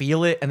just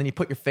feel it and then you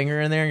put your finger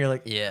in there and you're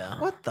like, yeah,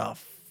 what the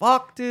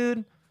fuck,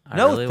 dude?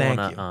 No, really thank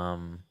you.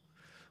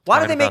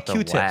 Why do they make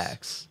Q-tips?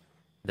 Wax.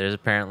 There's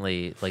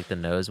apparently like the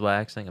nose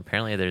waxing.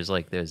 Apparently there's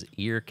like those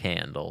ear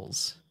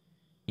candles.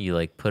 You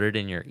like put it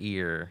in your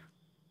ear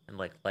and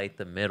like light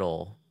the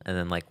middle and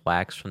then like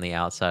wax from the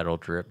outside will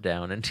drip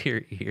down into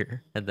your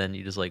ear and then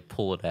you just like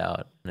pull it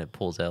out and it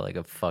pulls out like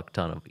a fuck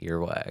ton of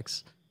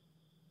earwax.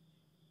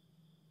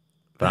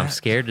 But I'm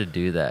scared to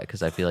do that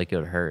because I feel like it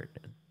would hurt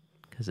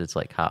because it's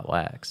like hot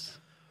wax.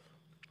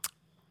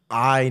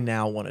 I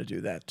now want to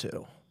do that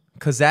too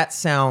because that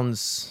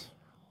sounds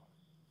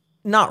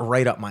not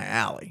right up my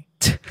alley.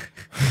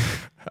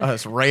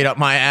 That's right up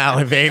my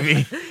alley,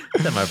 baby.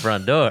 It's at my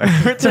front door.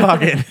 We're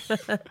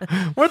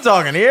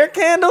talking ear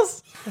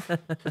candles.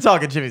 We're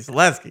talking Jimmy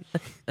Selesky.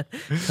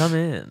 Come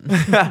in.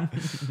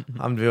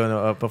 I'm doing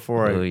it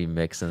before. Ooh, you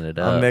mixing it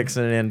up. I'm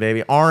mixing it in,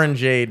 baby.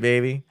 Orangeade,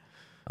 baby.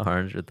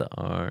 Orange with the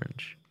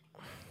orange.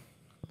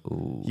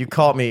 Ooh. You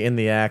caught me in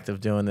the act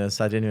of doing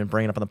this. I didn't even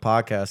bring it up on the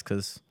podcast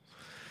because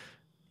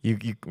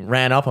you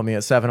ran up on me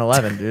at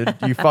 7-Eleven, dude.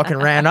 You fucking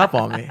ran up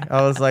on me.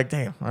 I was like,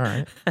 damn, all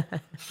right.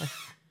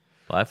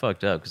 Well, I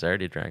fucked up because I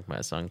already drank my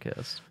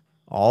Sunkist.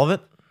 All of it?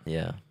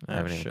 Yeah. I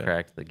haven't even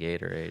cracked the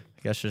Gatorade.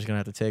 I guess you're just going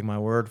to have to take my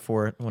word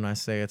for it when I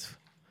say it's...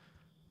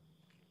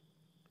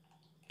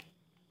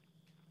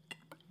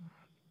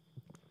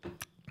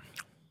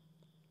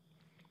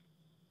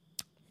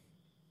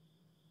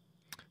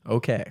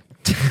 okay.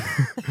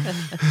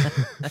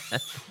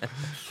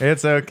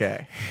 It's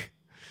okay.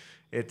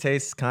 It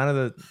tastes kind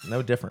of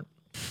no different.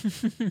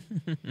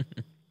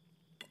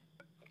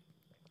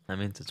 That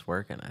means it's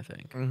working, I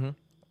think.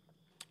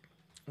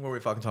 What were we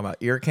fucking talking about?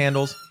 Ear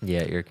candles?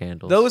 Yeah, ear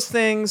candles. Those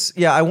things,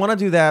 yeah, I want to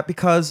do that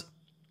because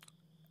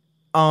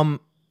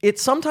it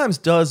sometimes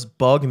does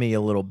bug me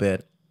a little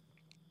bit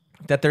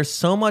that there's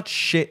so much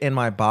shit in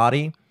my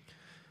body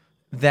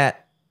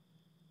that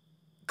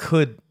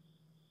could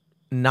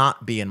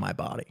not be in my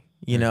body.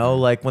 You know,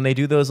 like when they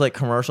do those like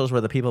commercials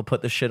where the people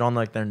put the shit on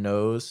like their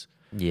nose.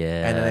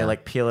 Yeah. And then they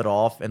like peel it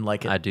off and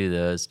like I do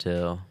those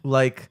too.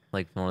 Like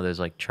one of those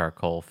like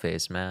charcoal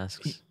face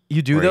masks.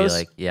 You do where those?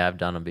 like, yeah, I've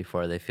done them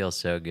before. They feel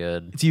so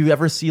good. Do you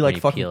ever see like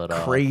you fucking peel it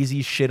off.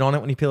 crazy shit on it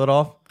when you peel it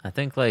off? I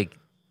think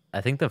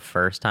the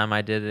first time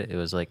I did it, it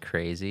was like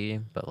crazy,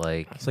 but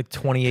like It's like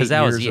 28 years. because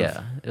that was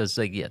of, it was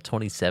like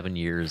 27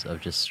 years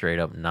of just straight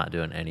up not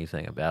doing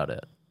anything about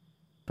it.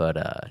 But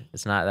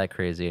it's not that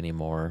crazy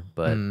anymore.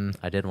 But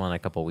I did one a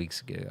couple weeks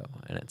ago,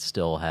 and it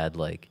still had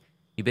like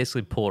you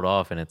basically pull it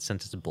off, and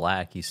since it's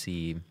black, you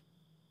see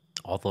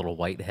all the little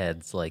white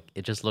heads. Like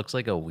it just looks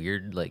like a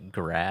weird like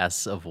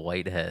grass of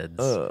white heads.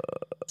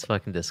 It's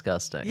fucking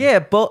disgusting. Yeah,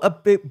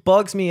 but it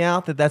bugs me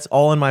out that that's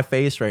all in my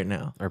face right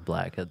now. Or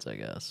blackheads, I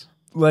guess.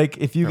 Like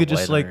if you Or could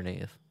just white like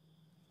underneath.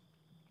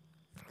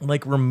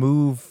 like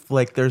remove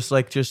like there's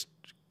like just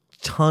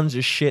tons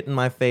of shit in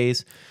my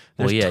face.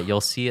 Well, There's yeah,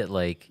 you'll see it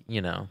like,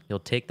 you'll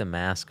take the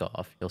mask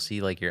off. You'll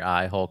see like your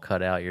eye hole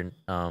cut out, your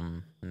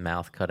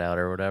mouth cut out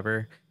or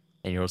whatever.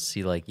 And you'll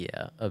see like,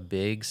 a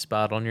big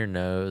spot on your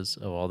nose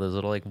of all those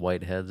little like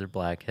white heads or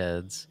black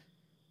heads.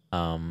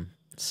 Some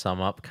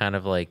up kind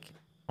of like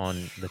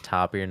on the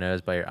top of your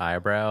nose by your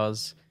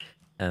eyebrows.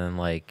 And then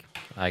like,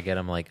 I get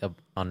them like up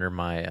under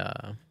my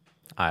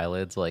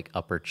eyelids, like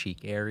upper cheek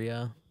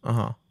area.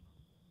 Uh-huh.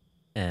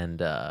 And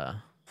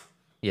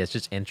yeah, it's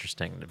just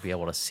interesting to be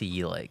able to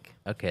see like,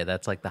 okay,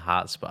 that's like the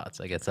hot spots.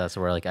 I guess that's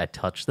where like I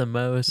touch the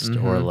most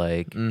or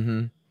like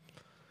The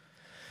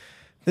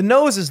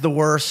nose is the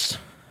worst.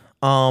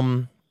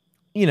 Did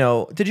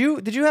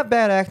you have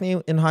bad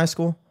acne in high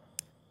school?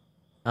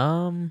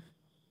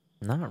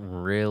 not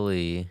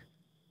really.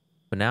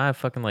 But now I have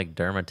fucking like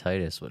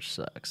dermatitis, which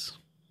sucks.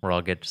 Where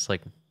I'll get just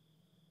like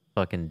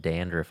fucking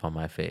dandruff on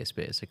my face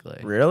basically.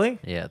 Really?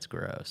 Yeah, it's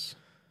gross.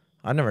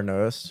 I never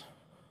noticed.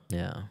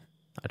 Yeah.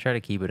 I try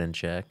to keep it in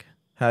check.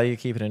 How do you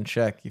keep it in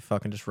check? You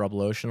fucking just rub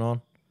lotion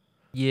on?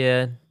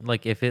 Yeah,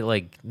 like if it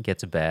like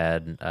gets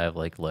bad, I have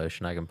like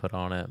lotion I can put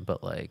on it,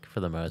 but like for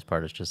the most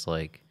part it's just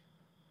like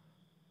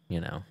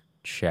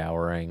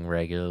showering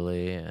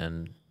regularly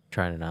and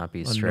trying to not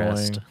be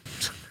stressed.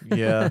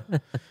 Yeah.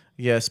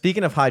 Yeah,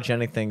 speaking of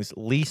hygienic things,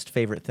 least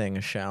favorite thing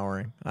is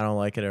showering. I don't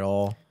like it at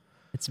all.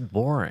 It's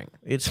boring.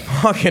 It's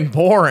fucking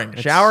boring.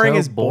 It's Showering so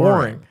is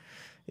boring.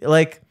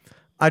 Like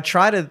I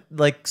try to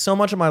like so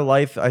much of my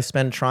life I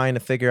spend trying to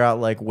figure out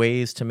like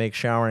ways to make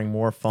showering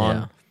more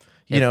fun.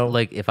 Yeah.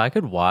 Like if I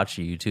could watch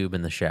YouTube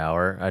in the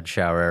shower, I'd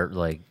shower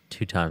like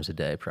 2 times a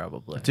day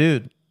probably.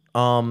 Dude,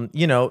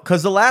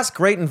 because the last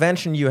great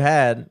invention you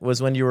had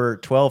was when you were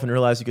 12 and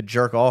realized you could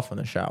jerk off in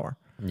the shower.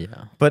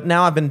 Yeah. But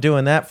now I've been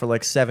doing that for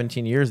like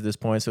 17 years at this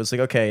point. So it's like,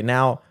 okay,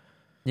 now.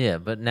 Yeah,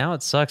 but now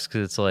it sucks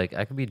because it's like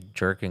I could be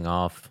jerking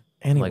off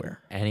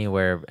Anywhere. like,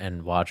 anywhere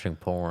and watching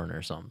porn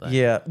or something.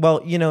 Yeah.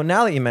 Well,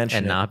 now that you mention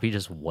And it. not be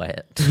just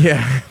wet.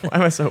 Yeah. Why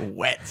am I so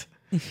wet?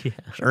 Yeah.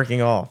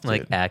 Jerking off.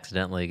 Like dude.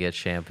 accidentally get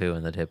shampoo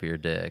in the tip of your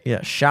dick.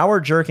 Yeah. Shower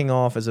jerking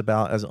off is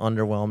about as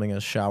underwhelming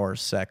as shower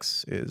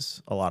sex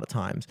is a lot of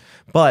times.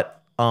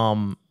 But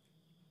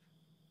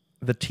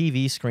the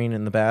TV screen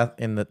in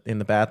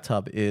the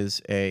bathtub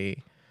is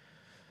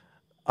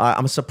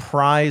I'm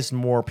surprised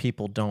more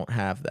people don't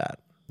have that.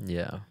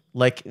 Yeah.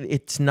 Like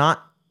it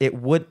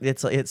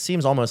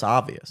seems almost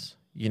obvious,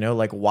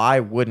 like why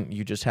wouldn't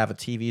you just have a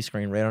TV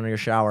screen right under your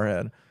shower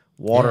head,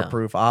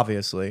 waterproof,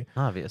 obviously,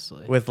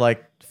 with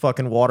like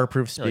fucking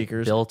waterproof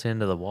speakers like built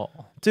into the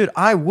wall. Dude,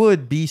 I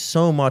would be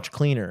so much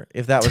cleaner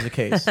if that was the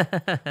case.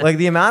 Like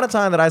the amount of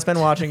time that I spend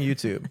watching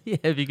YouTube. Yeah,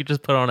 if you could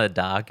just put on a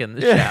dock in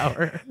the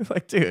shower.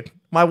 Like, dude,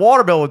 my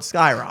water bill would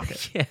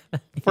skyrocket. Yeah.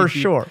 For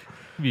sure.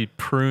 You'd be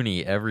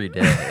pruny every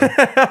day.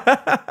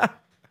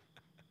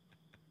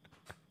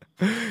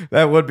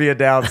 That would be a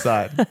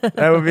downside.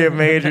 That would be a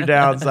major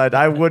downside.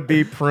 I would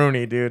be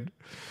pruny, dude.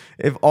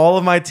 If all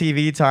of my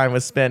TV time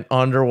was spent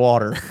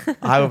underwater,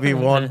 I would be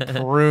one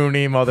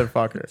pruny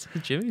motherfucker.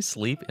 Did Jimmy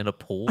sleep in a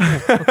pool?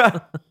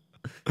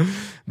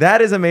 That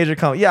is a major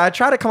comment. Yeah, I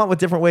try to come up with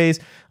different ways.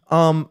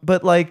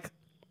 But like,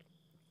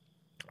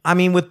 I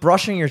mean, with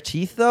brushing your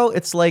teeth though,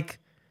 it's like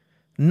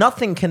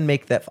nothing can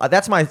make that.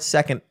 That's my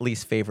second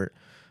least favorite.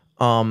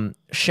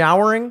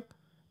 Showering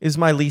is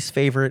my least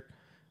favorite.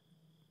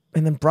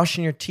 And then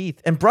brushing your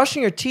teeth. And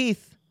brushing your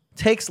teeth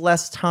takes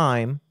less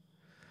time.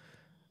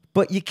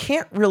 But you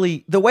can't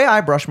really... The way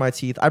I brush my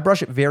teeth, I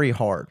brush it very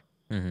hard.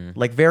 Mm-hmm.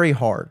 Like, very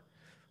hard.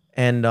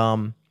 And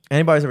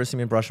anybody who's ever seen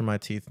me brushing my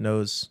teeth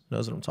knows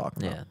what I'm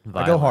talking about. Yeah,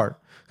 I go hard.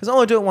 Because I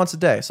only do it once a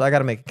day, so I got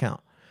to make it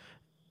count.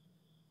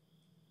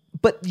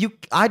 but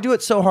I do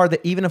it so hard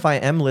that even if I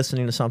am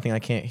listening to something, I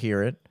can't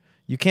hear it.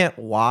 You can't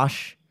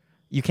watch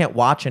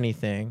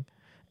anything.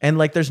 And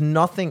like, there's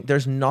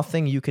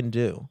nothing you can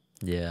do.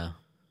 Yeah.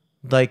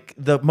 Like,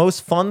 the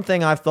most fun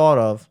thing I've thought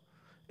of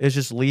is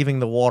just leaving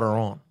the water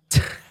on.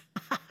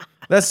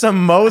 That's the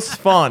most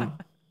fun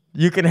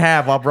you can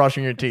have while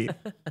brushing your teeth.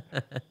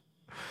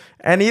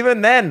 And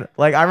even then,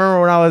 like, I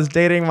remember when I was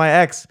dating my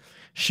ex,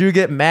 she would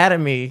get mad at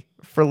me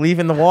for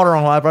leaving the water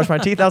on while I brush my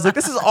teeth. I was like,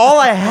 this is all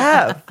I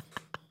have.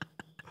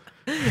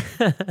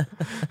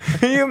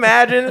 Can you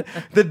imagine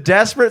the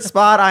desperate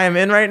spot I am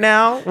in right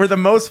now where the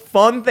most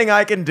fun thing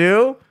I can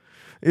do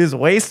is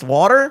waste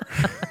water?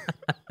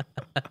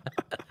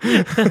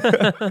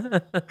 Yeah,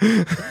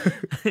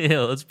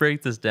 let's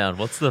break this down.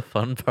 What's the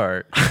fun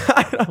part?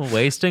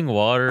 Wasting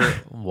water,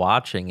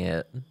 watching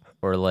it,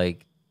 or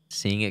like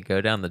seeing it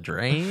go down the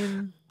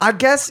drain? I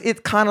guess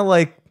it kind of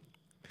like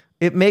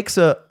it makes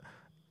a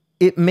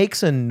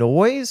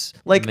noise.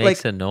 Like It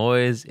makes a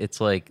noise. It's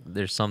like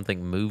there's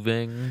something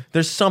moving.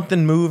 There's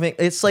something moving.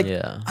 It's like,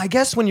 Yeah. I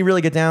guess when you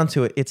really get down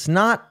to it, it's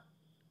not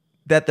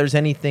that there's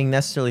anything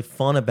necessarily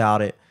fun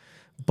about it,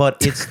 but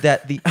it's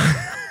that the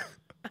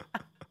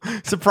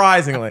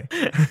surprisingly,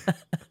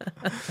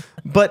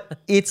 but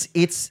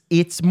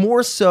it's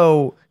more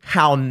so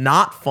how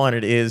not fun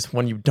it is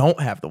when you don't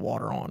have the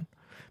water on,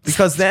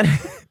 because then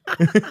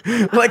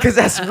like, because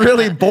that's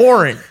really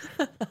boring.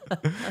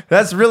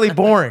 That's really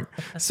boring.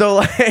 So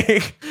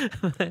like,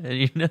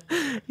 you know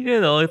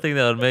the only thing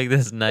that would make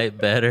this night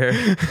better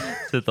is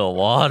that the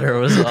water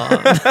was on.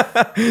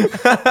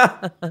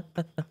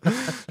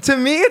 to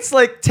me, it's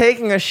like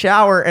taking a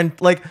shower and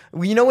like,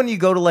 you know, when you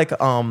go to like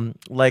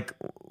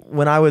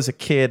when I was a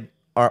kid,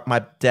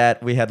 my dad,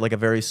 we had like a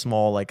very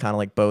small, like kind of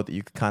like boat that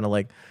you could kind of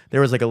like,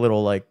 there was like a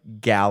little like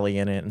galley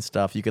in it and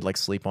stuff. You could like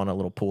sleep on a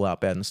little pull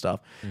out bed and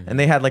stuff. Mm-hmm. And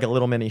they had like a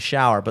little mini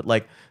shower, but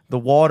like the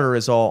water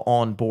is all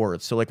on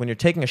board. So like when you're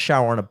taking a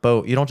shower on a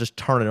boat, you don't just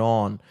turn it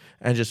on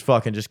and just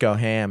fucking just go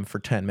ham for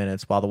 10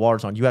 minutes while the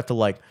water's on. You have to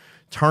like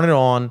turn it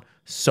on,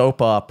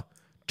 soap up,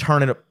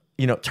 turn it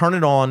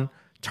on,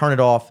 turn it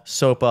off,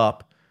 soap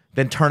up,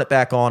 then turn it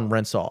back on,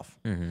 rinse off.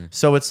 Mm-hmm.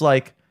 So it's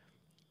like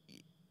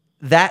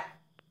that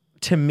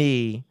to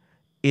me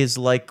is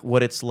like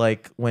what it's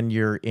like when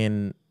you're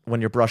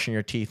brushing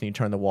your teeth and you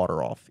turn the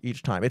water off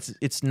each time.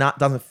 It's not,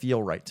 doesn't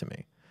feel right to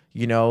me.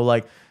 You know,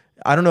 like,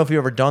 I don't know if you've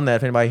ever done that.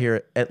 If anybody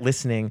here at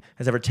listening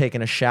has ever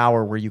taken a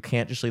shower where you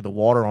can't just leave the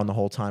water on the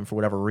whole time for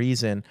whatever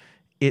reason,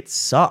 it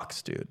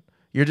sucks, dude.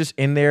 You're just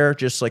in there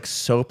just like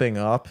soaping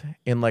up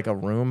in like a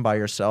room by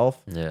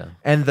yourself. Yeah.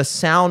 And the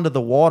sound of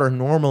the water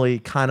normally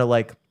kind of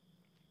like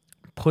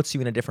puts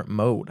you in a different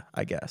mode,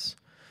 I guess.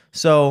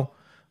 So,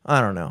 I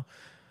don't know.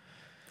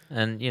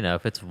 And, you know,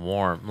 if it's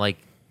warm,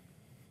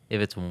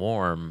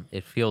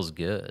 it feels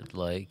good.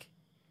 Like,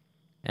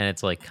 and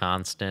it's like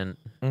constant.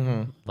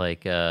 Mm-hmm.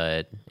 Like,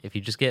 if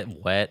you just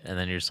get wet and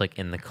then you're just like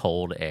in the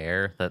cold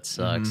air, that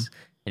sucks. Mm-hmm.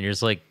 And you're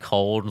just like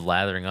cold,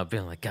 lathering up,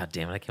 being like, God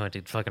damn it, I can't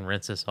wait to fucking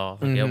rinse this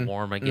off and get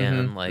warm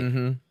again. Mm-hmm.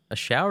 Like, a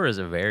shower is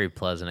a very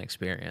pleasant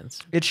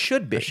experience. It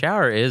should be. A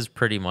shower is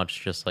pretty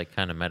much just like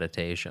kind of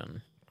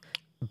meditation.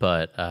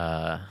 But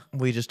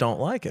we just don't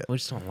like it. We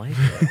just don't like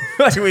it.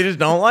 Like, we just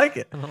don't like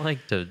it. I don't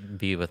like to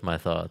be with my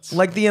thoughts.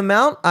 Like, the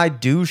amount I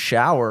do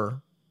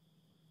shower,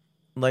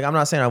 like, I'm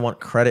not saying I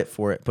want credit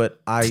for it, but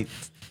I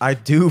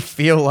do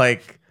feel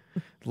like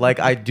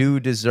I do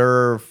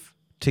deserve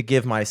to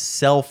give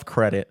myself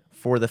credit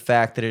for the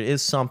fact that it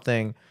is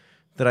something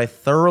that I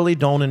thoroughly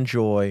don't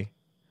enjoy,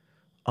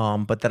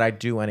 but that I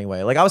do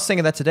anyway. Like, I was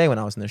thinking that today when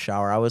I was in the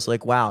shower. I was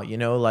like, wow, you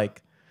know,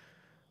 like,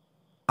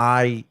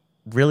 I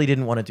really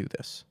didn't want to do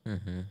this,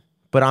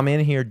 but I'm in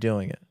here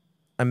doing it.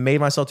 I made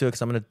myself do it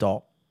because I'm an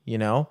adult, you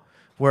know?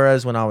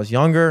 Whereas when I was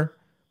younger,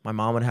 my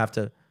mom would have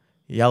to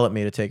yell at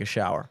me to take a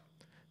shower.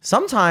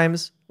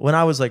 Sometimes when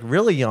I was like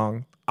really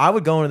young, I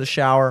would go into the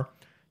shower,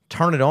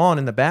 turn it on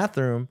in the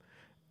bathroom,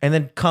 and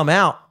then come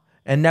out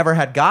and never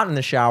had gotten in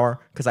the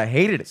shower because I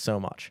hated it so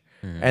much.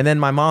 And then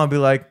my mom would be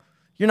like,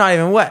 you're not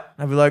even wet.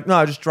 I'd be like, no,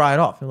 I just dry it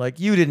off. They're like,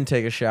 you didn't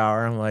take a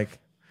shower. I'm like,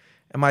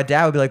 and my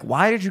dad would be like,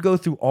 why did you go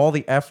through all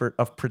the effort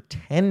of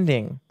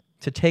pretending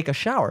to take a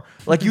shower?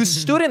 Like, you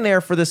stood in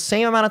there for the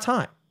same amount of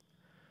time.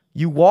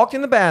 You walked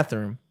in the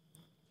bathroom.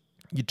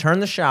 You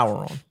turned the shower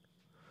on.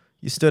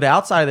 You stood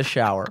outside of the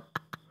shower.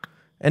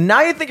 And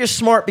now you think you're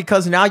smart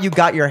because now you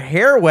got your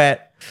hair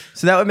wet.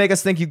 So that would make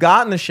us think you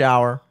got in the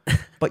shower.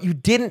 But you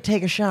didn't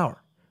take a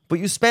shower. But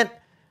you spent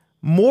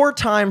more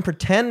time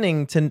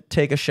pretending to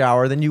take a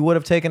shower than you would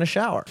have taken a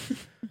shower.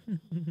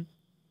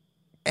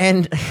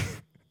 And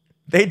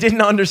they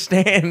didn't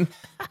understand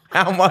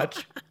how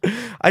much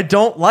I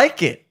don't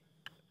like it.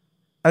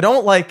 I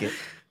don't like it.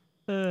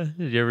 Did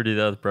you ever do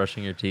that with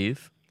brushing your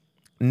teeth?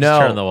 No.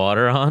 Just turn the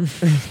water on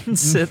and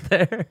sit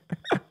there?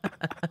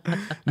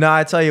 No,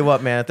 I tell you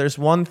what, man. If there's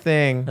one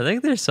thing... I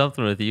think there's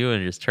something with you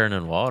and just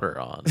turning water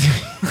on.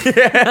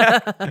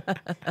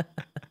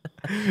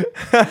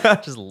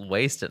 Just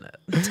wasting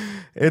it.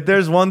 If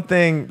there's one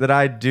thing that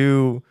I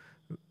do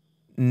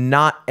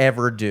not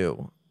ever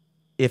do,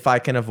 if I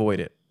can avoid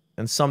it,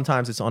 and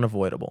sometimes it's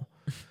unavoidable,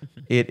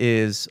 it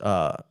is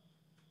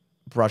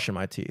brushing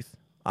my teeth.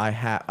 I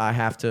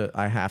have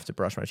to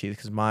brush my teeth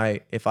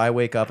because if I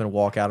wake up and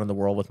walk out in the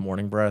world with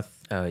morning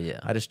breath, Oh yeah.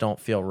 I just don't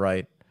feel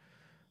right.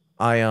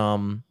 I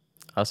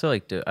also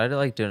like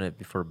doing it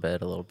before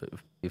bed a little bit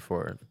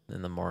before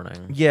in the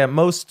morning. Yeah,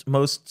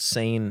 most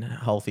sane,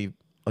 healthy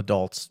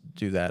adults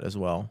do that as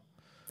well.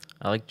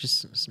 I like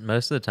just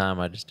most of the time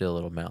I just do a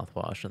little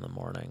mouthwash in the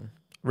morning.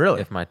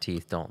 Really? If my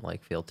teeth don't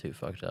like feel too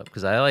fucked up,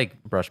 because I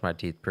like brush my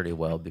teeth pretty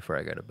well before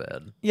I go to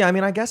bed. Yeah, I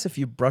mean, I guess if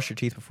you brush your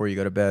teeth before you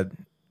go to bed,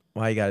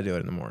 why you got to do it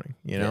in the morning?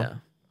 You know?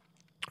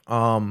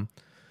 Yeah.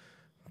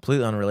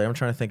 Completely unrelated. I'm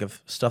trying to think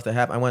of stuff that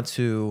happened.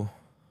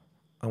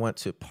 I went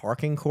to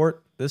parking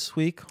court this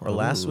week or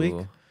last week.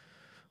 Ooh.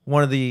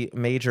 One of the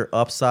major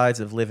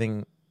upsides of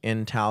living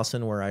in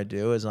Towson, where I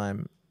do, is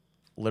I'm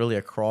literally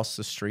across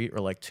the street or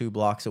like 2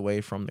 blocks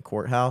away from the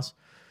courthouse.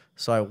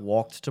 So I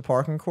walked to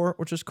parking court,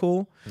 which is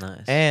cool.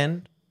 Nice.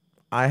 And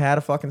I had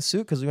a fucking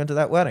suit because we went to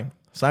that wedding.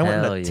 So I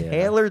went in a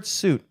tailored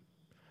suit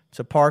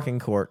to parking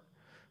court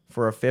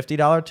for a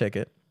 $50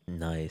 ticket.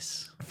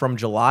 Nice. From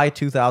July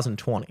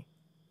 2020.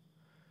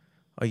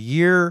 A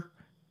year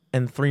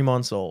and 3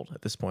 months old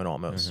at this point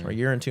almost. Or a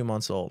year and 2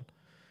 months old.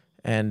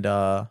 And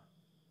I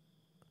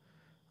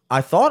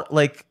thought,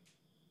 like,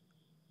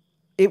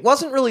 it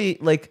wasn't really,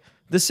 like,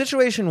 the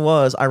situation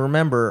was, I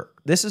remember,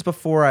 this is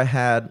before I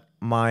had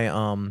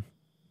my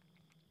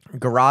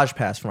garage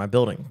pass for my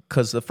building.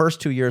 Because the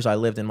first 2 years I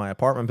lived in my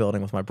apartment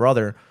building with my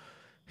brother,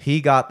 he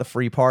got the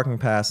free parking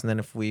pass. And then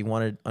if we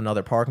wanted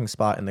another parking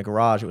spot in the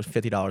garage, it was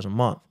 $50 a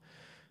month.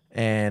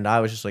 And I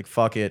was just like,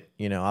 fuck it,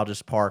 you know, I'll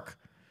just park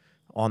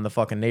on the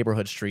fucking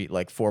neighborhood street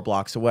like 4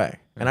 blocks away.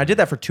 And I did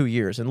that for 2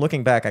 years. And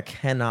looking back, I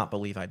cannot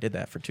believe I did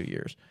that for 2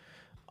 years.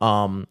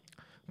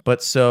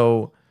 But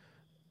so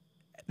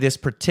this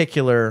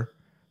particular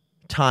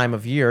time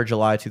of year,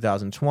 July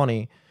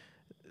 2020,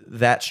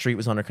 that street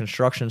was under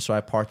construction, so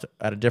I parked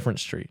at a different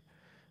street.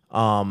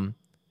 And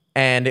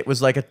it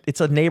was like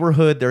it's a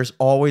neighborhood. There's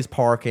always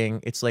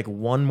parking. It's like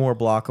 1 more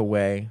block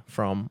away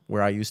from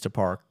where I used to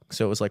park.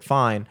 So it was like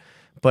fine,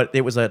 but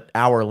it was an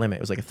hour limit.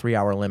 It was like a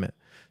 3-hour limit.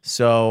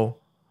 So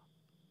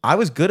I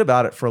was good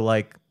about it for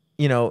like,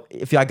 you know,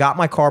 if I got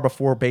my car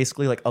before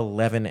basically like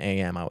 11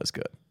 a.m., I was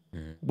good.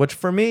 Which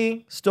for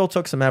me still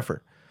took some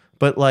effort.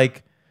 But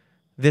like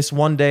this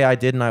one day I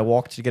did, and I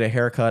walked to get a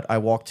haircut. I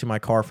walked to my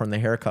car from the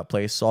haircut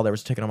place, saw there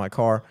was a ticket on my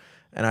car,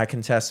 and I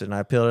contested. And I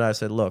appealed it. I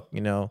said, look,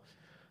 you know,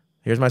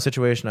 here's my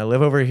situation. I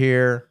live over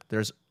here.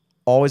 There's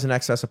always an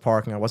excess of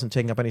parking. I wasn't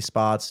taking up any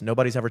spots.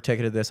 Nobody's ever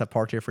ticketed this. I've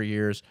parked here for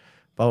years,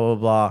 blah, blah,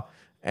 blah.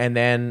 And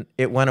then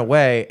it went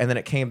away, and then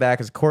it came back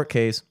as a court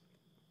case.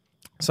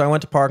 So I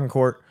went to parking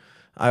court.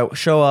 I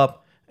show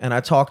up, and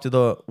I talked to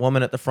the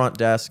woman at the front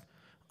desk.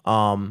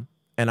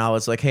 And I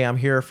was like, hey, I'm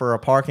here for a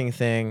parking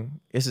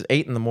thing. This is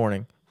 8 in the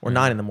morning or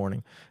 9 in the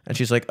morning. And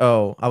she's like,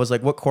 oh, I was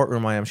like, what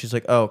courtroom I am? She's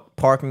like, oh,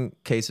 parking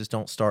cases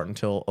don't start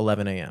until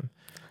 11 a.m.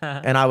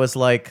 And I was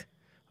like,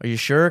 are you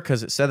sure?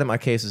 Because it said that my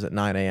case is at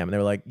 9 a.m. And they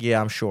were like,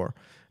 yeah, I'm sure.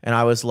 And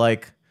I was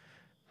like,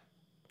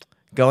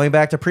 going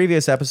back to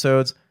previous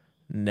episodes,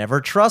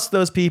 never trust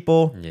those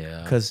people.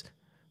 Yeah. Because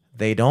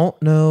they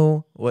don't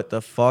know what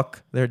the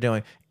fuck they're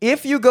doing.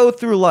 If you go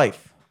through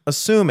life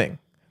assuming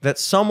that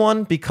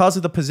someone, because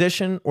of the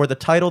position or the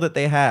title that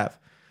they have,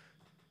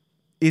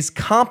 is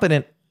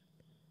competent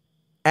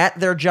at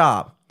their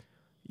job,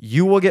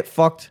 you will get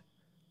fucked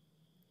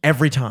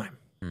every time.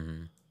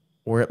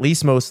 Or at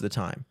least most of the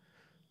time.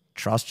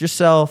 Trust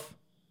yourself,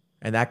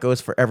 and that goes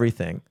for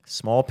everything.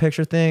 Small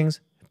picture things,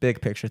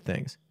 big picture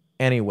things.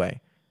 Anyway,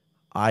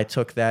 I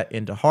took that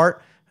into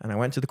heart, and I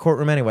went to the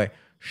courtroom anyway.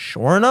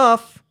 Sure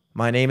enough,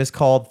 my name is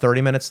called 30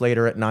 minutes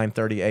later at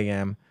 9:30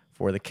 a.m.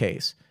 for the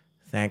case.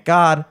 Thank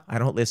God I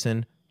don't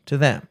listen to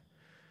them.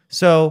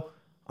 So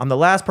I'm the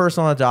last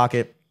person on the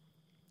docket.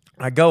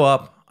 I go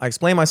up, I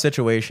explain my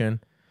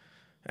situation,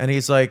 and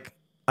he's like,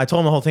 I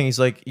told him the whole thing. He's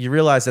like, you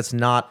realize that's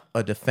not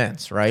a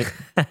defense, right?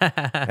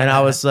 And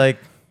I was like,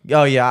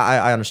 oh yeah,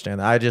 I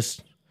understand that. I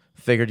just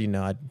figured, you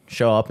know, I'd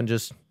show up and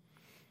just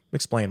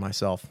explain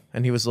myself.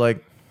 And he was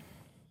like,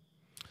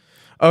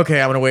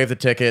 okay, I'm going to waive the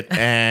ticket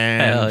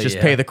and just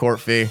pay the court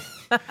fee.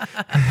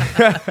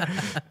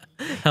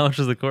 How much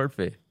was the court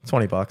fee?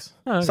 $20.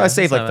 Oh, okay. So I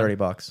saved like That's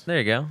not $30. There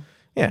you go.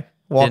 Yeah.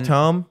 Walked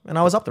home, and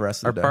I was up the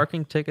rest of Are the day.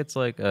 parking tickets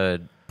like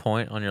a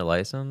point on your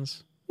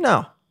license?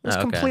 No. It's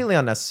okay. completely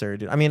unnecessary,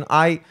 dude. I mean,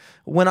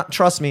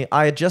 trust me,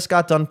 I had just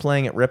got done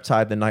playing at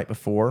Riptide the night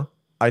before.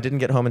 I didn't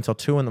get home until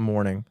 2 in the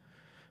morning,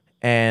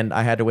 and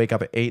I had to wake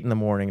up at 8 in the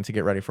morning to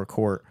get ready for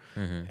court.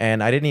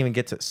 And I didn't even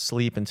get to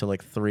sleep until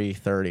like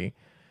 3:30.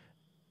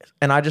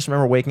 And I just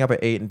remember waking up at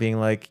 8 and being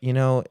like, you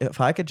know,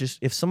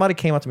 if somebody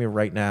came up to me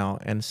right now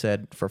and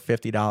said, for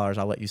 $50,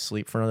 I'll let you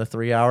sleep for another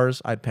 3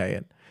 hours, I'd pay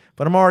it.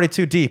 But I'm already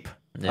too deep.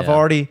 Yeah.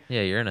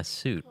 Yeah, you're in a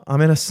suit.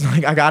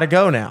 Like, I gotta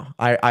go now.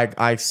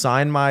 I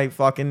signed my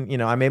fucking, you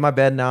know, I made my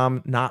bed. Now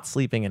I'm not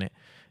sleeping in it.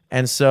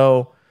 And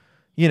so,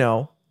 you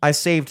know, I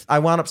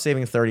wound up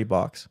saving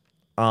 $30.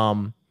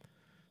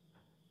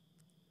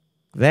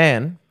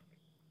 Then,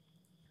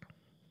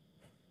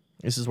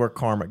 this is where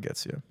karma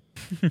gets you.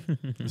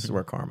 This is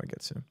where karma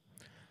gets you.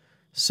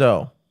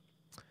 So,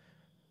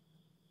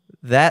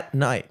 that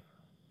night,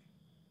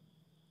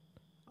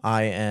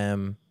 I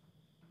am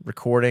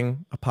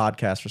recording a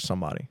podcast for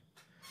somebody,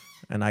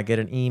 and I get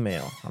an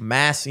email, a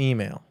mass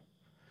email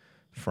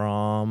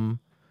from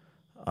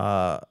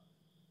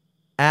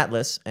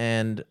Atlas,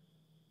 and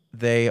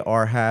they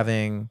are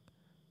having,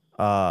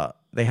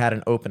 they had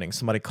an opening.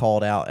 Somebody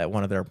called out at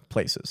one of their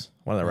places,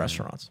 one of their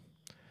restaurants.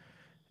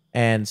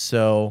 And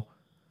so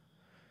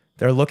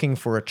they're looking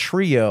for a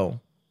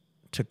trio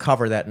to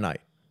cover that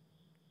night.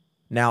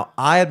 Now,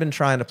 I had been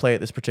trying to play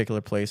at this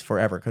particular place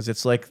forever because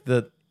it's like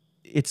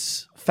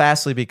it's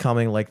fastly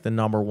becoming like the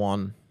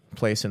 #1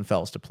 place in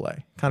Fells to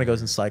play. Kind of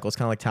goes in cycles,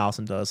 kind of like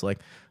Towson does. Like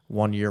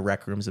 1 year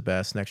Rec Room's the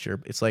best, next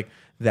year it's like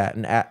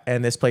that.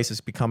 And this place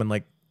is becoming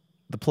like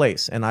the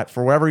place. And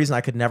for whatever reason,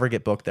 I could never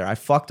get booked there. I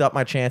fucked up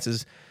my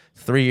chances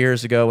 3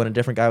 years ago when a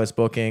different guy was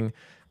booking.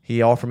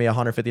 He offered me a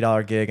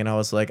 $150 gig, and I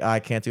was like, I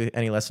can't do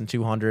any less than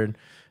 200.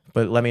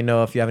 But let me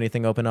know if you have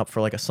anything open up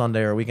for like a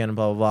Sunday or a weekend and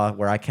blah, blah, blah,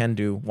 where I can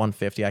do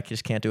 150. I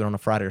just can't do it on a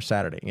Friday or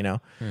Saturday, you know?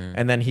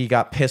 And then he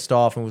got pissed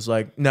off and was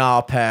like, no,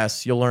 I'll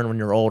pass. You'll learn when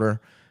you're older.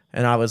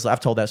 And I've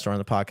told that story on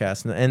the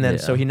podcast. And then,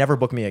 so he never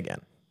booked me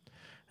again.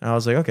 And I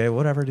was like, okay,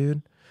 whatever,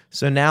 dude.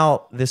 So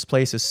now this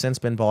place has since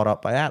been bought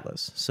up by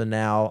Atlas. So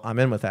now I'm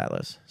in with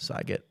Atlas. So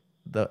I get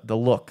the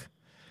look.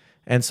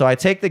 And so I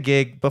take the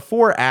gig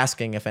before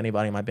asking if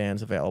anybody in my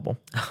band's available.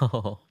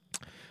 Oh.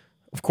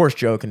 Of course,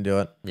 Joe can do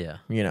it. Yeah.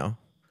 You know.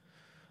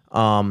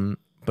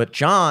 But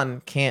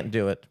John can't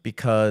do it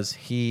because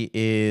he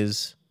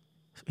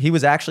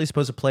was actually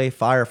supposed to play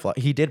Firefly.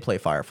 He did play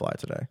Firefly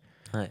today.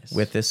 Nice.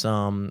 With this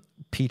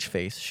Peach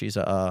Face. She's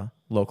a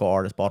local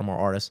artist, Baltimore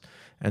artist.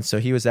 And so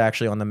he was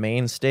actually on the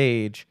main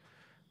stage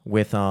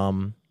with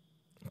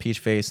Peach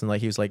Face, and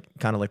like he was like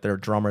kind of like their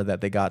drummer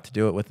that they got to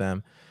do it with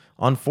them.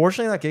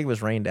 Unfortunately, that gig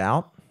was rained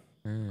out.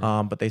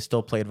 But they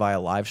still played via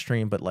live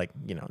stream, but like,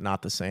 you know,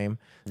 not the same.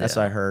 That's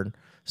what I heard.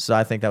 So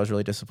I think that was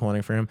really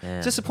disappointing for him. Yeah.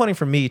 Disappointing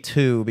for me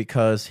too,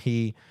 because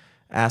he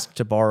asked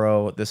to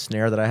borrow the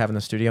snare that I have in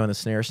the studio and the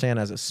snare stand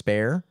as a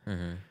spare.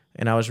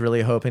 And I was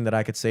really hoping that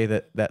I could say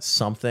that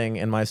something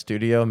in my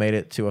studio made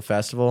it to a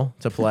festival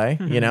to play,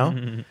 you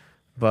know?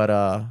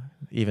 But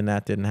even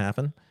that didn't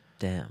happen.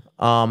 Damn.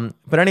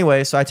 But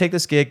anyway, so I take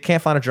this gig,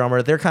 can't find a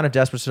drummer. They're kind of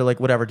desperate, so they're like,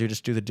 whatever, dude,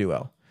 just do the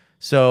duo.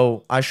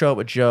 So I show up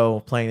with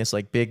Joe playing this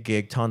like big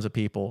gig, tons of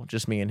people,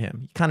 just me and him.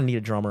 You kind of need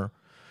a drummer.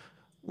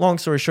 Long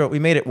story short, we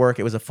made it work.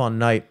 It was a fun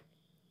night.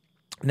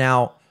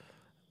 Now,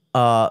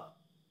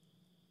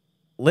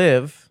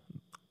 Liv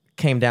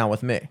came down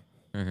with me.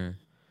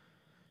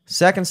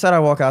 Second set, I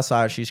walk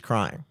outside. She's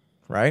crying,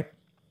 right?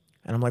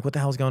 And I'm like, what the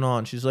hell's going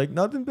on? She's like,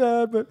 nothing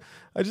bad, but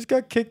I just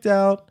got kicked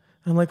out.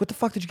 And I'm like, what the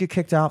fuck did you get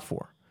kicked out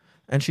for?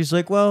 And she's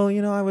like, well,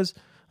 you know, I was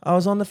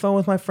on the phone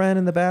with my friend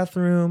in the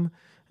bathroom.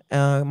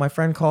 My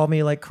friend called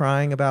me like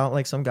crying about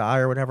like some guy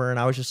or whatever, and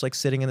I was just like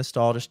sitting in the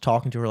stall just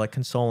talking to her, like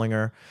consoling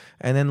her.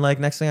 And then like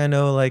next thing I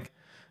know, like,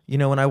 you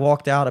know, when I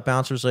walked out, a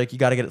bouncer was like, you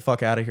got to get the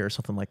fuck out of here or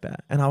something like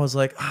that. And I was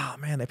like, oh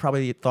man, they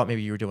probably thought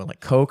maybe you were doing like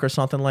coke or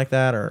something like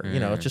that, or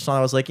you know, just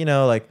I was like, you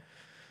know, like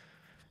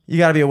you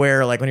got to be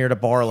aware, like when you're at a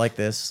bar like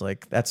this,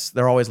 like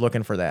they're always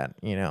looking for that.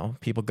 You know,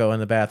 people go in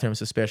the bathroom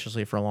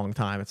suspiciously for a long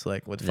time. It's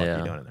like, what the fuck are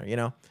you doing in there? You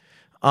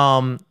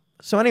know.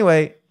 So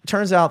anyway,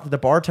 turns out that the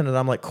bartender that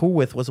I'm like cool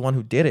with was the one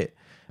who did it.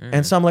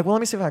 And so I'm like, well, let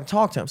me see if I can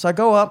talk to him. So I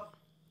go up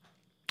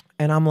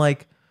and I'm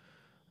like,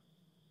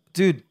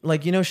 dude,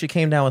 like, you know, she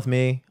came down with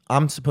me.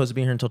 I'm supposed to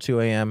be here until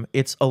 2 a.m.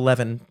 It's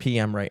 11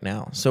 p.m. right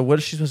now. So what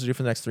is she supposed to do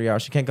for the next 3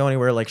 hours? She can't go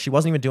anywhere. Like, she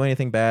wasn't even doing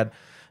anything bad.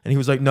 And he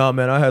was like, no,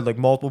 man, I had like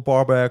multiple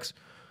barbacks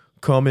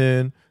come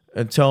in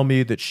and tell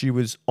me that she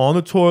was on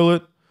the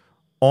toilet,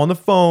 on the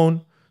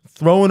phone,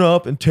 throwing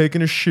up and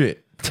taking a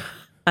shit.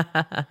 And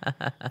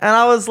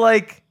I was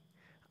like,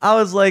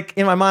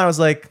 in my mind, I was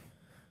like,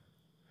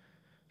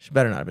 she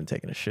better not have been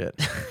taking a shit.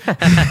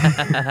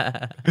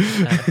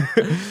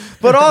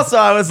 But also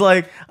I was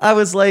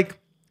like,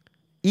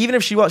 even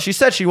if she was, she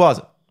said she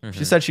wasn't.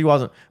 She said she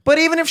wasn't. But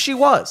even if she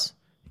was,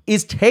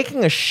 is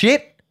taking a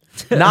shit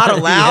not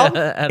allowed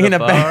in a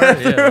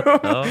bathroom? Yeah.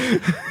 Oh.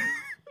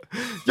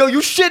 Yo, you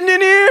shitting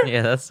in here?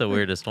 Yeah, that's the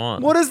weirdest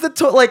one. What is the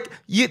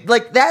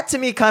like that to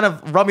me kind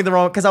of rubbed me the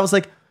wrong, because I was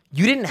like,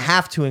 you didn't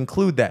have to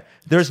include that.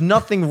 There's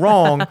nothing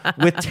wrong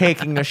with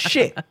taking a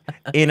shit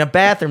in a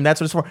bathroom.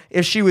 That's what it's for.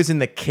 If she was in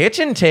the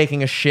kitchen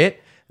taking a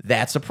shit,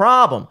 that's a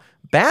problem.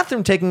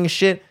 Bathroom taking a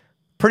shit,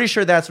 pretty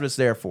sure that's what it's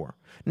there for.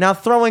 Now,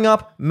 throwing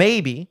up,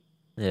 maybe.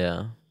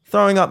 Yeah.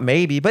 Throwing up,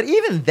 maybe. But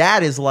even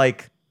that is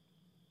like,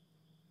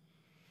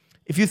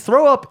 if you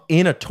throw up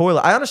in a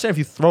toilet, I understand if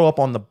you throw up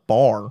on the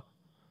bar.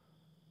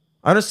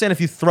 I understand if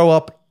you throw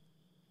up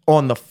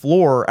on the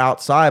floor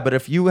outside. But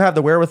if you have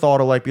the wherewithal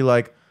to like be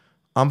like,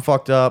 I'm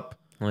fucked up.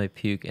 Let me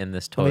puke in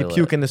this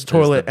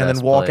toilet. And then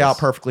walk out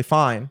perfectly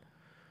fine.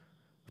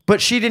 But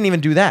she didn't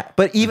even do that.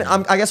 But even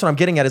I guess what I'm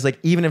getting at is like,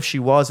 even if she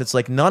was, it's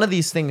like none of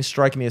these things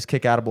strike me as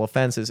kick-outable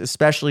offenses,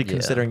 especially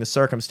considering the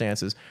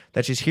circumstances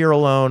that she's here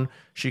alone.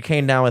 She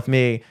came down with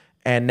me,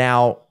 and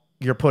now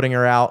you're putting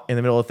her out in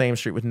the middle of Thames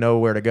Street with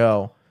nowhere to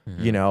go,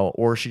 you know,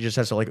 or she just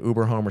has to like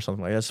Uber home or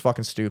something like that. It's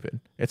fucking stupid.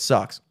 It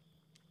sucks.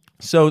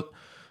 So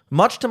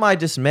much to my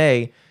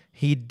dismay,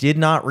 he did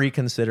not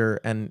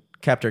reconsider and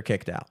kept her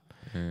kicked out.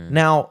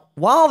 Now,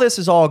 while this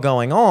is all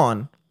going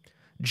on,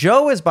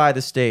 Joe is by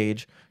the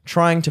stage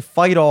trying to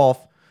fight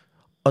off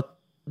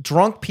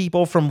drunk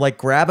people from like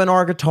grabbing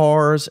our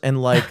guitars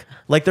and like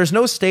there's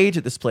no stage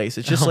at this place.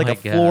 It's just like a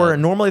floor,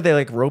 and normally they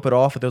like rope it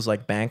off with those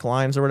like bank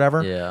lines or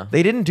whatever. Yeah.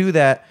 They didn't do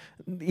that.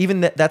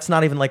 Even that's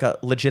not even like a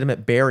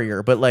legitimate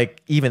barrier, but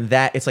like even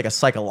that, it's like a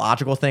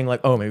psychological thing.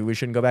 Like, oh, maybe we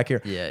shouldn't go back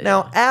here.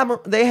 Now,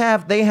 they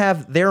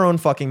have their own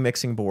fucking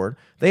mixing board.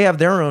 They have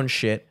their own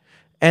shit.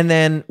 And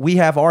then we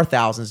have our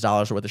thousands of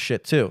dollars worth of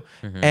shit too.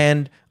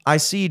 And I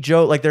see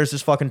Joe, like there's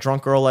this fucking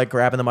drunk girl like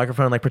grabbing the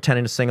microphone and like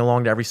pretending to sing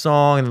along to every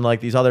song. And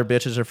like these other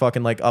bitches are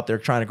fucking like up there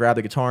trying to grab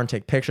the guitar and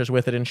take pictures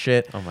with it and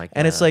shit. Oh my God.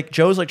 And it's like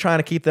Joe's like trying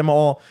to keep them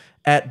all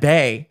at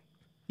bay,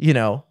 you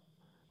know,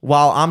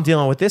 while I'm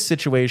dealing with this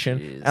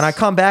situation. And I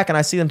come back and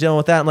I see them dealing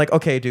with that. I'm like,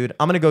 okay, dude,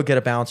 I'm going to go get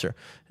a bouncer.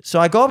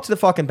 So I go up to the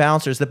fucking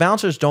bouncers. The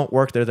bouncers don't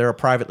work there. They're a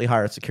privately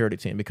hired security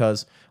team,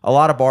 because a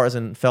lot of bars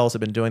and fellas have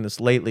been doing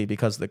this lately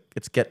because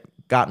it's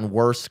gotten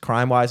worse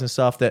crime-wise and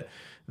stuff, that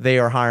they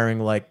are hiring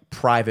like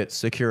private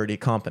security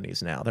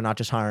companies now. They're not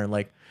just hiring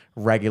like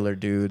regular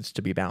dudes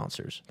to be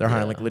bouncers. They're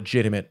hiring like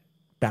legitimate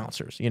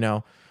bouncers, you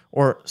know,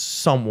 or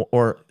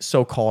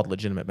so-called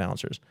legitimate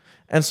bouncers.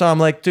 And so I'm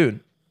like,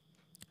 dude,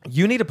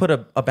 you need to put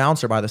a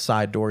bouncer by the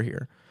side door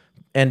here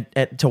and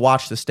to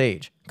watch the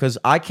stage, because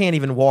I can't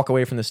even walk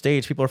away from the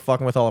stage. People are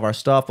fucking with all of our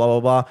stuff, blah, blah,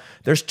 blah.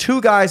 There's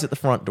 2 guys at the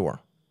front door.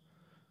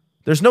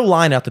 There's no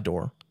line out the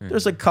door.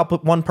 There's a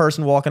one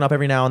person walking up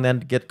every now and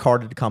then to get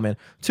carded to come in.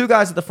 2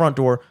 guys at the front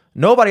door,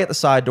 nobody at the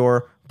side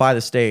door by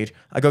the stage.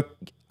 I go,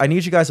 I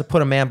need you guys to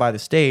put a man by the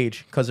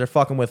stage because they're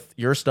fucking with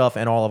your stuff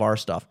and all of our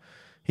stuff.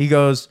 He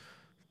goes,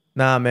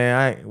 nah,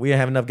 man, we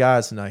have enough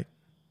guys tonight.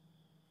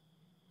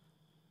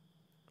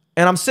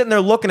 And I'm sitting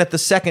there looking at the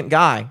second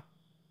guy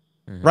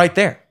right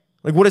there.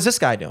 Like, what is this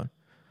guy doing?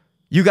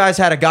 You guys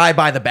had a guy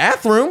by the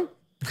bathroom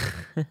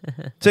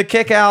to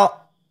kick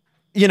out,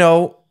 you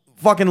know,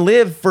 fucking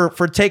Liv for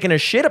taking a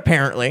shit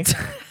apparently.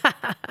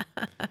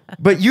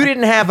 But you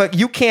didn't have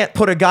you can't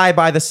put a guy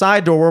by the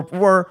side door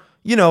where,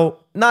 you know,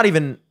 not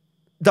even,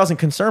 doesn't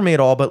concern me at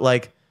all, but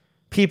like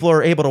people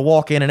are able to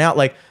walk in and out.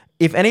 Like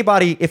if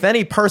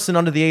any person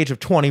under the age of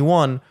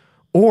 21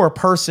 or a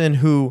person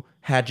who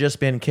had just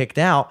been kicked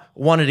out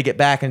wanted to get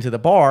back into the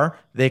bar,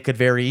 they could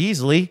very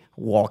easily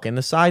walk in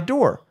the side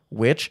door,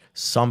 which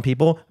some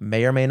people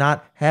may or may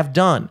not have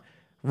done.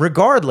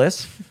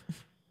 Regardless,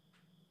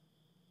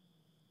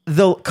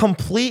 the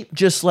complete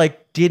just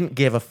like didn't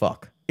give a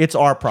fuck. It's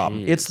our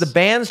problem. It's the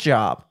band's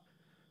job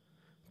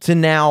to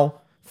now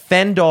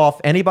fend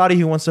off anybody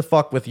who wants to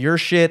fuck with your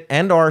shit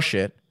and our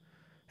shit.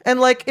 And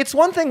like, it's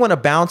one thing when a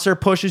bouncer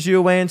pushes you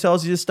away and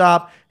tells you to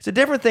stop. It's a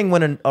different thing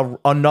when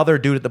another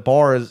dude at the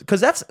bar is,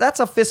 because that's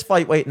a fist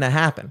fight waiting to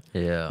happen.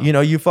 Yeah. You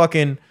know, you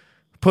fucking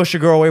push a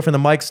girl away from the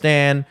mic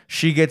stand,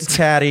 she gets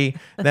catty,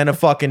 then a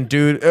fucking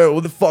dude, oh,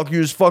 what the fuck,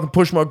 you just fucking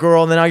push my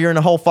girl, and then now you're in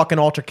a whole fucking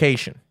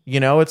altercation. You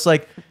know, it's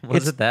like,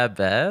 Was it that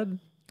bad?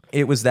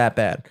 It was that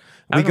bad.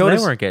 They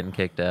weren't getting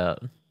kicked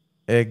out.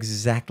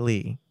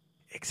 Exactly.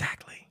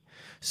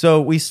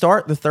 So we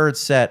start the third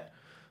set.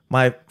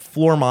 My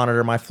floor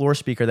monitor, my floor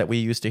speaker that we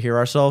used to hear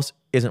ourselves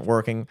isn't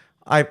working.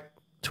 I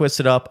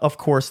twisted up. Of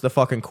course, the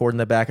fucking cord in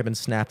the back had been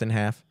snapped in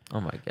half. Oh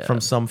my God. From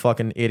some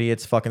fucking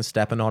idiots fucking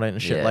stepping on it and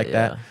shit Yeah,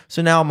 that.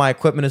 So now my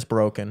equipment is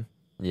broken.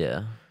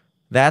 Yeah.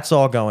 That's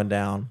all going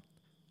down.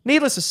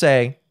 Needless to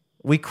say,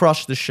 we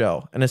crushed the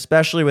show. And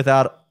especially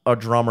without a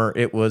drummer,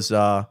 it was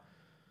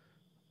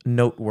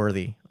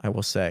noteworthy, I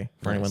will say,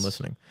 for anyone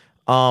listening.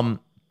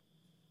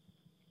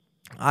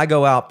 I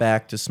go out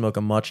back to smoke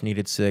a much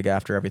needed cig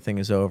after everything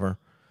is over.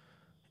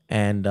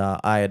 And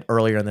I had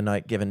earlier in the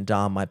night given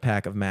Dom my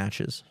pack of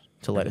matches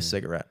to light a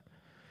cigarette.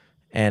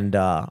 And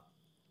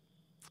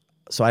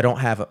so I don't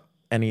have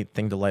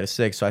anything to light a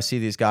cig. So I see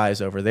these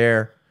guys over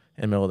there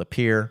in the middle of the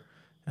pier.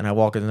 And I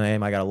walk in the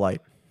name, I got a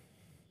light.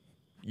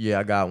 Yeah,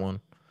 I got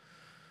one.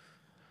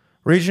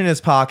 Reach in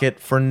his pocket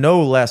for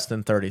no less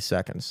than 30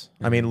 seconds.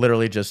 I mean,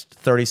 literally just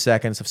 30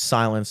 seconds of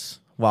silence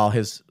while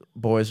his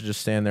boys are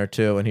just standing there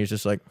too. And he's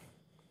just like,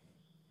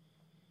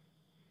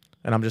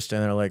 and I'm just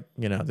standing there like,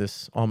 you know,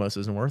 this almost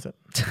isn't worth it.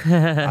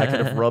 I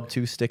could have rubbed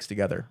 2 sticks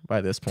together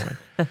by this point.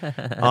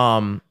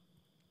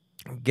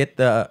 Get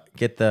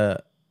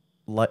the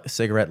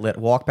cigarette lit,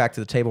 walk back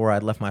to the table where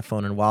I'd left my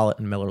phone and wallet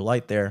and Miller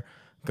Lite there,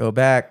 go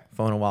back,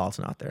 phone and wallet's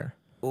not there.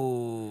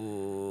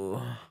 Ooh.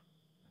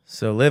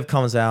 So Liv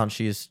comes out and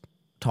she's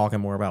talking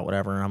more about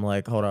whatever. And I'm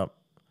like, hold up.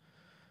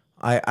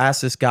 I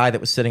asked this guy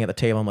that was sitting at the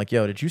table, I'm like,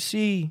 yo, did you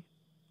see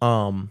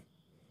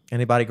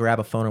anybody grab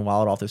a phone and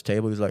wallet off this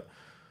table? He's like,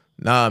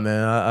 Nah,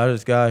 man, I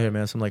just got here,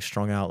 man. Some like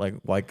strung out, like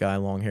white guy,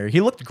 long hair.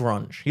 He looked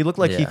grunge. He looked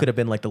like he Yeah. could have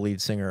been like the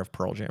lead singer of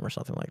Pearl Jam or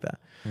something like that.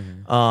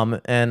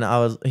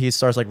 And he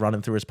starts like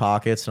running through his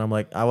pockets, and I'm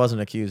like, I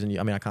wasn't accusing you.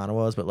 I mean, I kind of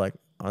was, but like,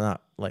 I'm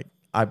not like,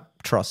 I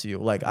trust you.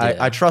 Like,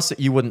 I trust that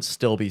you wouldn't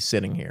still be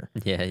sitting here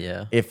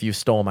Yeah. if you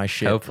stole my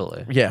shit.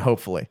 Hopefully. Yeah,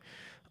 hopefully.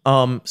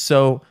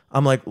 So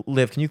I'm like,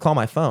 Liv, can you call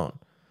my phone?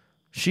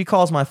 She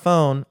calls my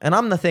phone, and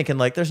I'm thinking,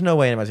 like, there's no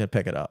way anybody's gonna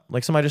pick it up.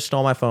 Like, somebody just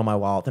stole my phone, my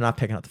wallet. They're not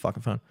picking up the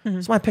fucking phone.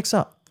 Somebody picks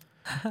up.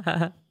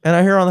 And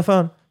I hear on the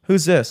phone,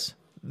 who's this?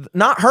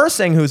 Not her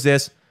saying, who's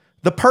this?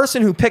 The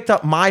person who picked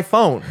up my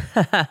phone.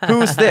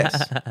 Who's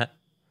this?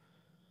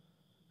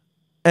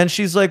 And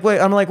she's like, wait.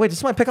 I'm like, wait, did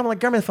somebody pick up? I'm like,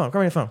 grab me the phone.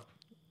 Grab me the phone.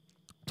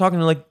 Talking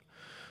to like,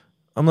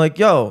 I'm like,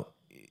 yo,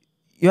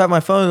 you have my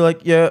phone? They're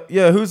like,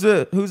 yeah. Who's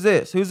this? Who's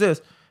this? Who's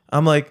this?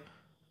 I'm like,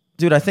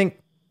 dude, I think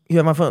you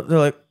have my phone. They're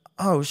like,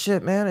 oh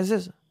shit, man, is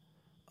this?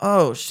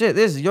 Oh shit,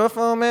 this is your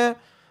phone, man?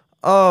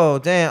 Oh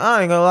damn,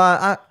 I ain't gonna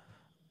lie.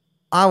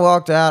 I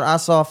walked out, I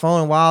saw a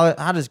phone and wallet,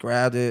 I just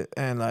grabbed it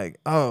and like,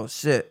 oh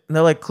shit. And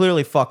they're like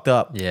clearly fucked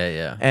up.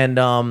 Yeah. And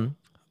I'm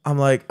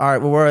like, all right,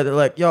 well, where are they? They're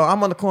like, yo,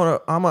 I'm on the corner.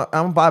 I'm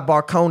by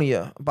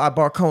Barconia.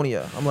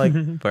 I'm like,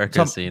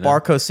 Barcosina.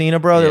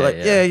 Barcosina, bro. They're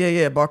Yeah, like,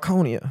 yeah,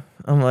 Barconia.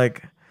 I'm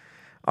like,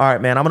 all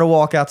right, man, I'm gonna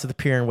walk out to the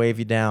pier and wave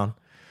you down.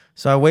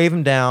 So I wave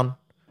him down,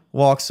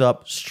 walks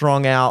up,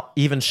 strung out,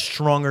 even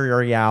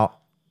stronger out,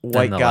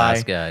 white And the guy,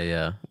 last guy,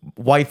 yeah.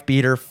 wife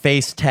beater,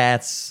 face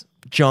tats,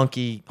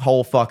 junkie,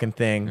 whole fucking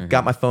thing.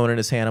 Got my phone in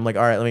his hand. I'm like,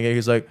 all right, let me get it.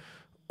 He's like,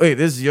 wait,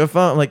 this is your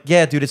phone? I'm like,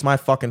 yeah, dude, it's my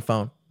fucking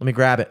phone. Let me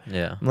grab it.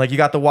 Yeah. I'm like, you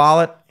got the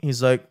wallet?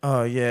 He's like,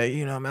 oh, yeah,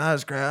 you know, man, I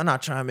just grab. I'm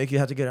not trying to make you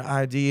have to get an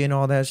ID and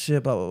all that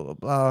shit, blah, blah, blah,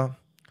 blah.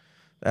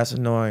 That's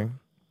annoying.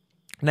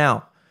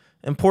 Now,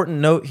 important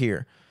note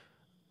here.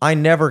 I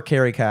never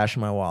carry cash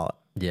in my wallet.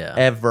 Yeah.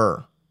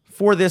 Ever.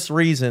 For this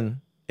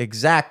reason,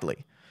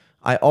 exactly.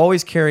 I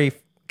always carry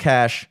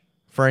cash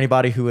for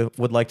anybody who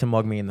would like to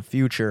mug me in the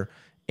future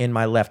in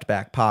my left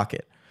back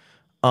pocket.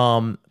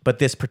 But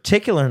this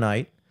particular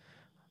night,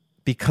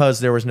 because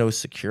there was no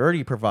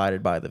security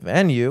provided by the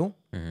venue,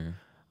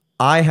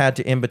 I had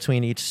to, in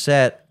between each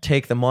set,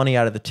 take the money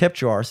out of the tip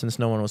jar since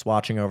no one was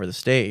watching over the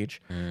stage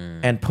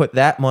and put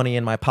that money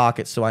in my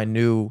pocket so I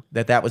knew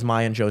that that was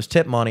my and Joe's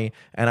tip money.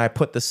 And I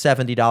put the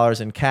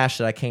 $70 in cash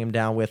that I came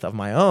down with of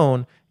my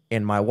own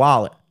in my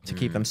wallet to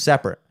keep them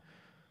separate.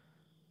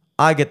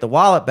 I get the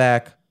wallet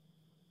back.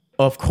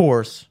 Of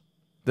course,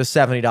 the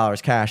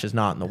 $70 cash is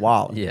not in the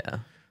wallet. Yeah.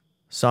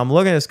 So I'm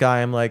looking at this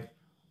guy. I'm like,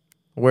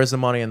 where's the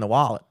money in the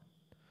wallet?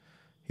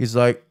 He's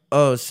like,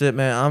 oh, shit,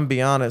 man. I'm gonna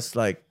be honest.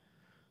 Like,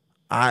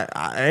 I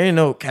ain't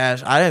no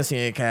cash. I didn't see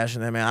any cash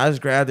in there, man. I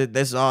just grabbed it.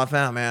 This is all I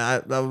found,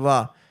 man. Blah, blah,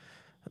 blah.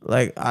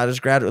 Like, I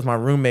just grabbed it with my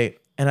roommate.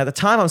 And at the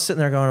time, I'm sitting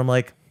there going, I'm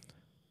like,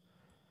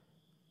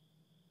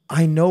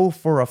 I know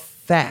for a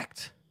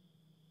fact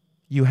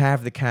you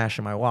have the cash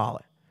in my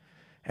wallet.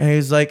 And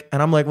he's like,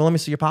 and I'm like, well, let me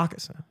see your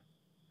pockets.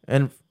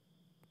 And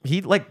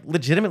he like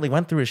legitimately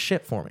went through his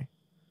shit for me,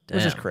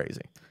 which is Damn.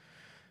 crazy.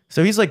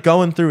 So he's like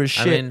going through his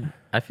shit. I mean,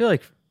 I feel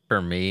like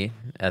for me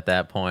at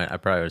that point, I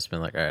probably would have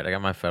been like, all right, I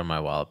got my phone, my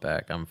wallet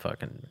back. I'm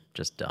fucking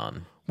just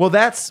done. Well,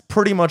 that's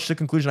pretty much the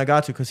conclusion I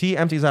got to because he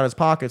empties out his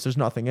pockets. There's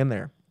nothing in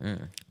there.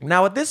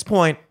 Now, at this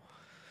point,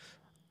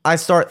 I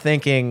start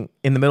thinking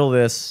in the middle of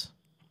this,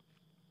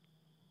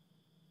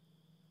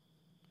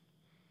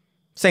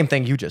 same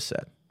thing you just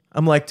said.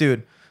 I'm like,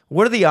 dude,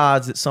 what are the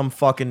odds that some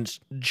fucking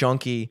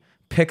junkie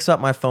picks up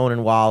my phone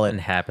and wallet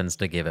And happens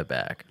to give it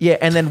back. yeah,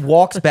 and then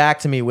walks back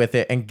to me with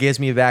it and gives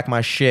me back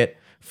my shit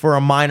for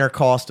a minor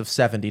cost of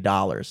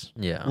 $70.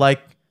 Yeah.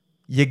 Like,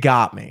 you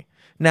got me.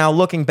 Now,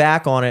 looking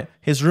back on it,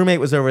 his roommate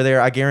was over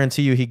there. I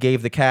guarantee you he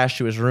gave the cash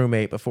to his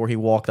roommate before he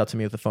walked up to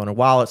me with the phone and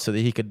wallet so that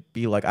he could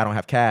be like, I don't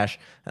have cash.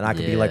 And I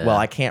could be like, Yeah. well,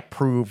 I can't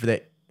prove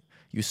that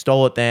you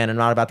stole it then. I'm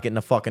not about to get in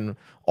a fucking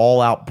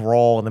all-out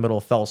brawl in the middle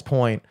of Fells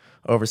Point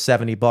over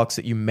 $70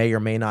 that you may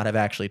or may not have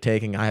actually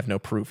taken. I have no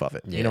proof of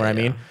it. You know what I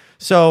mean?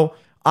 So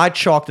I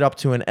chalked it up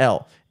to an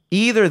L.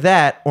 Either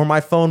that or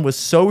my phone was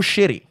so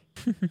shitty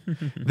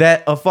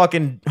that a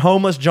fucking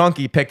homeless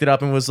junkie picked it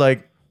up and was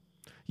like,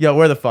 yo,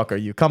 where the fuck are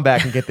you? Come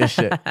back and get this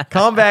shit.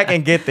 Come back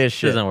and get this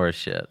shit. Isn't worth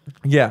shit.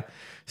 Yeah.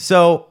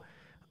 So,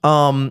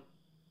 broken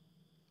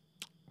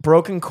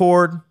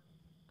cord,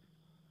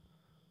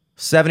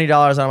 $70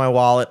 out of my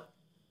wallet.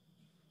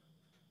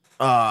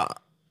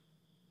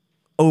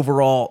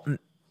 Overall,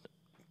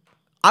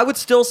 I would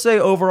still say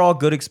overall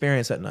good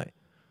experience that night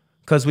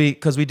because we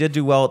did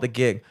do well at the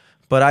gig.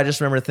 But I just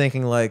remember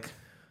thinking like,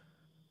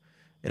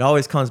 it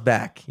always comes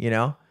back, you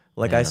know?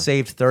 Like I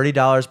saved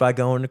 $30 by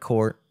going to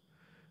court,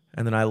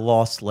 and then I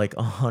lost like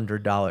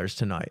 $100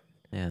 tonight.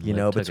 Yeah, You Liv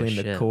know, took a between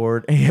the shit.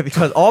 cord, yeah,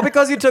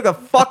 because you took a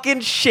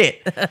fucking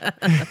shit.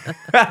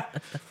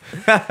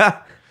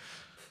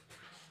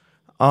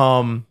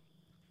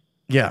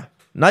 Yeah,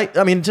 night.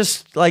 I mean,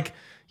 just like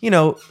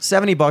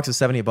 $70 is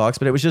 $70,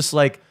 but it was just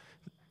like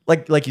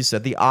you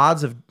said, the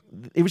odds of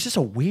it was just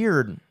a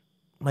weird.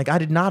 Like I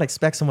did not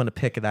expect someone to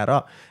pick that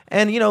up,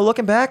 and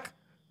looking back,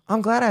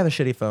 I'm glad I have a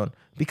shitty phone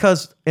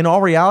Because in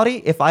all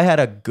reality, if I had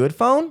a good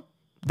phone,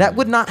 that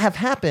would not have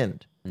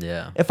happened.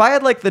 Yeah. If I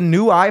had like the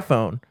new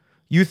iPhone,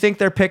 you think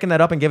they're picking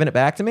that up and giving it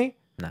back to me?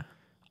 No.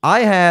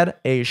 I had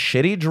a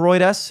shitty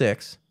Droid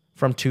S6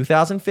 from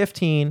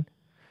 2015,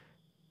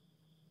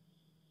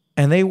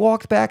 and they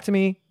walked back to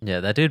me. Yeah,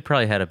 that dude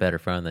probably had a better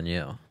phone than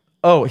you.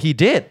 Oh, he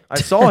did. I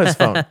saw his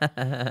phone.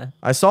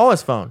 I saw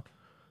his phone.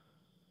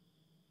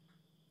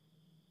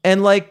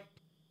 And like,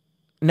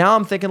 now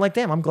I'm thinking like,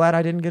 damn, I'm glad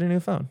I didn't get a new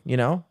phone. You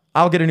know,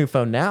 I'll get a new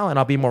phone now and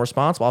I'll be more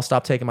responsible. I'll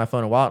stop taking my phone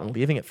in a wallet and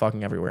leaving it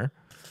fucking everywhere.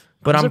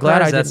 But I'm glad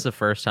that's didn't. the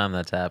first time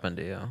that's happened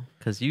to you.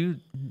 Because you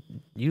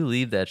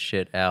leave that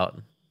shit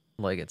out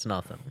like it's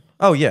nothing.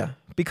 Oh, yeah.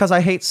 Because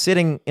I hate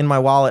sitting in my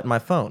wallet and my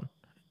phone.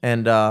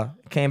 And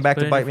came back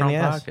Put to it bite in me in the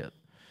your front ass. pocket.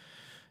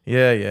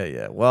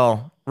 Yeah.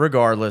 Well,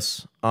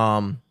 regardless,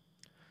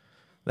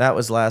 that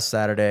was last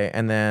Saturday.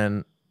 And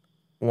then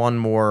one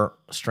more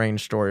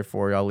strange story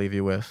for you I'll leave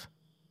you with.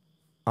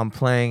 I'm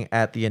playing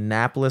at the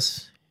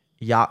Annapolis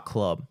Yacht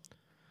Club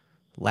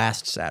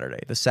last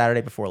Saturday, the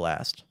Saturday before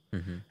last.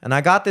 Mm-hmm. And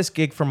I got this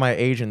gig from my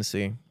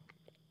agency.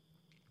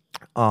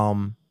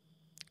 So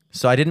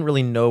I didn't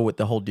really know what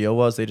the whole deal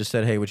was. They just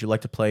said, hey, would you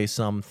like to play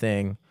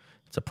something?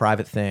 It's a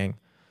private thing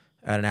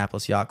at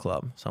Annapolis Yacht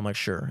Club. So I'm like,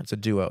 sure. It's a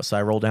duo. So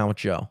I roll down with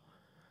Joe.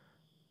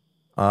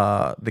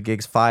 The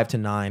gig's 5 to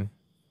 9.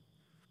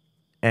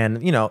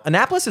 And, you know,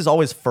 Annapolis is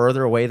always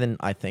further away than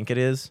I think it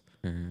is.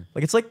 Mm-hmm.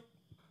 Like, it's like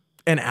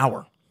an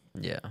hour.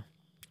 Yeah.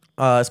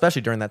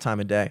 Especially during that time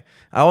of day.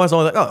 I always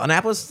like, oh,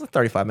 Annapolis is like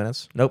 35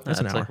 minutes. Nope, that's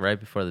an That's hour. like right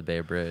before the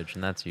Bay Bridge,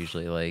 and that's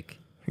usually like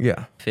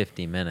Yeah.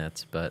 50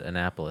 minutes. But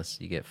Annapolis,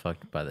 you get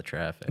fucked by the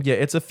traffic. Yeah,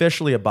 it's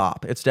officially a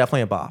bop. It's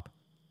definitely a bop.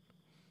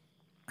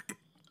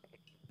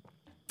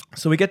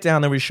 So we get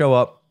down there, we show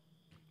up,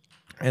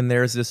 and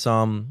there's this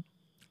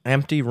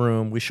empty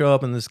room. We show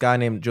up, and this guy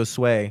named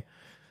Josue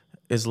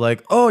is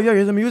like, oh, yeah,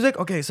 here's the music?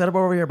 Okay, set up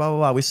over here, blah, blah,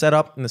 blah. We set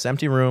up in this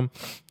empty room,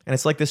 and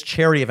it's like this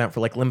charity event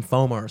for like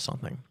lymphoma or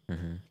something.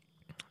 Mm-hmm.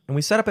 And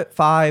we set up at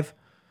 5.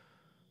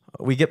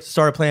 We get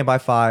started playing by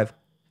 5.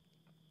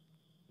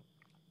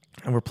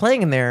 And we're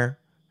playing in there.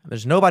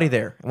 There's nobody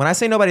there. And when I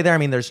say nobody there, I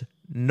mean there's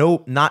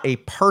not a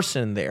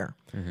person there.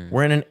 Mm-hmm.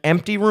 We're in an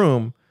empty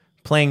room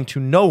playing to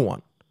no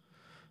one.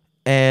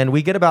 And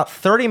we get about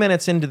 30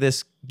 minutes into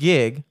this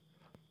gig,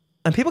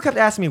 and people kept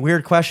asking me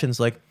weird questions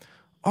like,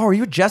 oh, are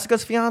you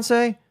Jessica's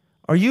fiance?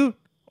 Are you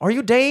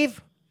Dave?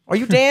 Are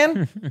you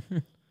Dan?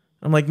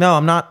 I'm like, no,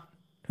 I'm not.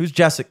 Who's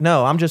Jessica?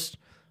 No,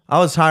 I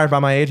was hired by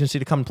my agency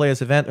to come and play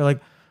this event. They're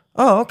like,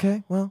 oh,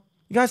 okay, well,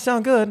 you guys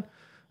sound good.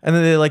 And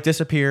then they like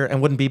disappear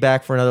and wouldn't be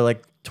back for another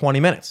like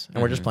 20 minutes.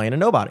 And we're just playing to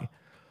nobody.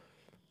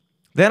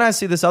 Then I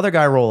see this other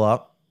guy roll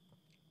up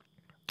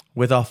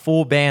with a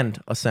full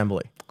band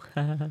assembly.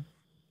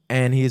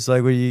 And he's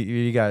like, "What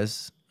you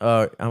guys?"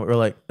 We're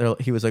like,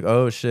 he was like,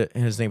 "Oh shit!"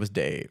 And his name was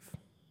Dave.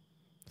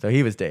 So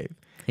he was Dave.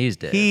 He's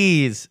Dave.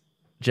 He's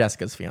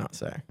Jessica's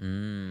fiance.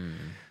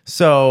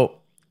 So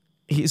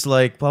he's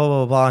like, blah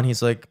blah blah, and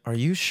he's like, "Are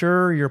you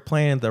sure you're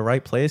playing at the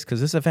right place?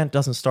 Because this event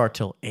doesn't start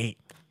till 8."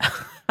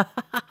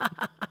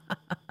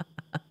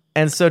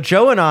 And so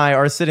Joe and I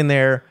are sitting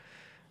there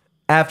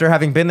after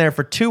having been there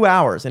for 2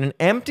 hours in an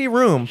empty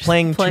room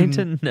playing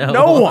to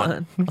no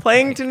one.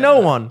 Playing to no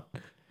one.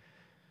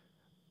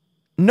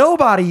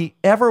 Nobody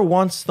ever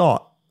once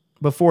thought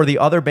before the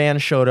other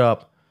band showed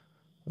up,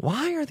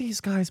 why are these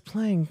guys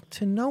playing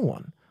to no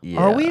one? Yeah.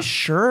 Are we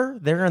sure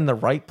they're in the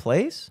right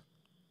place?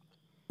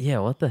 Yeah,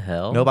 what the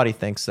hell? Nobody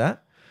thinks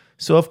that.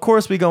 So, of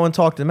course, we go and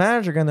talk to the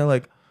manager, and they're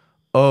like,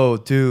 oh,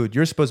 dude,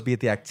 you're supposed to be at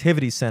the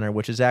activity center,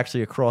 which is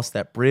actually across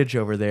that bridge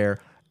over there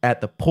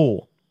at the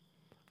pool.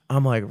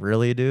 I'm like,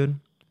 really, dude?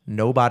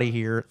 Nobody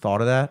here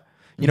thought of that?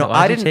 You know,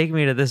 why did you take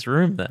me to this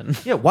room then?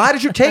 Yeah, why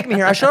did you take me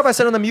here? I showed up, I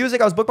set on the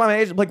music, I was booked by my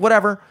agent, like,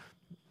 whatever.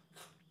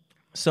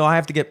 So I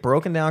have to get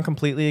broken down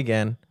completely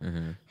again,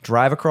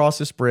 drive across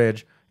this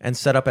bridge, and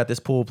set up at this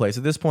pool place.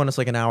 At this point, it's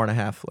like an hour and a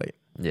half late.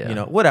 Yeah. You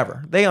know,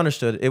 whatever. They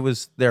understood. It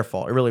was their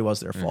fault. It really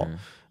was their fault.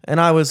 And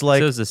I was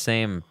like... So it was the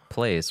same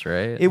place,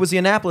 right? It was the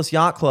Annapolis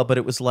Yacht Club, but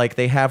it was like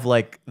they have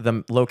like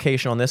the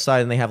location on this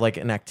side, and they have like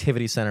an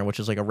activity center, which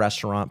is like a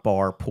restaurant,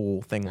 bar,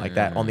 pool, thing like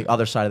that on the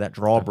other side of that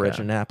drawbridge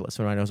in Annapolis.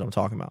 Everyone knows what I'm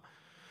talking about.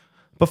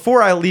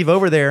 Before I leave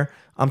over there,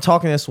 I'm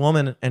talking to this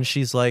woman, and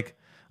she's like,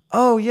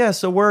 oh, yeah,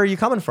 so where are you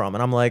coming from?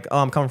 And I'm like, oh,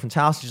 I'm coming from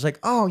Towson. She's like,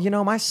 oh, you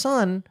know, my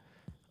son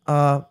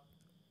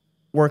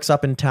works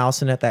up in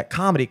Towson at that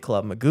comedy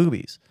club,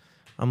 Magoobies.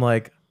 I'm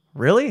like,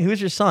 really?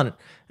 Who's your son?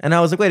 And I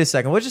was like, wait a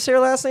second, what did you say her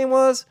last name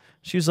was?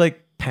 She was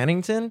like,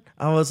 Pennington?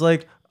 I was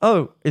like,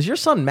 oh, is your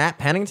son Matt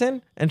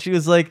Pennington? And she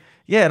was like,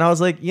 yeah. And I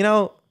was like, you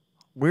know,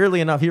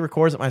 weirdly enough, he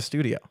records at my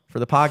studio for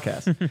the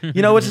podcast.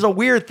 You know, which is a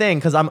weird thing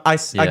because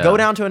I go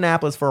down to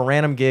Annapolis for a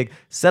random gig,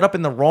 set up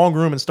in the wrong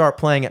room, and start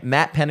playing at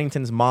Matt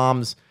Pennington's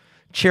mom's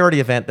charity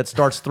event that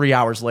starts 3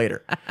 hours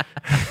later.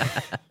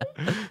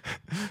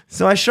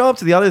 So I show up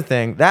to the other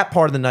thing. That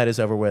part of the night is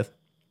over with.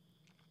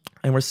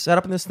 And we're set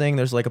up in this thing.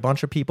 There's like a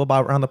bunch of people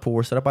around the pool.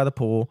 We're set up by the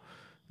pool.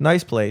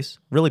 Nice place.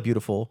 Really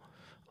beautiful.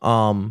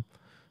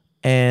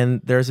 And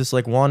there's this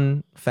like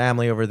one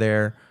family over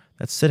there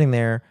that's sitting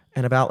there,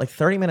 and about like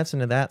 30 minutes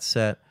into that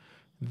set,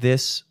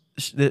 it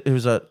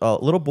was a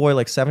little boy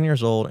like 7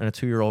 years old and a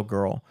 2-year-old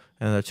girl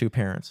and their 2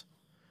 parents.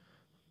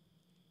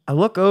 I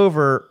look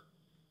over,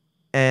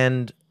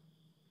 and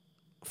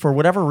for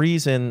whatever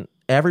reason,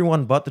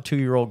 everyone but the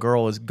 2-year-old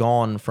girl is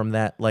gone from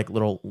that like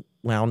little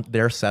lounge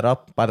there set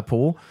up by the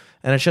pool,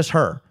 and it's just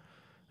her.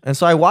 And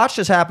so I watched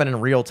this happen in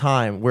real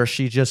time, where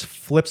she just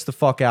flips the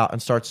fuck out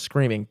and starts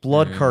screaming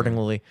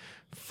blood-curdlingly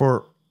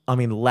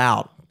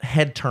loud,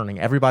 head turning.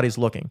 Everybody's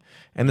looking.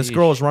 And this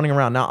girl is running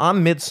around. Now,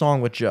 I'm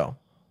mid-song with Joe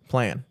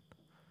playing.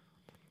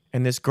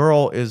 And this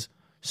girl is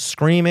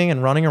screaming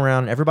and running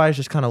around. Everybody's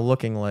just kind of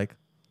looking like,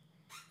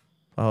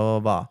 oh,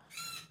 blah.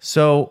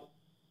 So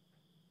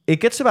it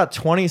gets to about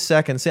 20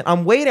 seconds in.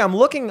 I'm waiting. I'm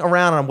looking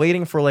around. And I'm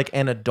waiting for like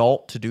an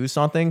adult to do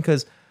something,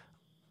 because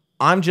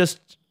I'm just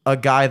a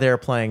guy there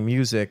playing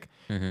music.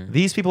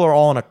 These people are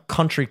all in a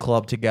country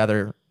club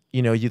together.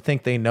 You know, you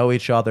think they know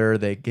each other,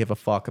 they give a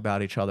fuck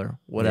about each other,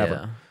 whatever.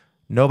 Yeah.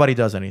 Nobody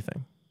does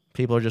anything.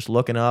 People are just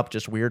looking up,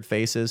 just weird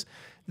faces.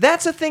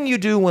 That's a thing you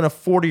do when a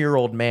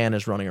 40-year-old man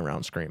is running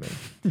around screaming.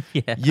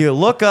 Yeah. You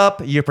look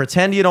up, you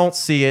pretend you don't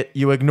see it,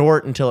 you ignore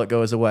it until it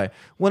goes away.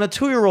 When a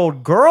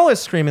 2-year-old girl is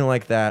screaming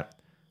like that,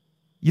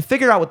 you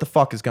figure out what the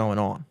fuck is going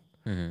on.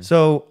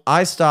 So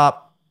I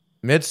stop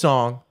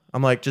mid-song.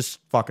 I'm like,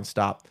 just fucking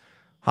stop.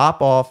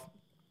 Hop off,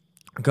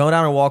 go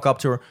down and walk up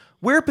to her.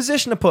 Weird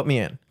position to put me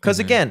in. Because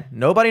again,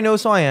 nobody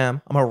knows who I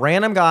am. I'm a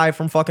random guy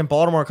from fucking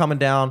Baltimore coming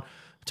down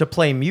to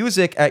play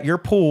music at your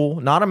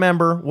pool, not a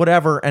member,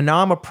 whatever. And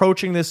now I'm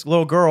approaching this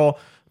little girl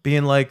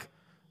being like,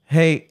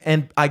 hey,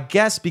 and I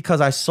guess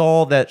because I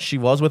saw that she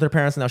was with her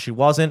parents and now she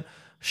wasn't,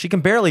 she can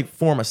barely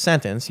form a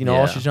sentence. You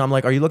know, Yeah. I'm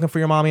like, are you looking for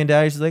your mommy and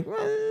daddy? She's like,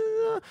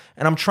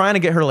 and I'm trying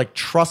to get her to like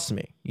trust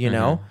me, you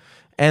know?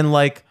 And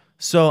like,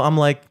 so I'm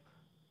like,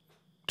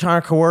 trying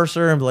to coerce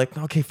her and be like,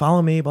 okay,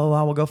 follow me, blah, blah,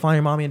 blah. We'll go find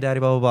your mommy and daddy,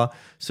 blah, blah, blah.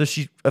 So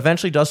she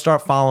eventually does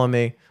start following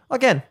me.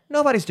 Again,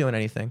 nobody's doing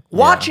anything.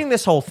 Watching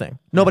this whole thing.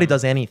 Nobody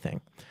does anything.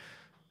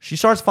 She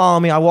starts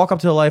following me. I walk up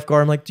to the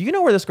lifeguard. I'm like, do you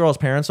know where this girl's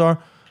parents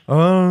are?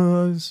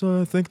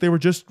 So I think they were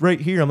just right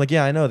here. I'm like,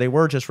 yeah, I know. They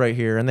were just right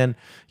here. And then,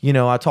 you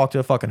know, I talked to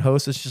a fucking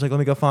hostess. She's like, let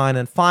me go find.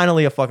 And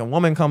finally, a fucking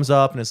woman comes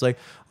up and is like,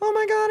 oh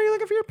my God, are you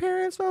looking for your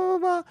parents? Blah, blah,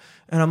 blah.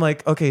 And I'm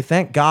like, okay,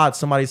 thank God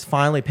somebody's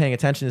finally paying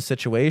attention to the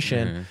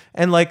situation.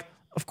 And like,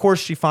 of course,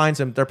 she finds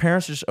them. Their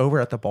parents are just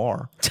over at the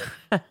bar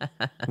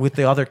with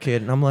the other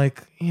kid. And I'm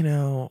like, you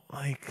know,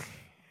 like,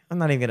 I'm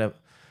not even going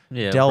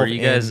to delve were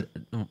you guys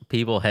in.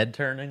 people head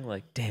turning?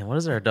 Like, damn, what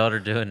is our daughter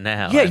doing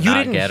now? Yeah, And you not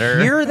didn't get her?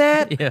 hear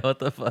that? Yeah, what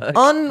the fuck?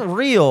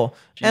 Unreal.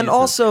 And Jesus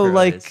also,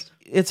 like, Christ.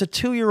 it's a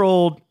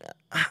 2-year-old.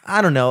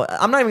 I don't know.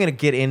 I'm not even going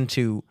to get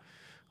into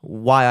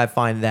why I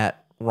find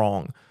that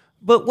wrong.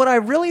 But what I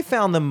really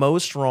found the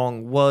most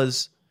wrong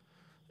was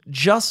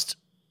just,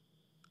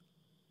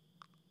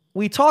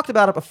 we talked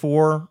about it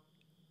before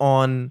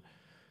on,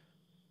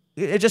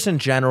 just in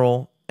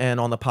general and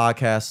on the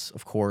podcast,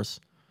 of course,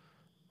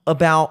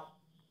 about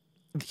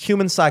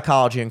human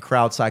psychology and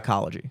crowd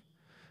psychology,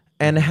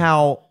 and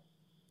how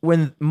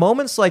when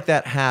moments like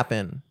that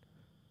happen,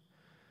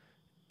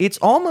 it's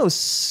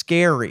almost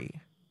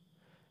scary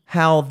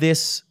how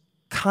this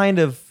kind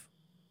of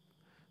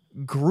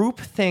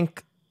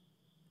groupthink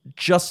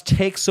just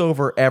takes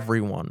over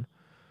everyone,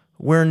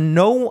 where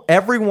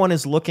everyone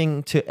is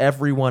looking to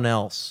everyone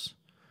else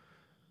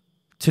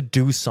to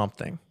do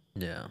something.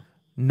 Yeah.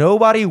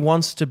 Nobody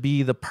wants to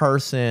be the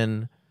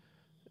person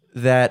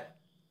that,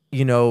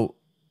 you know,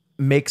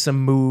 makes a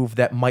move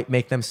that might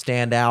make them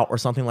stand out or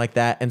something like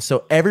that. And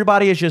so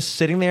everybody is just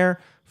sitting there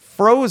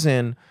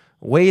frozen,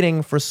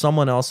 waiting for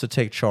someone else to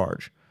take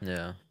charge.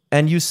 Yeah.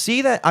 And you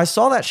see that, I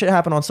saw that shit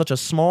happen on such a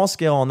small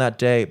scale on that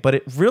day, but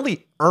it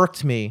really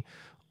irked me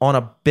on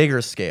a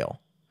bigger scale.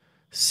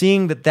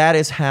 Seeing that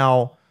is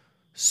how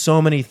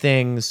so many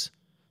things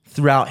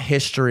throughout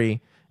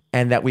history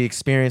and that we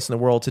experience in the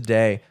world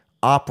today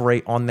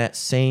operate on that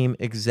same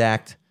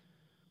exact,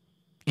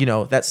 you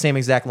know, that same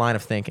exact line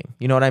of thinking.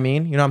 You know what I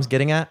mean? You know what I'm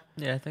getting at?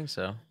 Yeah, I think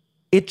so.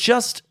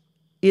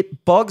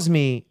 It bugs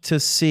me to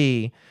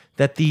see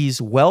that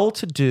these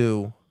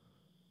well-to-do,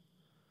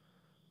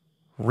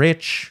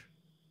 rich,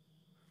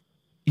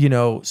 you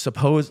know,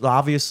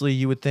 obviously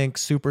you would think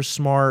super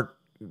smart,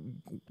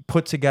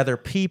 put together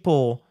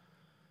people,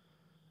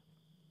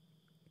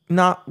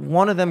 not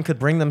one of them could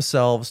bring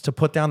themselves to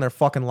put down their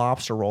fucking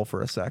lobster roll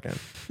for a second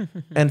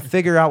and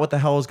figure out what the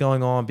hell is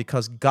going on,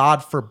 because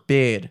God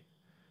forbid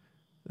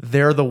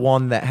they're the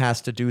one that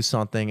has to do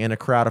something in a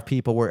crowd of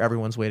people where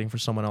everyone's waiting for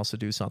someone else to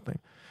do something.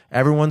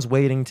 Everyone's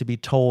waiting to be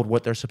told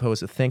what they're supposed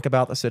to think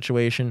about the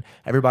situation.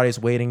 Everybody's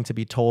waiting to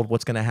be told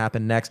what's going to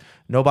happen next.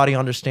 Nobody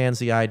understands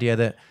the idea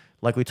that,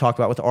 like we talked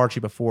about with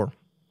Archie before,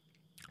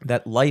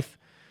 that life,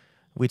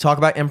 we talk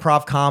about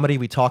improv comedy,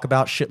 we talk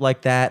about shit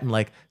like that and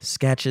like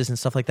sketches and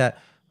stuff like that.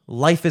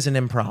 Life is an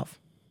improv.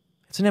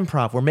 It's an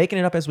improv. We're making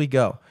it up as we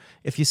go.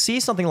 If you see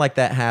something like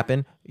that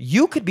happen,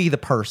 you could be the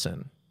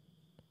person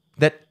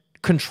that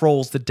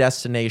controls the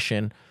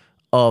destination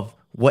of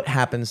what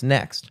happens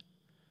next.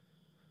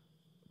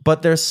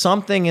 But there's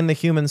something in the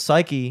human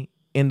psyche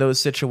in those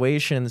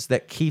situations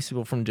that keeps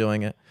people from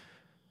doing it.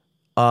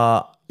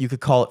 You could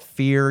call it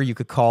fear. You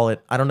could call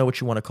it, I don't know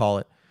what you want to call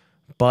it.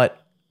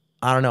 But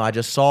I don't know. I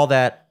just saw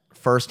that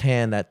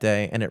firsthand that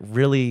day. And it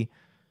really,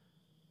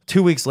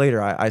 2 weeks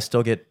later, I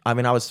still get, I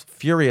was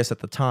furious at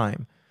the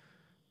time.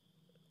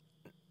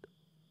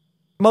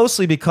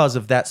 Mostly because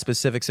of that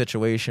specific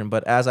situation.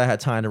 But as I had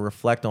time to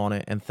reflect on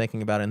it and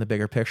thinking about it in the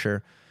bigger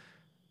picture,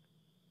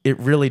 it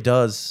really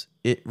does.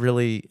 It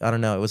really, I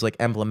don't know. It was like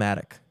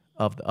emblematic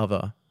of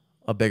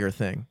a bigger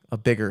thing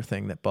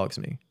that bugs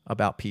me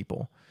about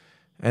people.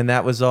 And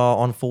that was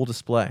on full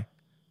display.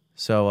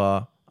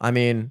 So,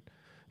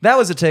 that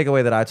was a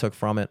takeaway that I took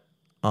from it.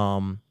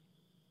 I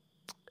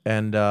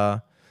don't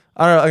know.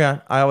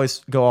 Again, I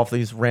always go off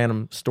these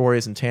random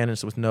stories and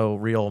tangents with no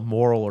real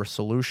moral or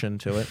solution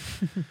to it.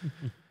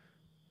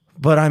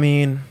 But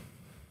the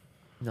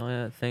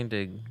only thing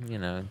to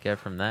get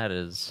from that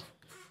is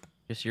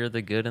just you're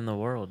the good in the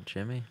world,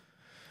 Jimmy.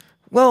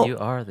 Well, you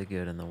are the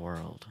good in the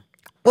world.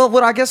 Well,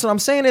 what I'm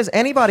saying is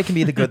anybody can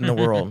be the good in the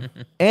world.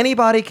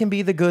 Anybody can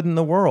be the good in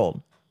the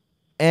world.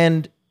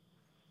 And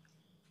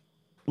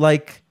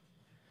like,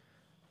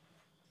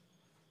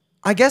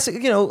 I guess,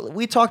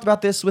 we talked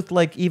about this with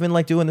like, even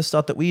like doing the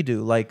stuff that we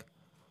do, like,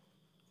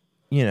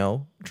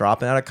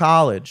 dropping out of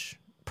college,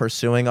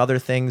 pursuing other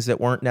things that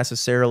weren't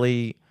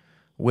necessarily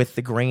with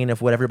the grain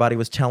of what everybody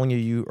was telling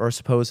you are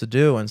supposed to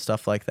do and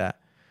stuff like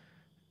that.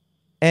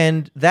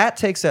 And that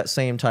takes that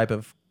same type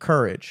of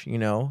courage,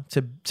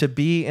 to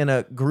be in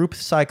a group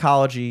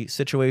psychology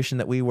situation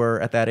that we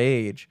were at that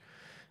age,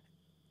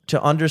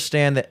 to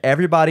understand that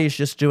everybody's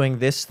just doing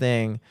this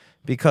thing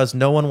because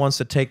no one wants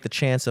to take the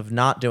chance of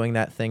not doing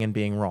that thing and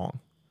being wrong.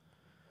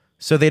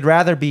 So they'd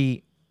rather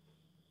be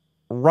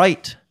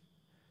right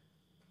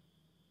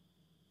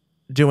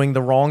doing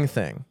the wrong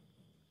thing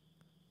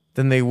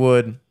than they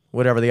would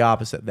whatever the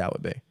opposite that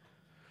would be.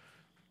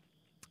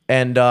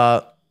 And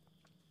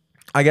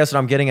I guess what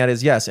I'm getting at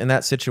is, yes, in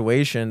that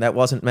situation, that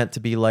wasn't meant to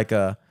be like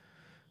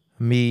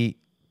me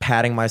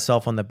patting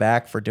myself on the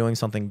back for doing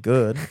something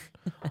good,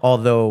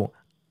 although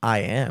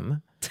I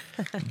am.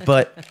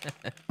 But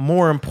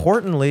more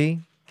importantly,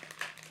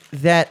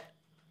 that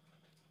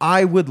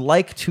I would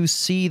like to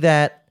see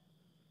that,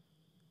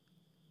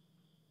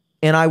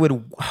 and I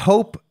would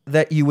hope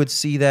that you would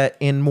see that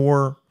in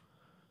more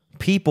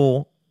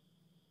people,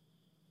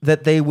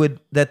 that they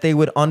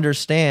would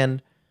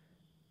understand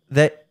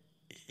that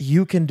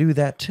you can do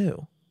that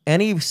too.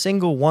 Any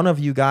single one of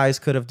you guys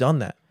could have done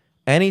that.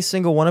 Any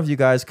single one of you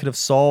guys could have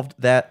solved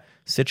that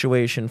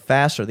situation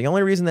faster. The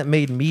only reason that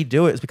made me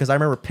do it is because I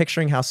remember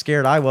picturing how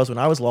scared I was when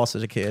I was lost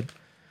as a kid,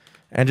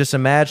 and just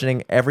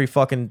imagining every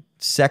fucking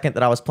second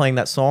that I was playing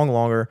that song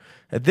longer,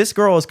 that this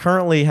girl is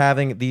currently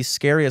having the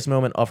scariest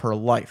moment of her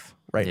life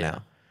right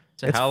now.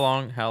 So how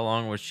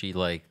long was she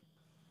like,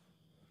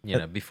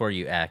 before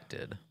you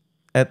acted?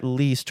 At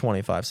least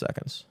 25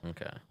 seconds.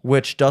 Okay.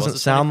 Which doesn't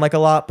sound like a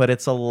lot, but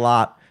it's a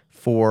lot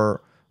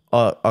for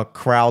a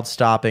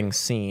crowd-stopping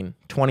scene.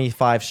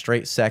 25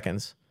 straight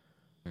seconds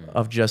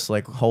of just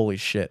like, holy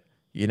shit,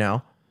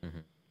 Mm-hmm.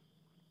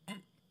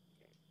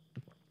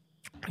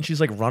 And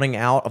she's like running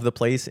out of the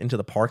place into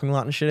the parking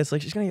lot and shit. It's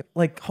like, she's gonna get,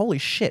 like, holy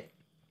shit.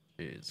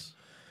 Jeez.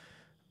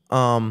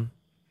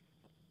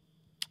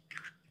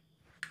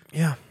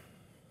 Yeah.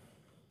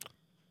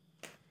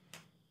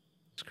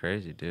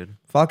 Crazy, dude.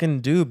 Fucking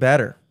do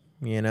better,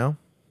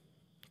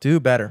 Do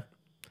better.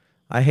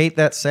 I hate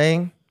that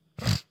saying,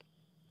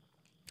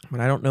 but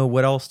I don't know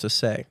what else to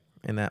say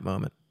in that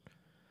moment.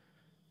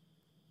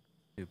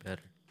 Do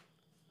better.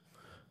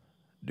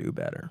 Do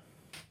better.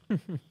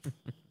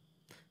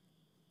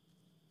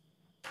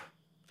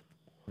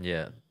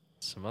 Yeah.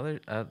 Some other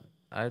I'll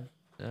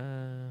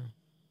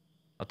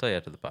tell you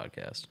after the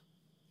podcast.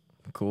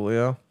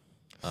 Coolio.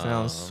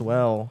 Sounds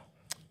swell.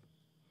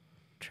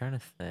 I'm trying to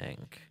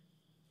think.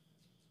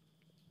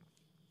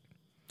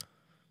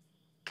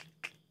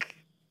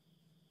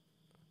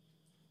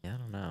 Yeah, I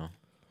don't know.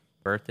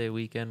 Birthday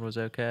weekend was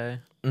okay.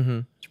 Mm-hmm.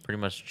 It's pretty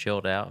much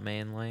chilled out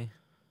mainly.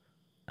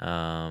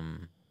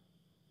 Been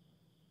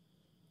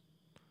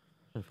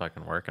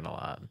fucking working a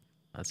lot.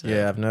 That's it.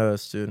 Yeah, I've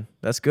noticed, dude.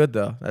 That's good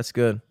though. That's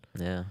good.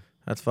 Yeah.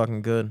 That's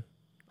fucking good.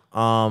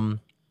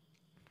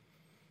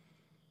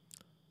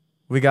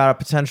 We got a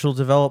potential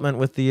development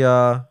with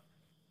the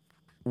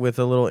with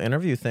a little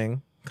interview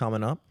thing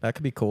coming up. That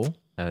could be cool.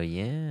 Oh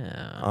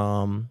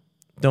yeah.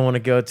 Don't want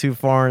to go too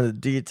far into the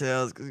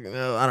details because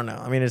I don't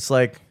know. I mean, it's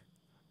like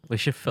we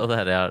should fill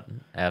that out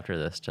after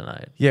this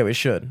tonight. Yeah, we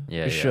should.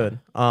 Yeah, we should.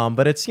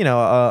 But it's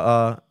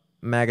a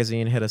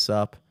magazine hit us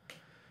up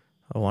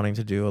wanting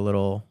to do a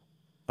little,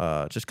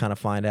 just kind of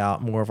find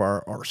out more of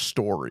our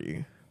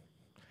story,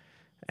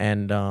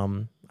 and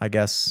I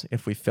guess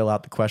if we fill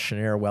out the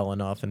questionnaire well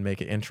enough and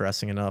make it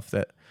interesting enough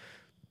that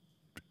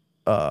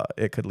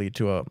it could lead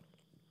to a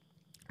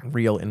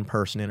real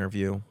in-person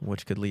interview,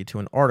 which could lead to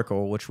an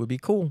article, which would be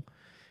cool.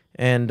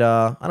 And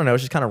I don't know,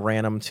 it's just kind of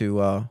random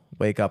to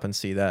wake up and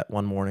see that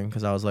one morning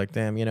because I was like,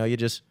 damn, you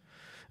just,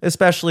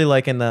 especially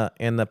like in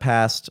the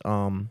past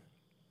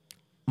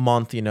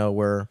month,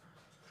 where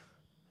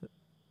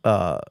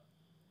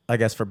I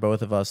guess for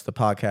both of us, the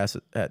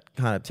podcast had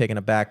kind of taken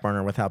a back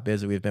burner with how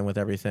busy we've been with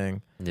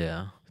everything.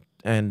 Yeah.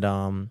 And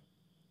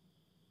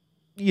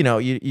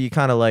you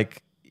kind of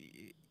like,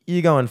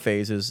 you go in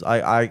phases.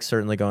 I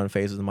certainly go in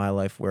phases in my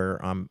life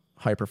where I'm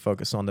hyper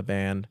focused on the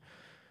band,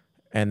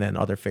 and then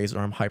other phases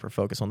where I'm hyper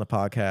focused on the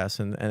podcast.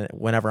 And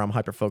whenever I'm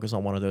hyper focused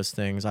on one of those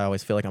things, I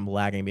always feel like I'm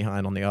lagging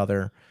behind on the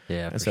other.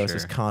 Yeah, and so it's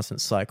this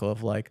constant cycle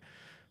of like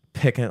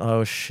picking,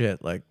 oh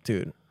shit, like,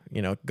 dude,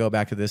 go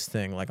back to this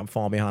thing. Like, I'm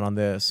falling behind on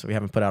this. We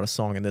haven't put out a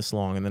song in this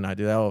long. And then I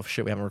do that. Oh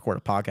shit, we haven't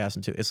recorded a podcast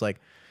in two. It's like,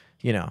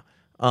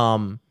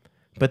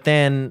 but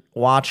then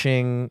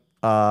watching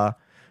the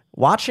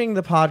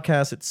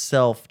podcast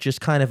itself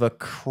just kind of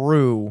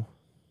accrue.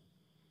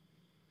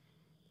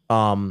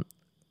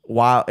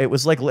 While it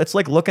was like, it's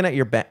like looking at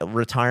your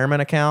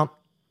retirement account,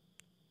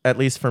 at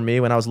least for me,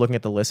 when I was looking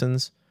at the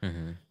listens,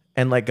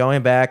 and like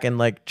going back and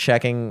like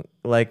checking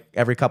like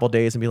every couple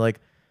days and be like,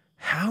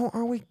 how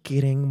are we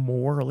getting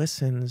more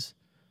listens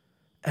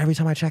every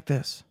time I check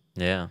this?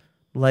 Yeah.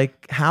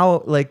 Like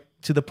how, like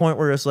to the point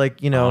where it's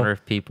like, I wonder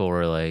if people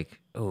were like,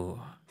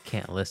 oh,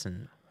 can't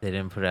listen. They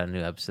didn't put out a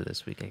new episode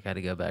this week. I got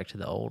to go back to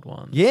the old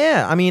one.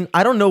 Yeah. I mean,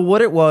 I don't know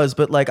what it was,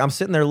 but like I'm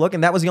sitting there looking.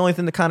 That was the only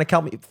thing that kind of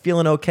kept me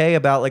feeling okay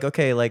about like,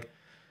 okay, like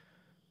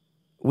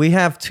we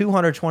have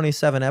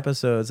 227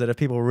 episodes that if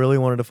people really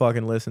wanted to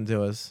fucking listen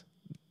to us,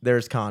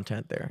 there's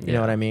content there. You know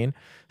what I mean?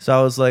 So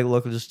I was like,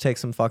 look, we'll just take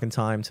some fucking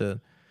time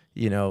to,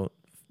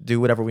 do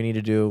whatever we need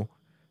to do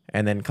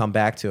and then come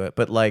back to it.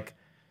 But like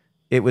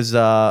it was,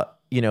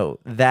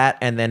 that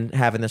and then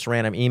having this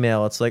random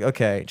email, it's like,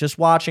 okay, just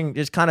watching,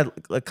 just kind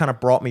of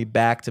brought me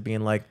back to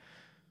being like,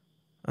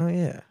 oh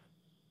yeah,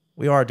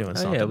 we are doing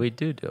something. Yeah, we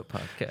do a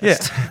podcast. Yeah.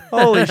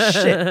 Holy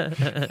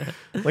shit.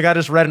 Like I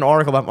just read an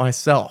article about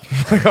myself.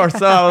 Like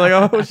ourselves.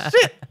 Like, oh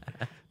shit.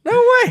 No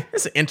way.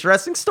 It's an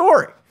interesting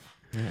story.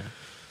 Yeah.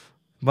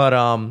 But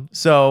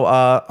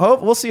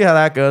hope we'll see how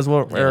that goes.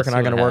 Eric and I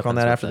are gonna work on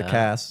that after the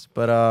cast.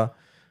 But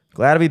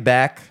glad to be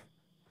back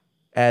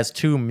as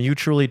two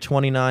mutually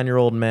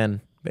 29-year-old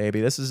men,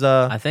 baby. This is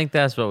I think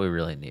that's what we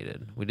really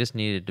needed. We just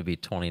needed to be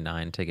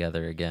 29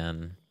 together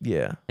again.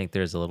 Yeah. I think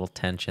there's a little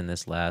tension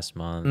this last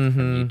month.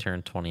 When you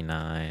turned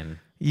 29.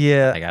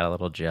 Yeah. I got a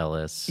little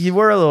jealous. You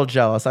were a little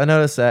jealous. I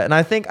noticed that. And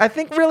I think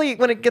really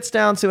when it gets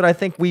down to it, I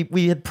think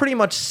we had pretty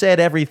much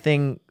said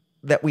everything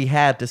that we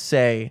had to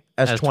say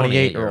as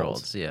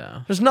 28-year-olds.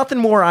 Yeah. There's nothing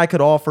more I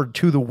could offer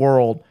to the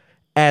world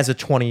as a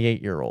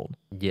 28-year-old.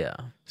 Yeah.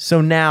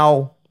 So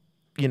now,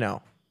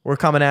 we're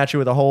coming at you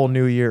with a whole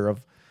new year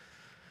of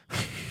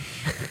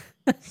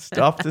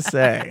stuff to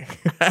say.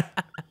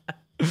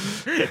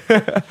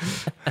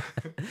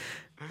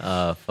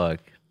 Oh, fuck.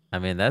 I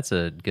mean, that's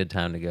a good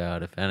time to go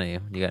out, if any.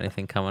 You got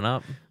anything coming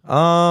up?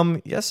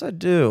 Yes, I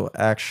do,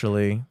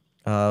 actually.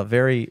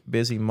 Very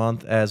busy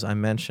month, as I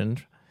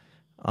mentioned.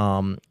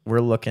 We're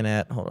looking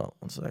at, hold on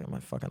one second, my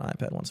fucking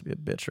iPad wants to be a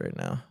bitch right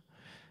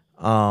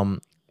now.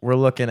 We're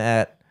looking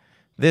at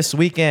this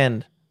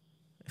weekend.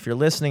 If you're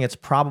listening, it's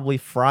probably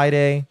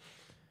Friday,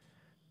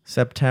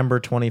 September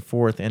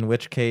 24th, in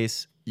which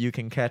case you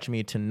can catch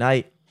me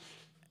tonight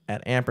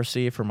at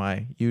Ampersea for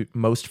my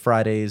Most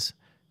Fridays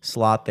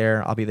slot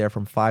there. I'll be there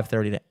from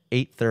 5:30 to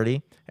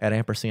 8:30 at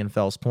Ampersea in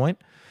Fells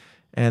Point.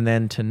 And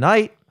then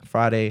tonight,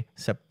 Friday,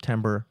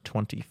 September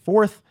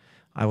 24th,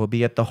 I will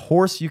be at the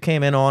Horse you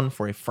came in on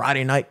for a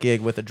Friday night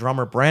gig with the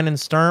drummer Brandon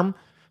Sturm,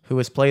 who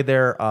has played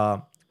there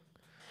a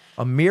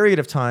myriad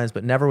of times,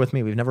 but never with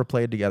me. We've never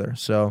played together,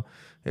 so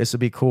this would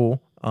be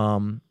cool.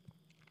 And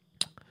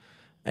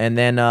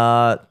then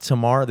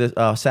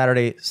tomorrow,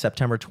 Saturday,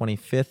 September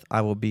 25th,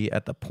 I will be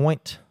at the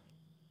Point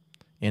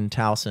in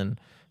Towson,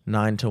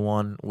 9 to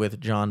 1 with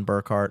John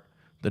Burkhart,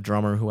 the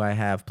drummer who I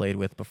have played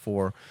with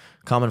before,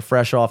 coming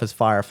fresh off his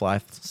Firefly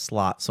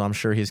slot. So I'm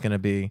sure he's going to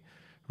be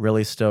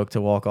really stoked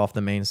to walk off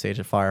the main stage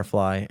at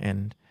Firefly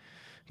and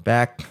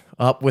back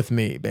up with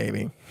me,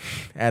 baby,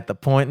 at the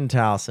Point in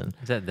Towson.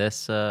 Is that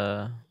this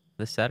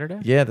Saturday?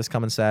 Yeah, this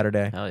coming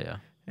Saturday. Hell yeah.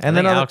 And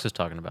then then Alex was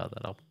talking about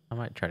that. I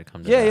might try to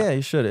come to that. Yeah,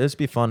 you should. It'd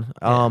be fun.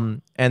 Yeah.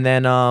 And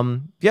then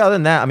other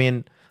than that, I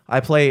mean, I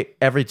play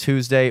every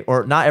Tuesday,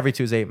 or not every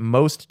Tuesday,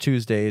 most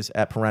Tuesdays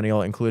at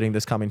Perennial, including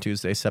this coming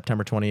Tuesday,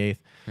 September 28th.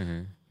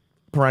 Mm-hmm.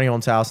 Perennial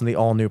in Towson, the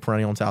all-new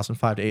Perennial in Towson,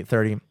 5 to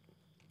 8:30.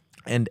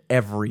 And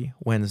every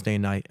Wednesday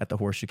night at the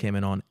Horse you came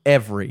in on,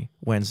 every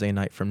Wednesday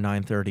night from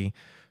 9:30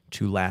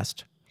 to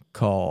last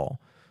call.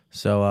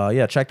 So,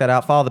 yeah, check that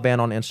out. Follow the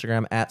band on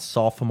Instagram at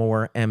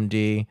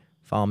SophomoreMD.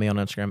 Follow me on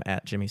Instagram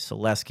at Jimmy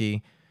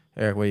Selesky.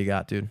 Eric, what you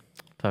got, dude?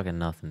 Fucking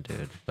nothing,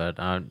 dude. But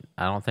I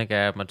don't think I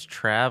have much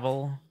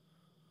travel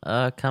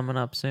coming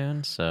up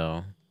soon,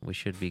 so we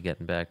should be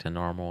getting back to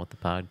normal with the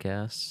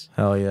podcasts.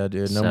 Hell yeah,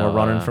 dude. No more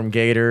running from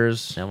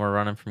gators. No more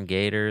running from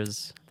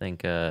gators. I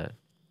think,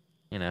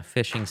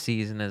 fishing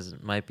season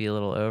might be a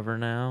little over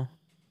now.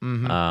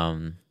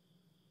 Mm-hmm.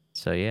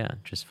 So yeah,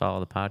 just follow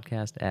the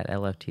podcast at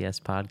LFTS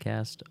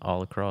Podcast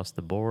all across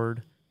the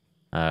board.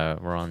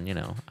 We're on,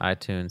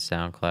 iTunes,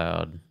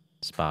 SoundCloud,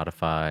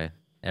 Spotify,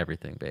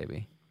 everything,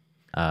 baby.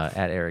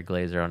 At Eric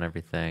Glazer on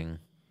everything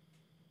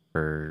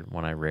for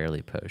when I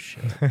rarely post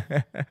shit.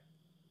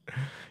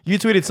 You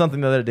tweeted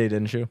something the other day,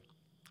 didn't you?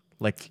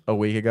 Like a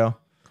week ago?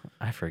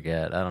 I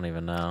forget. I don't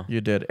even know.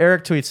 You did.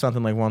 Eric tweets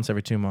something like once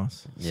every 2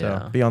 months.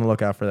 Yeah. So be on the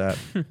lookout for that.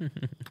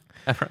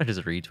 I probably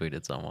just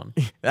retweeted someone.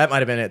 That might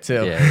have been it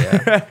too.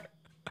 Yeah.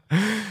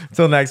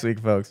 Till next week,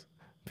 folks.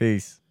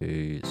 Peace.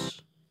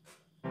 Peace.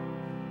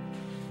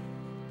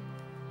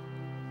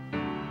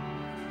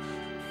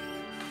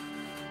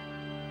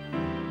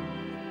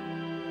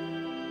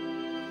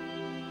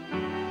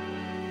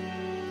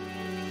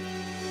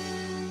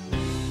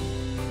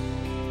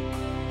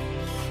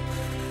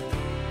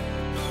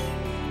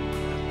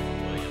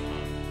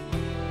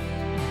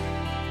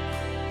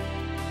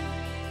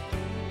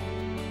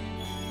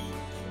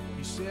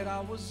 You said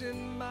I was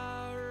in my